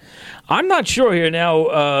 I'm not sure here.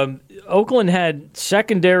 Now, Oakland had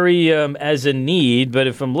secondary as a need, but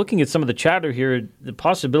if I'm looking at some of the chatter here, the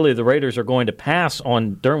possibility the Raiders are going to pass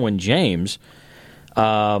on Derwin James.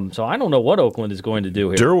 So I don't know what Oakland is going to do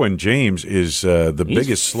here. Derwin James is the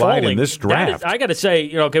biggest slide in this draft. I got to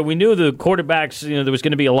say, we knew the quarterbacks. There was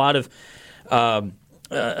going to be a lot of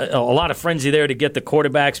frenzy there to get the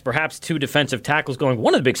quarterbacks. Perhaps two defensive tackles going.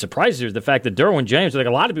 One of the big surprises is the fact that Derwin James, like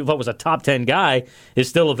a lot of people thought was a top 10 guy, is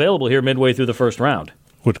still available here midway through the first round.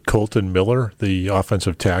 Would Colton Miller, the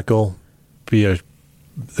offensive tackle, be a?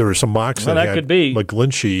 There were some mocks that had could be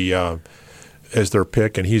McGlinchey as their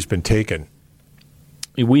pick, and he's been taken.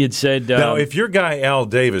 We had said now, if your guy Al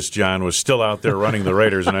Davis, John, was still out there running the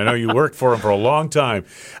Raiders, and I know you worked for him for a long time,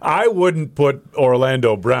 I wouldn't put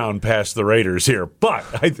Orlando Brown past the Raiders here. But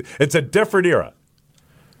it's a different era.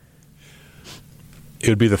 It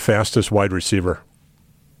would be the fastest wide receiver.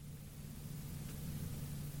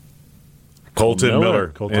 Colton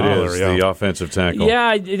Miller. The offensive tackle. Yeah,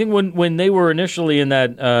 I think when they were initially in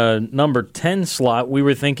that number 10 slot, we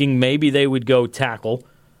were thinking maybe they would go tackle.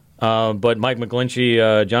 But Mike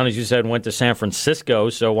McGlinchey, John, as you said, went to San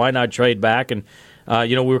Francisco, so why not trade back? And,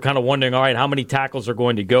 we were kind of wondering, all right, how many tackles are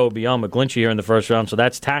going to go beyond McGlinchey here in the first round? So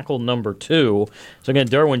that's tackle number 2. So, again,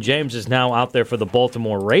 Derwin James is now out there for the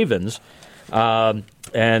Baltimore Ravens.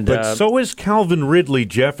 But so is Calvin Ridley,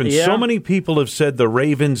 Jeff, and so many people have said the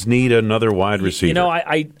Ravens need another wide receiver.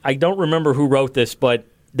 I don't remember who wrote this, but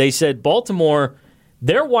they said Baltimore,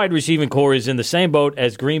 their wide receiving core is in the same boat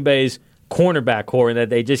as Green Bay's cornerback core, and that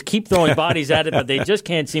they just keep throwing bodies at it, but they just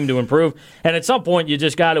can't seem to improve. And at some point, you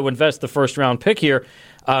just got to invest the first-round pick here.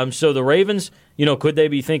 So the Ravens, could they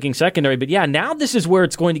be thinking secondary? But, now this is where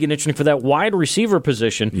it's going to get interesting for that wide receiver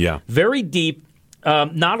position. Yeah. Very deep.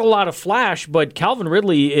 Not a lot of flash, but Calvin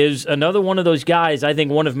Ridley is another one of those guys, I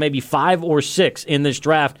think one of maybe 5 or 6 in this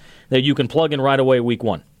draft that you can plug in right away week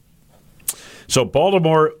 1. So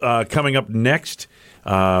Baltimore coming up next.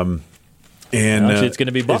 And it's going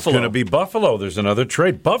to be Buffalo. It's going to be Buffalo. There's another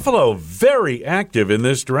trade. Buffalo very active in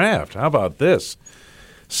this draft. How about this?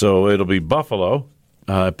 So it'll be Buffalo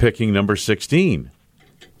picking number 16.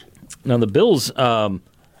 Now the Bills, I'm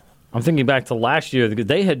thinking back to last year.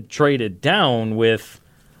 They had traded down with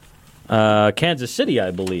Kansas City,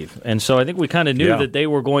 I believe. And so I think we kind of knew that they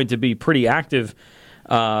were going to be pretty active.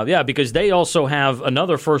 Because they also have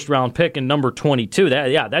another first-round pick in number 22.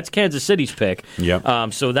 That's Kansas City's pick.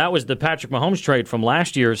 So that was the Patrick Mahomes trade from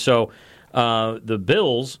last year. So the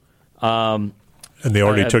Bills... and they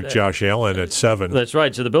already took Josh Allen at 7. That's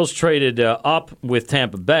right. So the Bills traded up with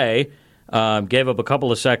Tampa Bay, gave up a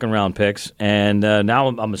couple of second-round picks, and now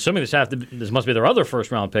I'm assuming this must be their other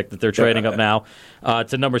first-round pick that they're trading up now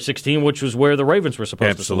to number 16, which was where the Ravens were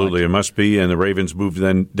supposed to select. Absolutely, it must be, and the Ravens moved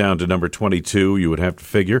then down to number 22, you would have to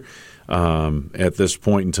figure, at this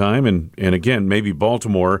point in time. And again, maybe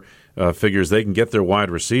Baltimore figures they can get their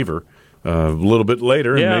wide receiver a little bit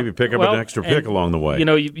later and maybe pick up an extra pick along the way.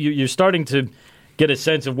 You're starting to get a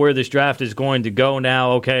sense of where this draft is going to go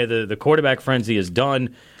now. Okay, the quarterback frenzy is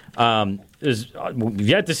done. We've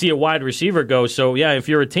yet to see a wide receiver go. So, yeah, if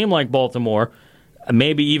you're a team like Baltimore,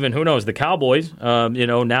 maybe even, who knows, the Cowboys,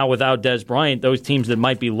 now without Dez Bryant, those teams that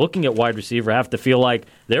might be looking at wide receiver have to feel like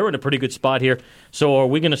they're in a pretty good spot here. So are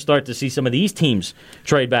we going to start to see some of these teams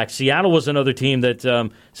trade back? Seattle was another team that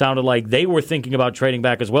sounded like they were thinking about trading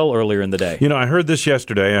back as well earlier in the day. I heard this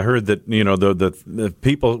yesterday. I heard that, the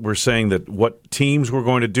people were saying that what teams were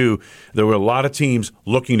going to do, there were a lot of teams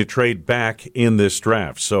looking to trade back in this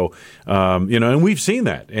draft. So, and we've seen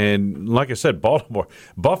that. And like I said,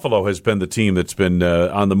 Buffalo has been the team that's been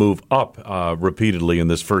on the move up repeatedly in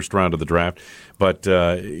this first round of the draft. But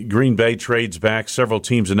Green Bay trades back. Several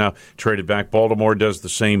teams have now traded back. Baltimore does the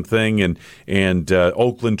same thing, and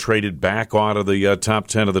Oakland traded back out of the top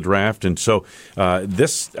 10 of the draft. And so I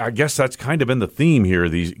guess that's kind of been the theme here.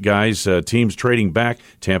 These guys, teams trading back.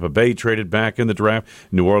 Tampa Bay traded back in the draft.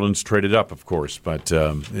 New Orleans traded up, of course. But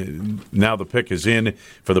now the pick is in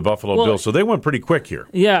for the Buffalo Bills. So they went pretty quick here.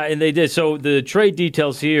 Yeah, and they did. So the trade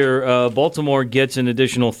details here, Baltimore gets an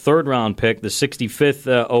additional third-round pick, the 65th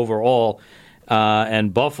overall.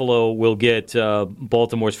 And Buffalo will get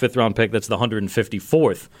Baltimore's fifth-round pick. That's the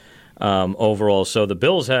 154th overall. So the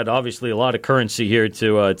Bills had obviously a lot of currency here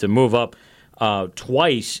to move up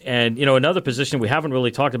twice. And, another position we haven't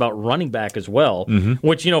really talked about, running back as well,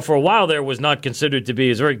 which, for a while there was not considered to be.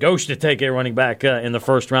 It's very gauche to take a running back in the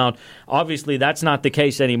first round. Obviously, that's not the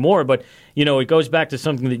case anymore. But, it goes back to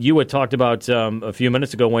something that you had talked about a few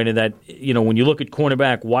minutes ago, Wayne, in that, when you look at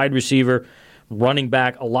cornerback, wide receiver, running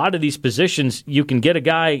back, a lot of these positions, you can get a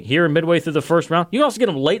guy here midway through the first round. You can also get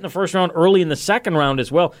him late in the first round, early in the second round as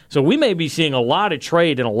well. So we may be seeing a lot of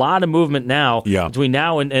trade and a lot of movement now between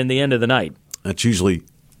now and the end of the night. That's usually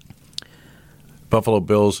Buffalo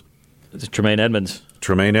Bills. It's Tremaine Edmonds.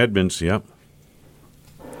 Yep.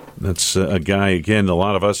 That's a guy, again, a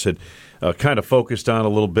lot of us had kind of focused on a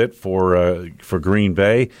little bit for Green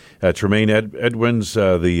Bay. Tremaine Edmonds,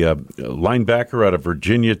 the linebacker out of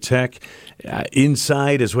Virginia Tech.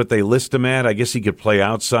 Inside is what they list him at. I guess he could play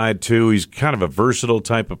outside, too. He's kind of a versatile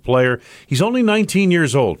type of player. He's only 19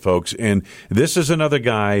 years old, folks, and this is another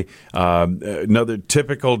guy, another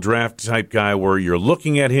typical draft-type guy where you're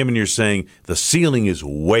looking at him and you're saying the ceiling is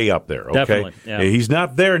way up there, okay? Definitely, yeah. He's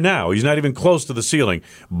not there now. He's not even close to the ceiling,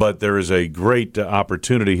 but there is a great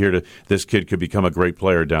opportunity here. This kid could become a great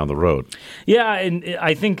player down the road. Yeah, and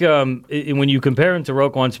I think when you compare him to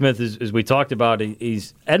Roquan Smith, as we talked about,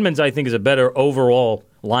 Edmonds, I think, is a better overall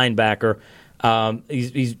linebacker.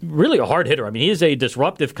 He's really a hard hitter. I mean, he is a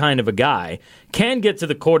disruptive kind of a guy. Can get to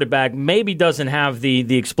the quarterback. Maybe doesn't have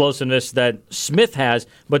the explosiveness that Smith has,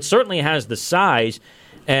 but certainly has the size.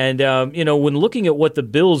 And, when looking at what the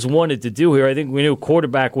Bills wanted to do here, I think we knew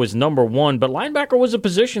quarterback was number one, but linebacker was a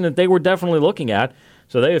position that they were definitely looking at.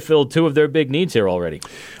 So they have filled two of their big needs here already.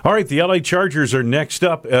 All right, the L.A. Chargers are next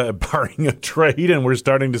up, barring a trade, and we're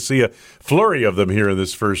starting to see a flurry of them here in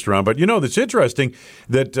this first round. But, it's interesting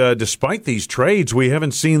that despite these trades, we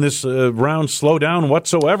haven't seen this round slow down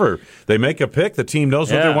whatsoever. They make a pick, the team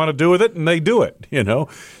knows what they want to do with it, and they do it,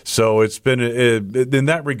 So it's been, in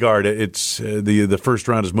that regard, it's the first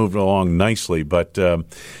round has moved along nicely. But,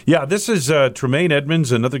 this is Tremaine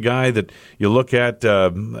Edmonds, another guy that you look at,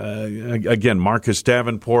 again, Marcus Davenport.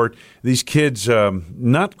 These kids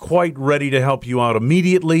not quite ready to help you out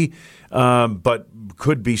immediately, but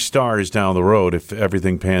could be stars down the road if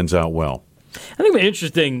everything pans out well. I think it's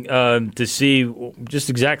interesting to see just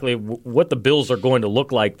exactly what the Bills are going to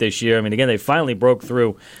look like this year. I mean, again, they finally broke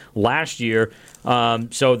through last year.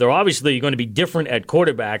 So they're obviously going to be different at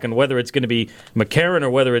quarterback, and whether it's going to be McCarron or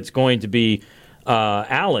whether it's going to be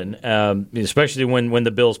Allen, especially when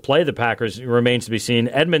the Bills play the Packers, remains to be seen.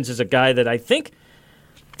 Edmonds is a guy that I think,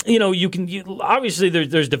 obviously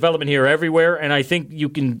there's development here everywhere, and I think you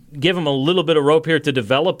can give him a little bit of rope here to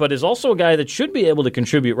develop, but is also a guy that should be able to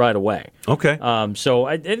contribute right away. Okay. So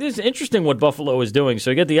it is interesting what Buffalo is doing. So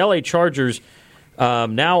you get the L.A. Chargers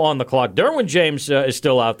now on the clock. Derwin James is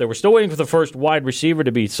still out there. We're still waiting for the first wide receiver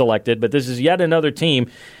to be selected, but this is yet another team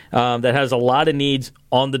that has a lot of needs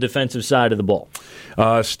on the defensive side of the ball.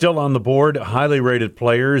 Still on the board, highly rated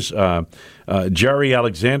players. Jerry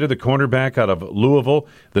Alexander, the cornerback out of Louisville.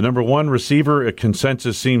 The number one receiver,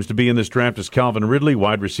 consensus seems to be in this draft, is Calvin Ridley,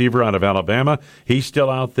 wide receiver out of Alabama. He's still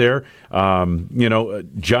out there.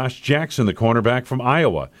 Josh Jackson, the cornerback from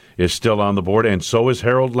Iowa, is still on the board, and so is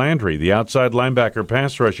Harold Landry, the outside linebacker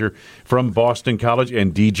pass rusher from Boston College,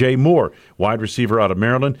 and DJ Moore, wide receiver out of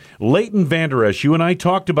Maryland. Leighton Vander Esch, you and I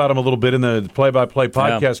talked about about him a little bit in the play-by-play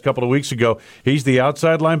podcast a couple of weeks ago. He's the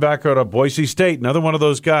outside linebacker out of Boise State. Another one of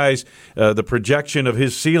those guys, the projection of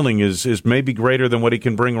his ceiling is maybe greater than what he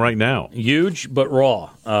can bring right now. Huge but raw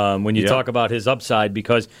when you talk about his upside,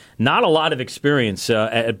 because not a lot of experience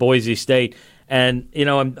at Boise State. And,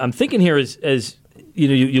 I'm thinking here as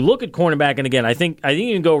you look at cornerback, and again, I think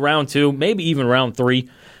you can go round 2, maybe even round 3,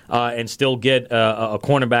 and still get a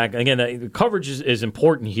cornerback. Again, the coverage is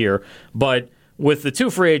important here, but with the 2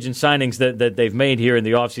 free agent signings that they've made here in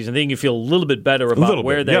the offseason, I think you feel a little bit better about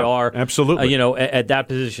where they are. Absolutely. At that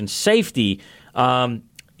position. Safety,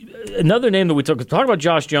 another name that we talked about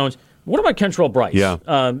Josh Jones. What about Kentrell Bryce? Yeah.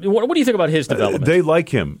 What do you think about his development? They like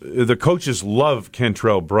him. The coaches love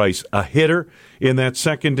Kentrell Bryce, a hitter in that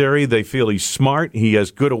secondary. They feel he's smart. He has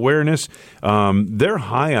good awareness. They're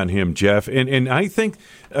high on him, Jeff. And I think,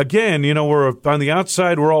 again, we're on the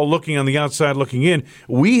outside. We're all looking on the outside, looking in.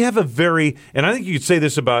 We have and I think you could say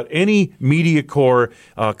this about any media corps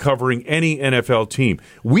covering any NFL team.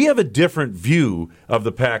 We have a different view of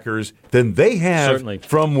the Packers than they have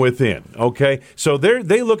from within. Okay? So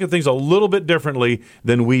they look at things a little bit differently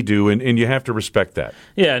than we do, and you have to respect that.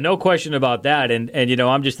 Yeah, no question about that. And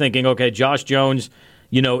I'm just thinking, okay, Josh Jones,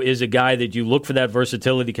 is a guy that you look for that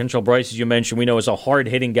versatility. Kentrell Bryce, as you mentioned, we know is a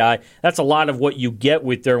hard-hitting guy. That's a lot of what you get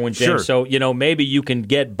with Derwin James. Sure. So, maybe you can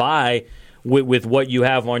get by with what you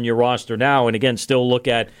have on your roster now, and again, still look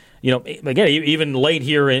at, again, even late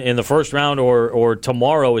here in the first round or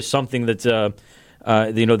tomorrow is something that,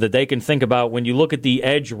 that they can think about. When you look at the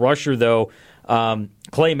edge rusher, though,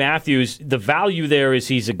 Clay Matthews, the value there is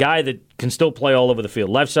he's a guy that can still play all over the field,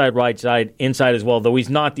 left side, right side, inside as well, though he's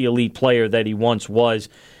not the elite player that he once was.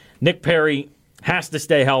 Nick Perry has to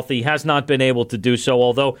stay healthy, has not been able to do so,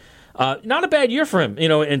 although not a bad year for him,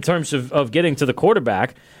 in terms of getting to the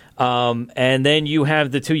quarterback. And then you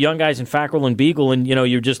have the 2 young guys in Fackrell and Beagle, and,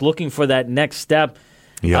 you're just looking for that next step.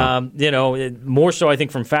 Yeah. More so, I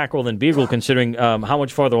think, from Fackrell than Beagle, considering how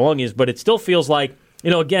much farther along he is. But it still feels like,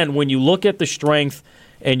 again, when you look at the strength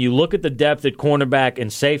and you look at the depth at cornerback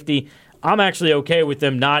and safety, I'm actually okay with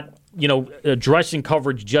them not, addressing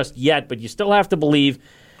coverage just yet. But you still have to believe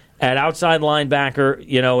at outside linebacker,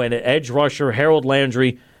 and at edge rusher, Harold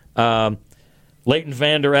Landry, Leighton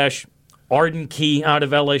Vander Esch, Arden Key out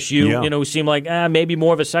of LSU, who seem like maybe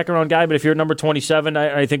more of a second-round guy. But if you're number 27,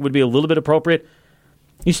 I think would be a little bit appropriate.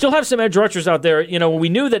 You still have some edge rushers out there. We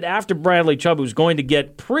knew that after Bradley Chubb was going to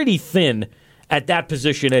get pretty thin at that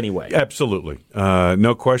position anyway. Absolutely.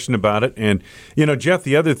 No question about it. And, Jeff,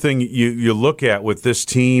 the other thing you look at with this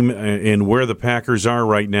team and where the Packers are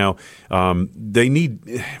right now, they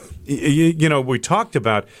need we talked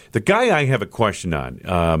about the guy I have a question on.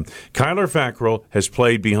 Kyler Fackrell has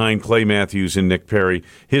played behind Clay Matthews and Nick Perry.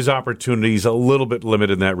 His opportunities a little bit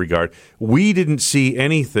limited in that regard. We didn't see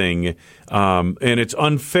anything, and it's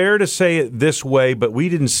unfair to say it this way, but we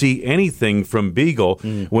didn't see anything from Beagle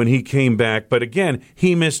when he came back. But again,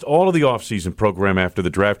 he missed all of the offseason program after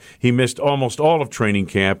the draft. He missed almost all of training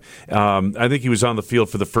camp. I think he was on the field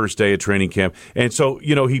for the first day of training camp. And so,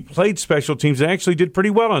 he played special teams and actually did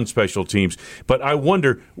pretty well on special teams. But I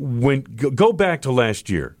wonder, go back to last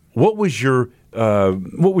year, what was your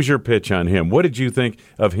pitch on him? What did you think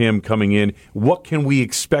of him coming in? What can we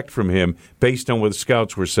expect from him based on what the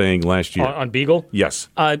scouts were saying last year? On Beagle? Yes.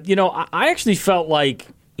 I actually felt like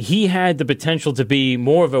he had the potential to be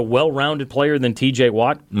more of a well-rounded player than T.J.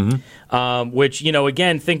 Watt, which,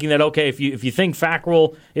 again, thinking that, okay, if you think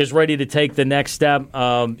Fackrell is ready to take the next step,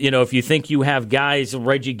 if you think you have guys,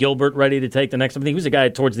 Reggie Gilbert, ready to take the next step, I think he was a guy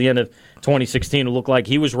towards the end of 2016 who looked like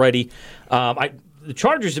he was ready. The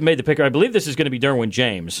Chargers have made the pick. I believe this is going to be Derwin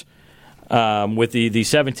James with the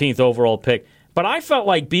 17th overall pick. But I felt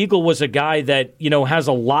like Beagle was a guy that, has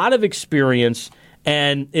a lot of experience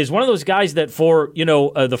and is one of those guys that for,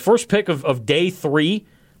 the first pick of day 3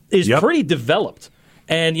 is pretty developed.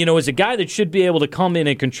 And, is a guy that should be able to come in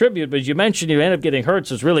and contribute. But as you mentioned, you end up getting hurt,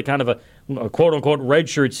 so it's really kind of a quote-unquote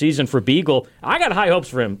redshirt season for Beagle. I got high hopes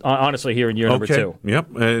for him, honestly, here in year number 2.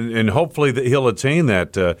 Yep, and hopefully that he'll attain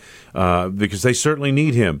that because they certainly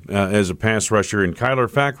need him as a pass rusher. And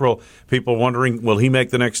Kyler Fackrell, people wondering, will he make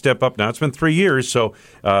the next step up? Now, it's been 3 years, so,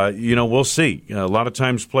 we'll see. A lot of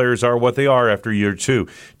times players are what they are after year 2.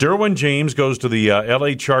 Derwin James goes to the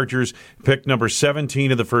L.A. Chargers, pick number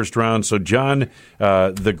 17 of the first round. So, John,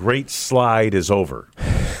 the great slide is over.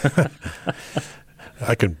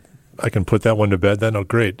 I can put that one to bed then. Oh,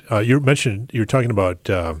 great. You were talking about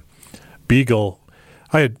Beagle.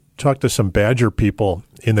 I had talked to some Badger people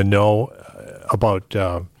in the know about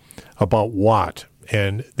Watt,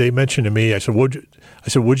 and they mentioned to me, I said,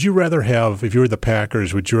 would you rather have, if you were the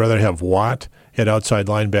Packers, would you rather have Watt at outside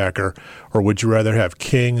linebacker, or would you rather have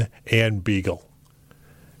King and Beagle?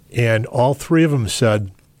 And all three of them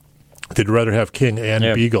said they'd rather have King and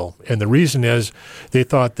Beagle. And the reason is they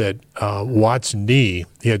thought that Watt's knee,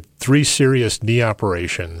 he had 3 serious knee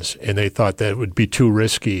operations, and they thought that it would be too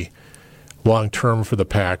risky long-term for the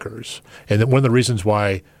Packers. And one of the reasons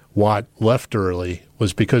why Watt left early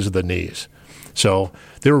was because of the knees. So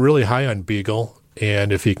they were really high on Beagle,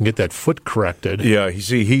 and if he can get that foot corrected. Yeah,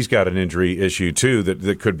 he's got an injury issue, too,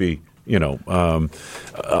 that could be,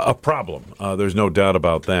 a problem. There's no doubt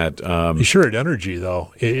about that. He sure had energy,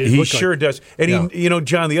 though. He sure does. And,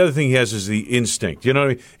 John, the other thing he has is the instinct. You know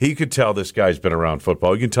what I mean? He could tell this guy's been around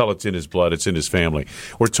football. You can tell it's in his blood. It's in his family.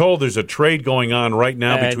 We're told there's a trade going on right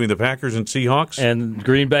now between the Packers and Seahawks. And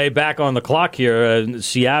Green Bay back on the clock here.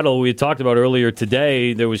 Seattle, we talked about earlier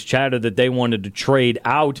today, there was chatter that they wanted to trade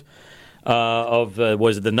out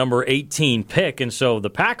was it the number 18 pick, and so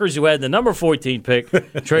the Packers, who had the number 14 pick,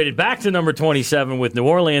 traded back to number 27 with New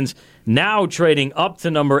Orleans, now trading up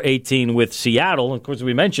to number 18 with Seattle. Of course,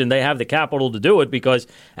 we mentioned they have the capital to do it because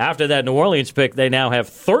after that New Orleans pick, they now have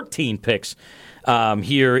 13 picks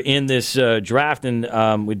here in this draft,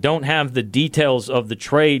 and we don't have the details of the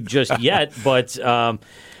trade just yet, but all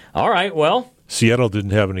right, well. Seattle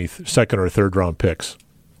didn't have any second or third round picks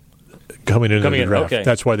coming into the draft. Okay.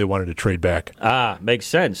 That's why they wanted to trade back. Makes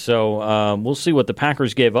sense. So we'll see what the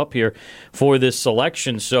Packers gave up here for this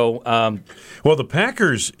selection. So, well, the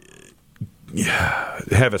Packers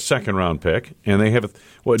have a second-round pick, and they have a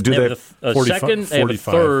second, they have a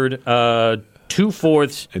third, 2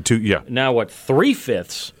 fourths, and 2. Now 3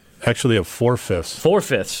 fifths? Actually, a 4 fifths. 4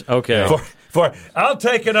 fifths. Okay. I'll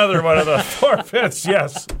take another one of the 4 fifths.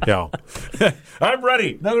 Yes. Yeah. I'm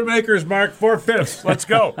ready. Another maker's mark, 4 fifths. Let's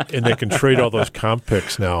go. And they can trade all those comp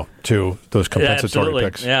picks now, too, those compensatory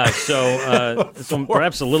picks. Yeah, so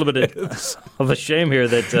perhaps a little bit of a shame here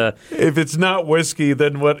that... if it's not whiskey,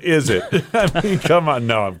 then what is it? I mean, come on.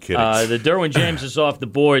 No, I'm kidding. The Derwin James is off the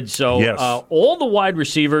board, so yes. All the wide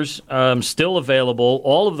receivers still available.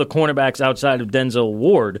 All of the cornerbacks outside of Denzel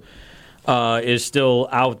Ward is still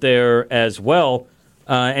out there as well.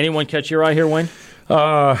 Anyone catch your eye here, Wayne?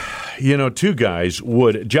 2 guys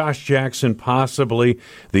would. Josh Jackson, possibly,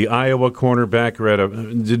 the Iowa cornerback,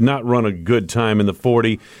 did not run a good time in the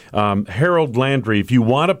 40. Harold Landry, if you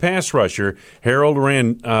want a pass rusher, Harold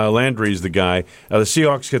Landry is the guy. The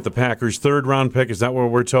Seahawks get the Packers' third-round pick. Is that what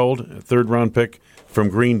we're told? Third-round pick from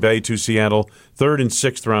Green Bay to Seattle. Third- and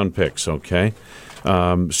sixth-round picks, okay?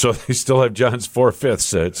 So they still have John's 4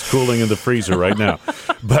 fifths. It's cooling in the freezer right now.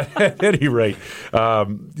 But at any rate,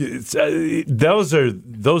 those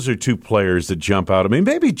are 2 players that jump out. I mean,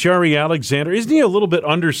 maybe Jerry Alexander. Isn't he a little bit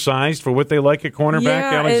undersized for what they like at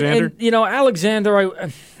cornerback, Alexander? And,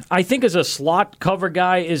 Alexander, I think as a slot cover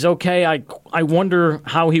guy is okay. I wonder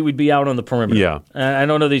how he would be out on the perimeter. Yeah. I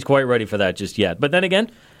don't know that he's quite ready for that just yet. But then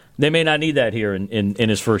again, they may not need that here in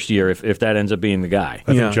his first year if that ends up being the guy.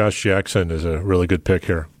 I think Josh Jackson is a really good pick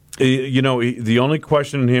here. The only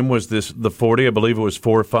question in him was the 40. I believe it was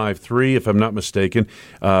 4.53, if I'm not mistaken.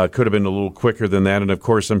 Could have been a little quicker than that. And, of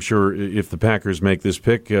course, I'm sure if the Packers make this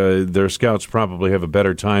pick, their scouts probably have a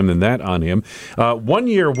better time than that on him.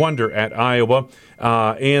 1-year wonder at Iowa.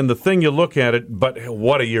 And the thing you look at it, but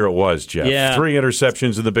what a year it was, Jeff. Yeah. 3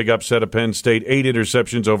 interceptions in the big upset of Penn State, 8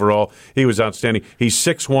 interceptions overall. He was outstanding. He's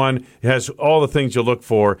 6'1", has all the things you look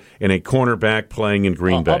for in a cornerback playing in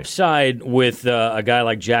Green Bay. Upside with a guy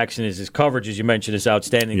like Jackson is his coverage, as you mentioned, is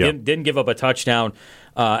outstanding. Yep. Didn't give up a touchdown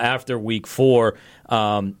after week 4.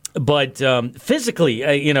 But physically,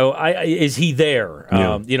 is he there?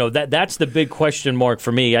 Yeah. That's the big question mark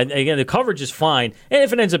for me. Again, the coverage is fine, and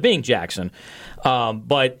if it ends up being Jackson.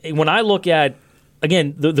 But when I look at,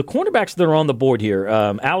 again, the cornerbacks that are on the board here,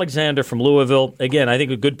 Alexander from Louisville, again, I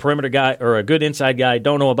think a good perimeter guy or a good inside guy.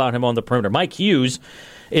 Don't know about him on the perimeter. Mike Hughes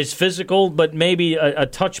is physical, but maybe a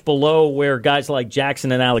touch below where guys like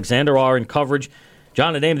Jackson and Alexander are in coverage.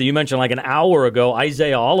 John, a name that you mentioned like an hour ago,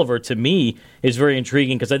 Isaiah Oliver, to me, is very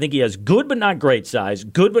intriguing because I think he has good but not great size,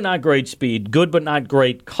 good but not great speed, good but not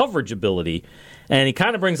great coverage ability, and he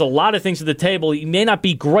kind of brings a lot of things to the table. He may not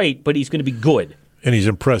be great, but he's going to be good. And he's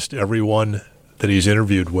impressed everyone that he's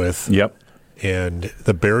interviewed with. Yep. And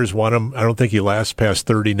the Bears want him. I don't think he lasts past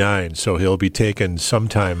 39, so he'll be taken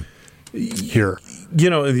sometime here.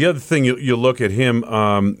 The other thing, you look at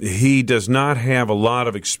him, he does not have a lot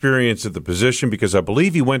of experience at the position because I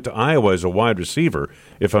believe he went to Iowa as a wide receiver,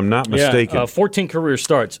 if I'm not mistaken. Yeah, 14 career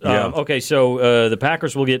starts. Yeah. Okay, so the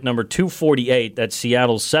Packers will get number 248. That's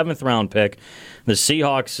Seattle's 7th-round pick. The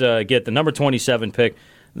Seahawks get the number 27 pick.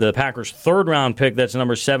 the Packers' third-round pick, that's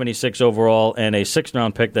number 76 overall, and a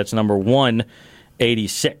sixth-round pick, that's number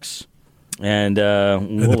 186. And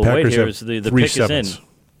we'll wait here as the pick is in.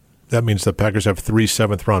 That means the Packers have 3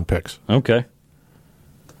 seventh-round picks. Okay.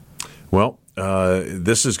 Well,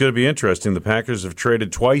 this is going to be interesting. The Packers have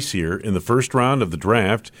traded twice here in the first round of the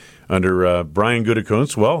draft under Brian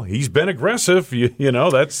Gutekunst. Well, he's been aggressive. You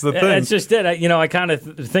know, that's the thing. That's just it. I kind of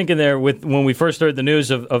thinking there when we first heard the news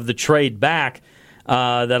of the trade back,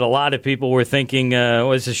 that a lot of people were thinking,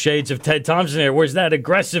 was the shades of Ted Thompson there? Where's that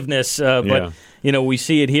aggressiveness? But, we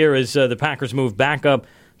see it here as the Packers move back up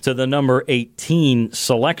to the number 18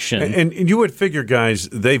 selection. And you would figure, guys,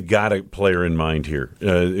 they've got a player in mind here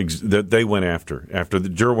that they went after the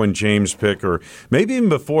Derwin James pick, or maybe even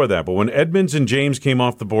before that. But when Edmonds and James came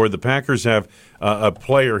off the board, the Packers have a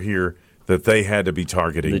player here that they had to be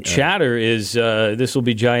targeting. The chatter is this will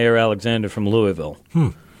be Jair Alexander from Louisville.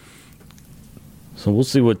 So we'll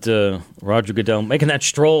see what Roger Goodell, making that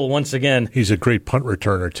stroll once again. He's a great punt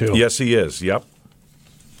returner, too. Yes, he is. Yep.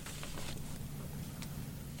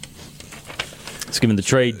 Let's give him the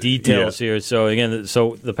trade details here. So, again,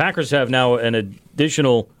 the Packers have now an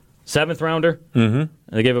additional seventh-rounder. Mm-hmm. And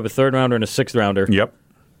they gave up a third-rounder and a sixth-rounder. Yep.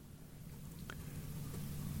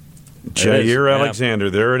 Jair Alexander,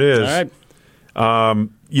 there it is. All right.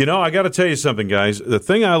 I got to tell you something, guys. The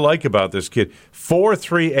thing I like about this kid,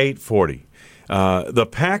 4.38 40. The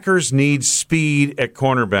Packers need speed at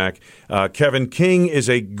cornerback. Kevin King is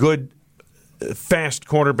a good fast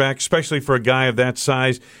cornerback, especially for a guy of that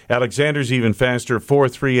size. Alexander's even faster,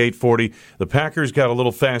 4.38 40. The Packers got a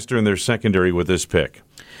little faster in their secondary with this pick.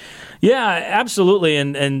 Yeah, absolutely.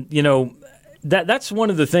 And that's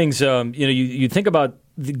one of the things, you think about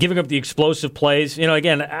giving up the explosive plays.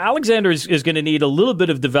 Again, Alexander is going to need a little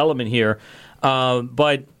bit of development here.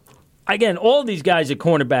 But, again, all these guys at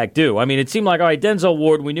cornerback do. I mean, it seemed like, all right, Denzel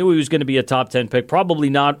Ward, we knew he was going to be a top 10 pick,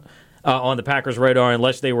 probably not on the Packers' radar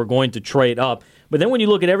unless they were going to trade up. But then when you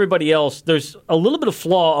look at everybody else, there's a little bit of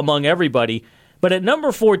flaw among everybody. But at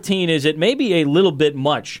number 14, is it maybe a little bit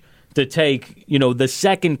much to take, the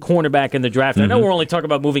second cornerback in the draft? Mm-hmm. I know we're only talking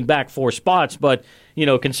about moving back 4 spots, but,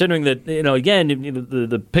 considering that, again,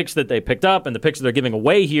 the picks that they picked up and the picks that they're giving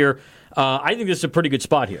away here, I think this is a pretty good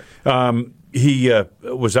spot here. He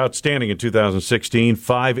was outstanding in 2016,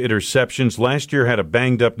 5 interceptions. Last year had a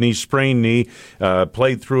banged-up knee, sprained knee,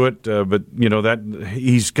 played through it, but that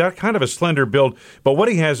he's got kind of a slender build. But what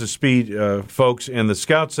he has is speed, folks, and the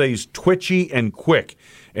scouts say he's twitchy and quick.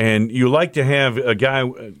 And you like to have a guy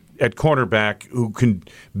at cornerback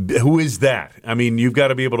who is that? I mean, you've got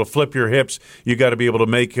to be able to flip your hips. You've got to be able to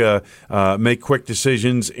make quick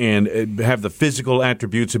decisions and have the physical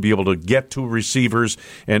attributes to be able to get to receivers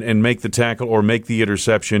and make the tackle or make the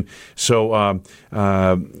interception. So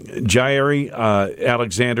Jair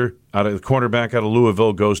Alexander, out of the cornerback out of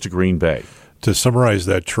Louisville, goes to Green Bay. To summarize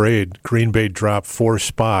that trade, Green Bay dropped 4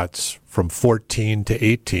 spots from 14 to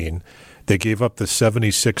 18. They gave up the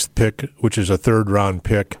 76th pick, which is a third-round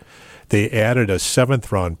pick. They added a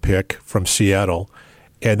 7th-round pick from Seattle,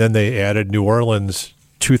 and then they added New Orleans'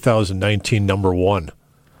 2019 number 1.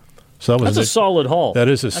 So that's a solid haul. That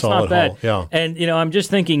is a solid haul, yeah. And, I'm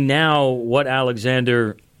just thinking now what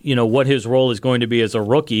Alexander, what his role is going to be as a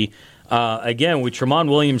rookie. Again, with Tramon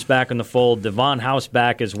Williams back in the fold, Devon House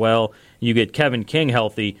back as well, you get Kevin King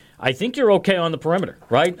healthy. I think you're okay on the perimeter,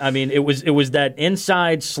 right? I mean, it was that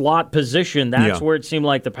inside slot position. That's where it seemed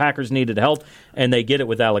like the Packers needed help, and they get it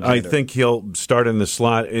with Alexander. I think he'll start in the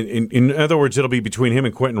slot. In other words, it'll be between him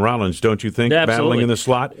and Quentin Rollins, don't you think? Absolutely. Battling in the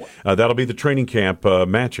slot. That'll be the training camp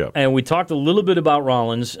matchup. And we talked a little bit about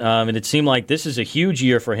Rollins, and it seemed like this is a huge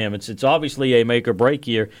year for him. It's obviously a make-or-break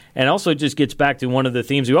year, and also just gets back to one of the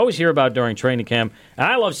themes we always hear about during training camp, and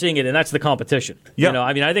I love seeing it, and that's the competition. Yeah.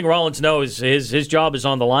 I think Rollins knows his job is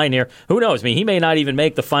on the line here. Who knows? I mean, he may not even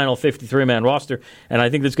make the final 53-man roster, and I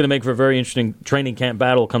think that's going to make for a very interesting training camp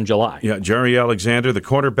battle come July. Yeah, Jair Alexander, the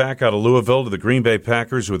cornerback out of Louisville, to the Green Bay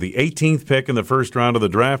Packers with the 18th pick in the first round of the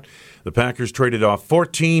draft. The Packers traded off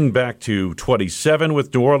 14 back to 27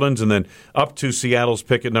 with New Orleans, and then up to Seattle's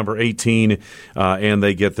pick at number 18, and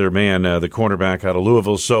they get their man, the cornerback out of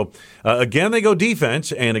Louisville. So, again, they go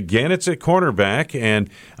defense, and again, it's a cornerback. And,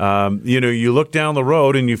 you look down the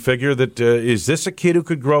road and you figure that is this a kid who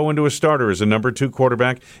could grow into a starter as a number 2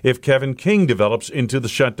 quarterback if Kevin King develops into the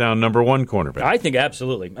shutdown number 1 cornerback? I think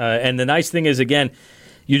absolutely. And the nice thing is, again,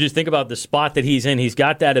 you just think about the spot that he's in. He's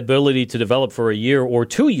got that ability to develop for a year or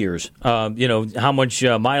 2 years. How much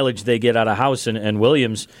mileage they get out of House and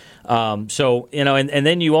Williams. And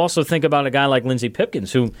then you also think about a guy like Lindsey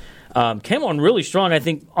Pipkins, who came on really strong, I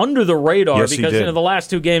think, under the radar Yes, because the last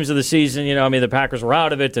two games of the season, the Packers were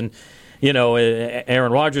out of it, and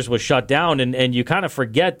Aaron Rodgers was shut down, and you kind of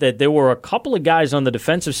forget that there were a couple of guys on the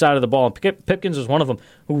defensive side of the ball, and Pipkins was one of them,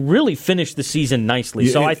 who really finished the season nicely.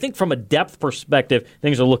 So I think from a depth perspective,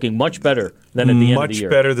 things are looking much better than at the end of the year.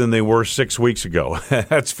 Much better than they were 6 weeks ago.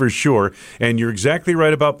 That's for sure. And you're exactly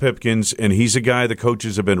right about Pipkins, and he's a guy the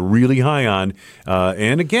coaches have been really high on.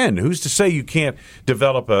 And again, who's to say you can't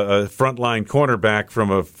develop a frontline cornerback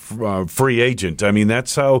from a free agent? I mean,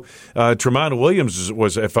 that's how Tremont Williams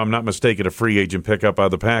was, if I'm not mistaken, a free agent pickup by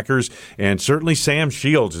the Packers. And certainly Sam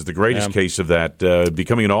Shields is the greatest case of that,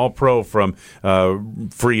 becoming an all-pro from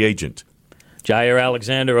free agent. Jair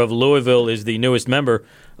Alexander of Louisville is the newest member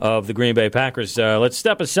of the Green Bay Packers. Let's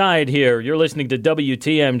step aside here. You're listening to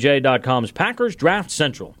WTMJ.com's Packers Draft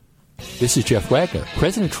Central. This is Jeff Wagner.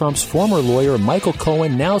 President Trump's former lawyer, Michael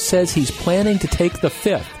Cohen, now says he's planning to take the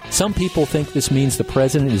fifth. Some people think this means the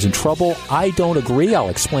president is in trouble. I don't agree. I'll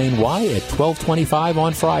explain why at 12:25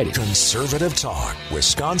 on Friday. Conservative talk,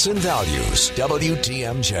 Wisconsin values,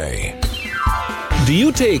 WTMJ. Do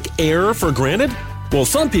you take air for granted? Well,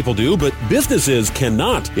 some people do, but businesses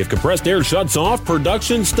cannot. If compressed air shuts off,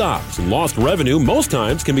 production stops, and lost revenue most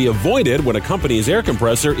times can be avoided when a company's air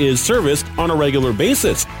compressor is serviced on a regular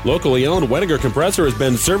basis. Locally owned Weniger Compressor has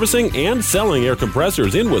been servicing and selling air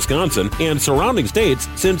compressors in Wisconsin and surrounding states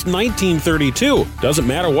since 1932. Doesn't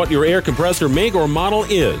matter what your air compressor make or model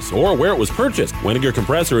is or where it was purchased, Weniger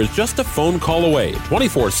Compressor is just a phone call away,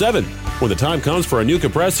 24/7. When the time comes for a new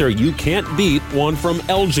compressor, you can't beat one from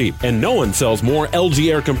LG. And no one sells more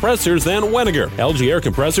LG air compressors than Weniger. LG air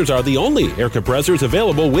compressors are the only air compressors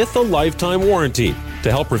available with a lifetime warranty.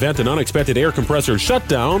 To help prevent an unexpected air compressor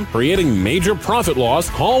shutdown, creating major profit loss,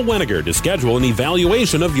 call Weniger to schedule an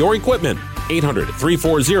evaluation of your equipment.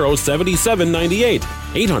 800-340-7798.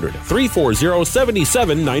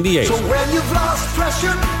 800-340-7798. So when you've lost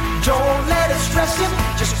pressure, don't let it stress you.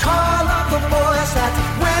 Just call up the boys at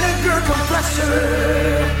Weniger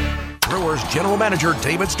Compressor. Brewers General Manager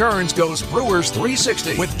David Stearns goes Brewers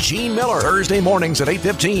 360 with Gene Miller Thursday mornings at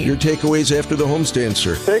 8:15. Your takeaways after the homestand,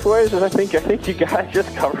 sir. Takeaways, and I think you guys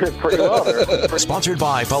just covered it pretty well there. Sponsored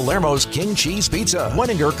by Palermo's King Cheese Pizza,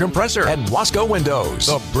 Weniger Compressor, and Wasco Windows.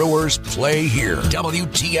 The Brewers play here.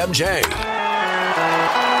 WTMJ.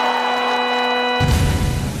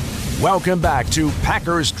 Welcome back to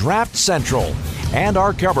Packers Draft Central and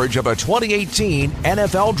our coverage of a 2018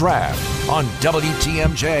 NFL Draft on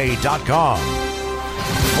WTMJ.com.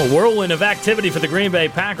 A whirlwind of activity for the Green Bay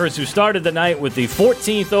Packers, who started the night with the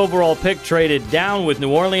 14th overall pick, traded down with New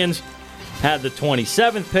Orleans, had the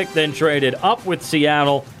 27th pick, then traded up with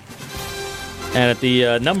Seattle. And at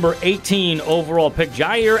the number 18 overall pick,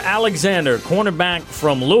 Jair Alexander, cornerback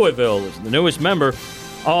from Louisville, is the newest member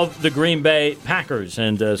of the Green Bay Packers.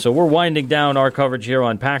 And so we're winding down our coverage here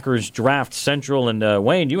on Packers Draft Central. And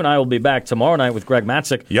Wayne, you and I will be back tomorrow night with Greg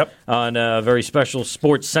Matzik on a very special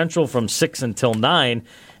Sports Central from 6 until 9.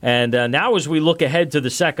 And now as we look ahead to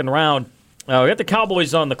the second round, we got the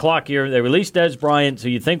Cowboys on the clock here. They released Dez Bryant, so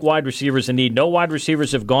you think wide receivers in need. No wide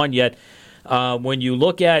receivers have gone yet. When you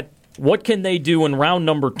look at what can they do in round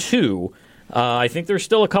number 2, I think there's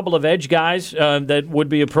still a couple of edge guys that would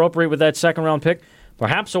be appropriate with that second round pick.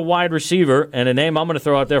 Perhaps a wide receiver, and a name I'm going to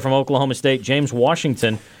throw out there from Oklahoma State, James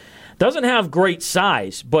Washington. Doesn't have great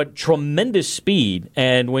size, but tremendous speed.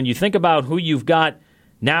 And when you think about who you've got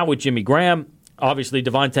now with Jimmy Graham, obviously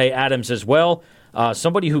Devontae Adams as well,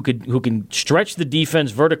 somebody who can stretch the defense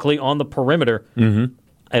vertically on the perimeter. Mm-hmm.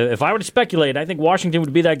 If I were to speculate, I think Washington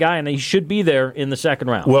would be that guy, and he should be there in the second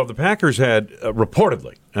round. Well, the Packers had,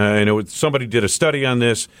 reportedly, somebody did a study on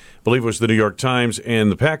this, I believe it was the New York Times, and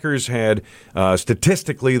the Packers had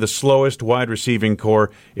statistically the slowest wide receiving core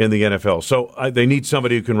in the NFL. So they need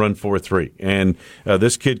somebody who can run 4.3, and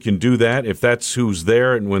this kid can do that if that's who's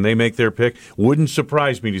there, and when they make their pick, wouldn't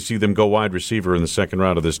surprise me to see them go wide receiver in the second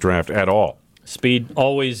round of this draft at all. Speed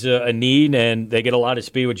always a need, and they get a lot of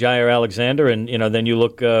speed with Jair Alexander, and then you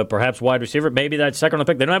look perhaps wide receiver, maybe that second round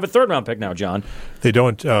pick. They don't have a third round pick now, John. They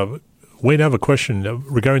don't. Wayne, I have a question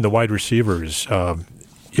regarding the wide receivers.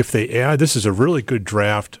 If they add, this is a really good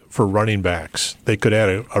draft for running backs. They could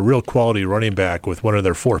add a real quality running back with one of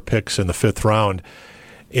their 4 picks in the 5th round.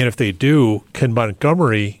 And if they do, can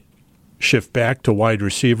Montgomery shift back to wide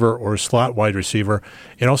receiver or slot wide receiver?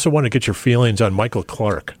 And also want to get your feelings on Michael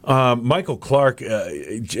Clark. Michael Clark,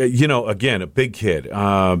 again, a big kid,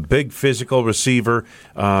 big physical receiver.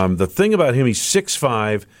 The thing about him, he's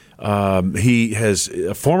 6'5". He has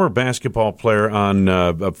a former basketball player on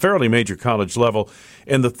a fairly major college level.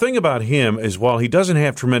 And the thing about him is, while he doesn't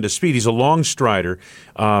have tremendous speed, he's a long strider,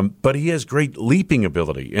 but he has great leaping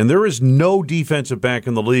ability. And there is no defensive back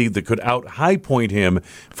in the league that could out-high point him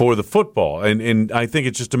for the football. And I think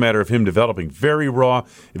it's just a matter of him developing. Very raw,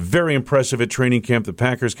 very impressive at training camp. The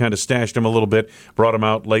Packers kind of stashed him a little bit, brought him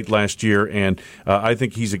out late last year, and I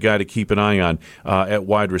think he's a guy to keep an eye on at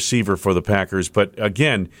wide receiver for the Packers. But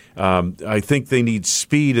again, I think they need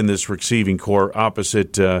speed in this receiving core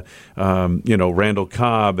opposite, Randall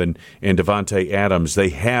Cobb and Devontae Adams. They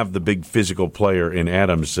have the big physical player in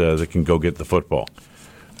Adams that can go get the football.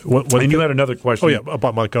 And you had another question. Oh, yeah,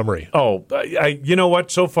 about Montgomery. Oh, you know what?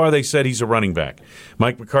 So far they said he's a running back.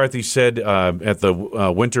 Mike McCarthy said at the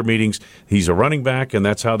winter meetings he's a running back, and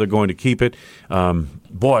that's how they're going to keep it.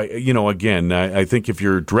 Again, I think if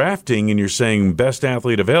you're drafting and you're saying best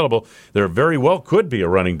athlete available, there very well could be a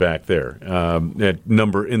running back there at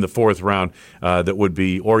number in the 4th round that would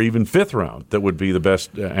be, or even 5th round, that would be the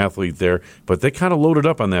best athlete there. But they kind of loaded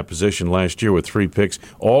up on that position last year with 3 picks,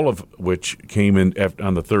 all of which came in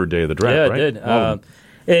on the 3rd day of the draft, right? Yeah, it did.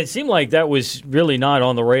 It seemed like that was really not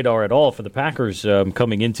on the radar at all for the Packers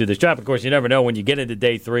coming into this draft. Of course, you never know when you get into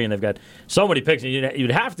day 3 and they've got so many picks.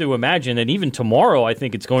 You'd have to imagine that even tomorrow, I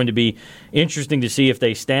think it's going to be interesting to see if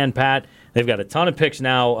they stand pat. They've got a ton of picks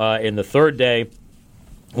now in the 3rd day.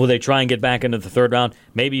 Will they try and get back into the 3rd round?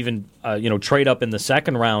 Maybe even trade up in the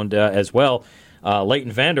 2nd round as well.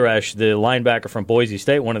 Leighton Vander Esch, the linebacker from Boise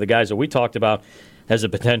State, one of the guys that we talked about, has a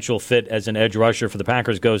potential fit as an edge rusher for the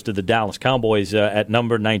Packers, goes to the Dallas Cowboys at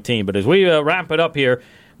number 19. But as we wrap it up here,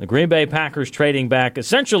 the Green Bay Packers trading back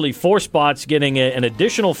essentially 4 spots, getting an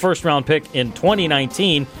additional first-round pick in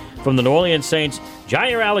 2019 from the New Orleans Saints,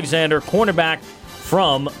 Jair Alexander, cornerback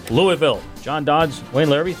from Louisville. John Dodds, Wayne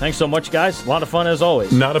Larrivee, thanks so much, guys. A lot of fun as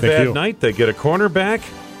always. Not a bad night. They get a cornerback,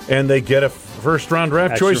 and they get a first-round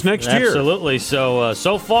draft choice next year. Absolutely.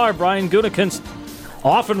 So far, Brian Gutekunst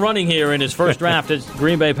off and running here in his first draft as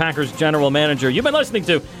Green Bay Packers general manager. You've been listening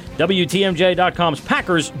to WTMJ.com's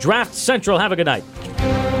Packers Draft Central. Have a good night.